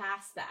still. Look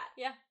past that.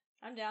 Yeah,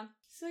 I'm down.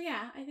 So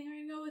yeah, I think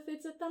we're gonna go with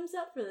it's a thumbs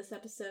up for this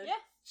episode. Yeah.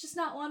 It's just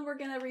not one we're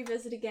gonna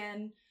revisit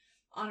again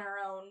on our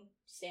own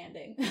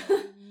standing.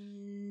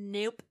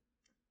 Nope.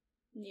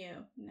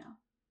 No.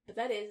 But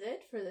that is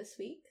it for this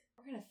week.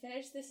 We're gonna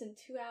finish this in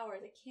 2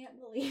 hours. I can't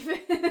believe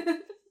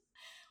it.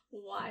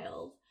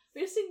 Wild.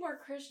 We just need more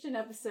Christian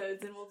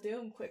episodes and we'll do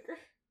them quicker.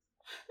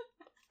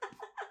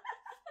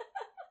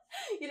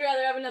 You'd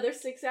rather have another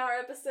 6-hour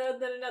episode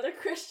than another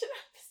Christian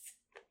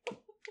episode.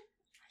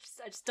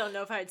 I just don't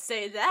know if I'd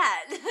say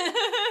that.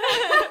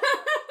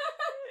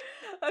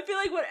 I feel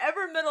like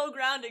whatever middle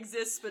ground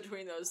exists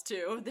between those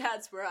two,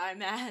 that's where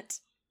I'm at.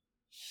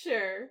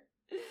 Sure.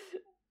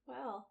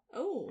 Well.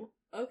 Oh,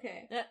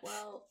 okay.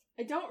 Well,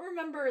 I don't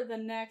remember the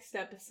next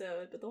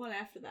episode, but the one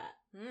after that.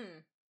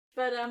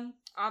 But,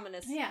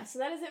 ominous. Yeah, so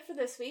that is it for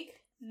this week.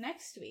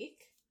 Next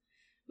week,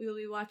 we will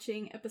be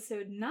watching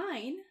episode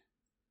 9,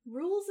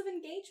 Rules of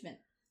Engagement.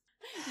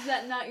 Is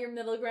that not your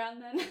middle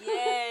ground then?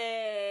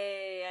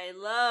 Yay! I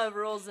love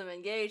Rules of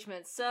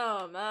Engagement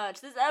so much.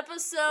 This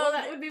episode... Well,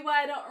 that would be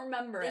why I don't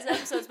remember it. This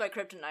episode's by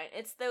Kryptonite.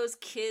 It's those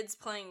kids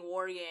playing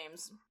war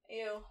games.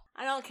 Ew.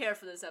 I don't care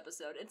for this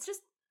episode. It's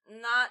just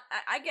not.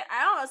 I don't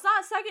know. It's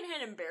not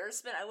secondhand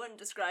embarrassment. I wouldn't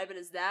describe it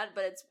as that,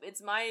 but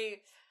it's my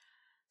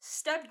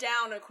step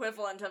down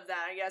equivalent of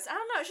that, I guess. I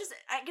don't know. It's just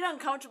I get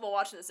uncomfortable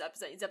watching these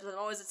episodes. I'm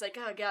always just like,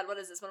 oh god, what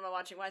is this? What am I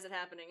watching? Why is it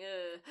happening?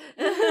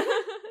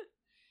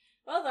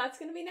 Well, that's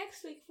gonna be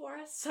next week for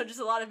us. So just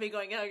a lot of me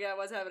going, oh god,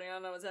 what's happening? I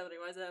don't know what's happening.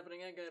 Why is it happening?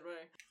 Oh god,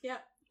 why? Yeah.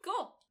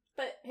 Cool.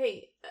 But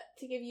hey,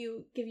 to give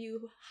you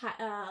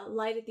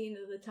light at the end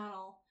of the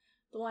tunnel,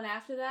 the one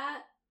after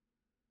that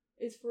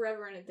is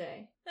Forever and a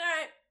Day. All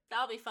right,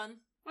 that'll be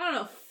fun. I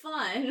don't know,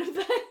 fun,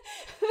 but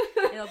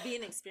it'll be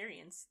an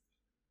experience.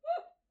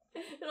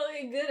 It'll be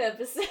a good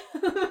episode.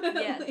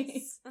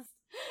 Yes.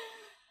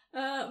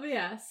 But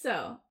yeah,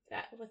 so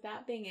with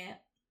that being it,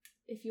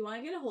 if you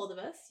want to get a hold of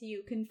us,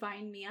 you can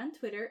find me on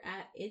Twitter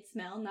at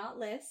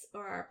itsmelnotliss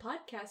or our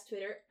podcast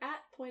Twitter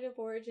at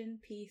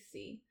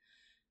pointoforiginpc.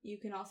 You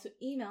can also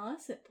email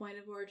us at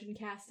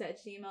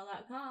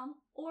pointoforigincast@gmail.com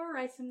or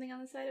write something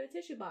on the side of a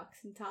tissue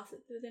box and toss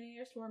it through the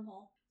nearest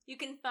wormhole. You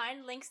can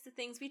find links to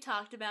things we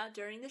talked about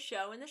during the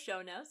show in the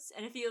show notes,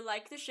 and if you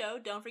like the show,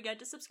 don't forget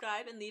to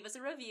subscribe and leave us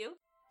a review.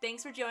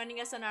 Thanks for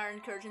joining us on our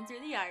incursion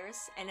through the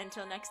iris, and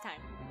until next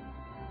time.